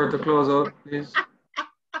her to close out, please?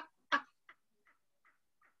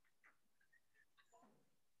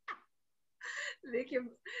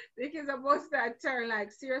 Nikki's about to turn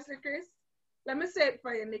like, seriously, Chris? Let me say it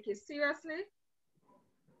for you, Nikki. Seriously?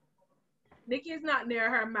 Nikki's not near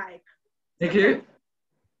her mic. Nikki?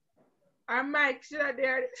 Our mic should have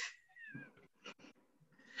there.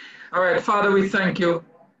 All right, Father, we thank you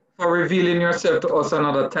for revealing yourself to us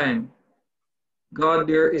another time. God,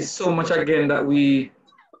 there is so much again that we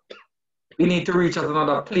need to reach at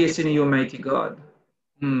another place in you, mighty God.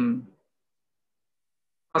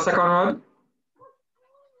 Pastor Conrad?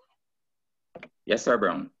 Yes, sir,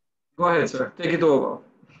 Brown. Go ahead, sir. Take it over.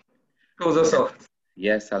 Close us off.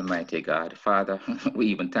 Yes, Almighty God. Father, we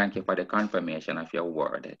even thank you for the confirmation of your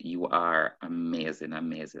word. You are amazing,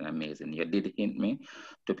 amazing, amazing. You did hint me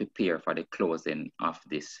to prepare for the closing of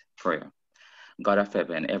this prayer. God of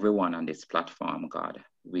heaven, everyone on this platform, God,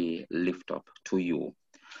 we lift up to you.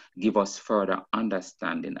 Give us further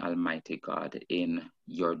understanding, Almighty God, in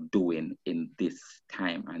your doing in this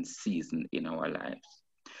time and season in our lives.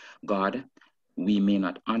 God, we may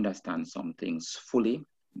not understand some things fully,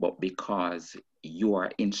 but because you are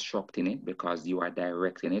instructing it, because you are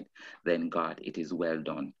directing it, then God, it is well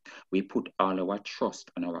done. We put all our trust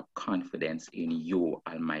and our confidence in you,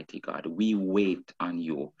 Almighty God. We wait on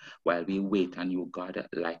you. While we wait on you, God,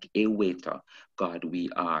 like a waiter, God, we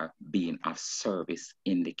are being of service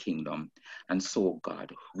in the kingdom. And so,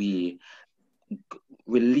 God, we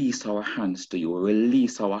release our hands to you,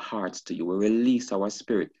 release our hearts to you, release our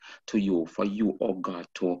spirit to you, for you, oh God,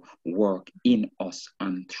 to work in us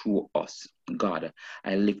and through us. God,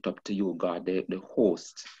 I lift up to you, God, the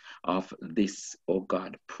host of this, oh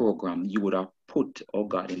God, program. You would have put, oh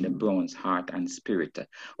God, in the Brown's heart and spirit,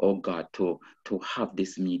 oh God, to have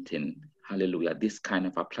this meeting. Hallelujah. This kind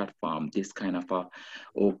of a platform, this kind of a,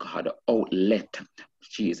 oh God, outlet,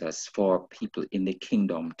 Jesus, for people in the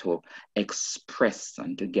kingdom to express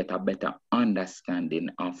and to get a better understanding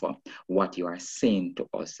of what you are saying to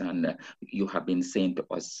us. And you have been saying to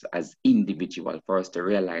us as individuals, for us to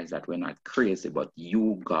realize that we're not crazy, but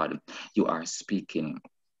you, God, you are speaking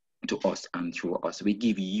to us and through us. We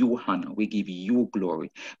give you honor, we give you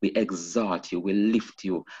glory, we exalt you, we lift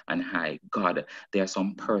you on high. God, there are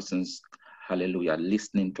some persons, hallelujah,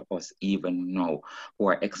 listening to us even now who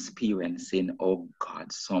are experiencing, oh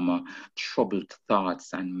God, some troubled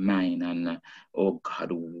thoughts and mind and, oh God,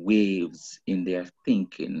 waves in their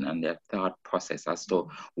thinking and their thought process as to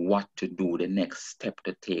what to do, the next step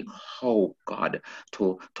to take, how, God,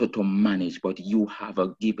 to manage. But you have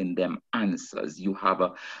given them answers. You have,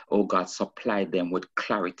 oh God, supplied them with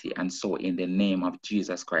clarity. And so in the name of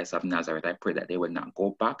Jesus Christ of Nazareth, I pray that they will not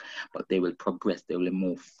go back, but they will progress. They will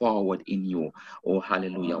move forward in you. Oh,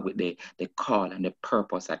 hallelujah, with the call and the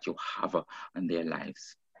purpose that you have on their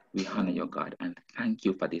lives. We honor you, God, and thank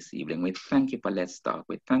you for this evening. We thank you for Let's Talk.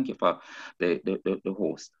 We thank you for the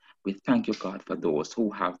host. We thank you, God, for those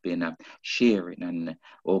who have been sharing. And,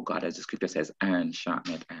 oh God, as the scripture says, iron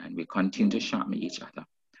sharpened iron. We continue to sharpen each other.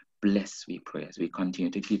 Bless, we pray, as we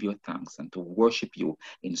continue to give you thanks and to worship you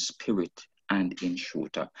in spirit and in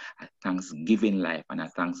truth. A thanksgiving life and a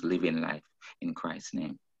thanks living life in Christ's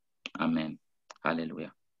name. Amen.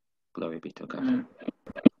 Hallelujah. Glory be to God. Amen.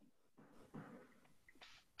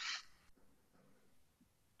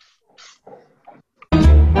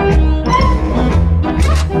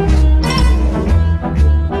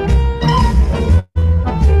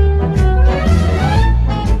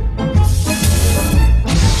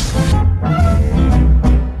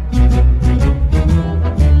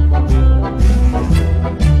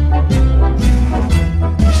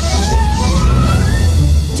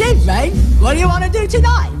 What do you want to do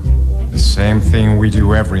tonight? The same thing we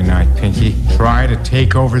do every night, Pinky. Try to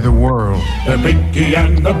take over the world. The Pinky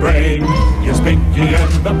and the Brain. Yes, Pinky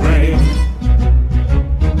and the Brain.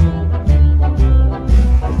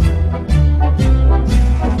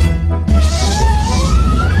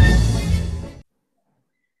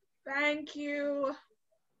 Thank you,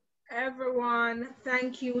 everyone.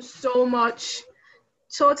 Thank you so much.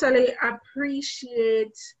 Totally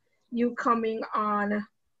appreciate you coming on.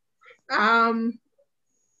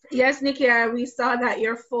 Yes, Nikki, we saw that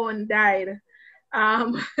your phone died.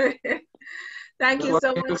 Thank you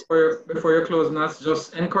so much. Before you close, Nats,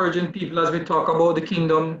 just encouraging people as we talk about the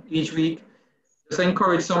kingdom each week. Just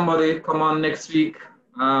encourage somebody, come on next week.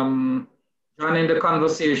 Join in the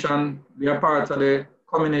conversation. Be a part of the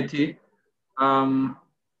community.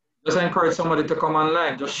 Just encourage somebody to come on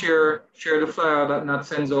live. Just share the flyer that Nat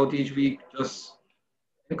sends out each week. Just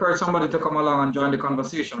encourage somebody to come along and join the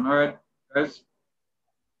conversation. All right, guys?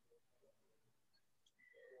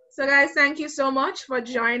 So guys, thank you so much for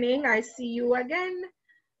joining. I see you again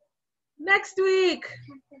next week.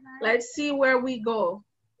 Let's see where we go.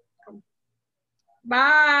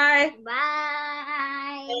 Bye.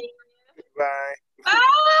 Bye. Bye.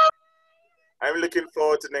 I'm looking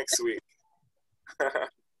forward to next week.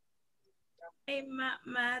 Hey,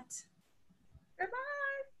 Matt.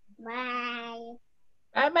 Bye-bye. Bye.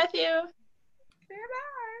 Bye, Matthew.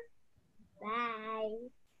 Bye. Bye.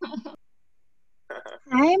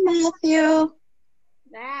 Hi, Matthew.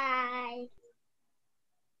 Bye.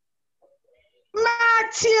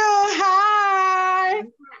 Matthew, hi.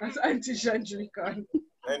 That's Auntie Shandrika.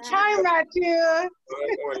 Hi, Matthew.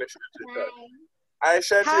 Hi,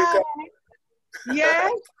 Shandrika.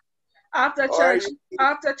 Yes. After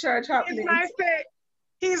church happening.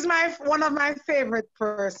 He's one of my favorite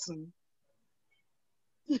person.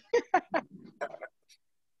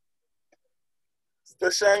 Mr.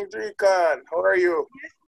 Shandrika, how are you? Yes,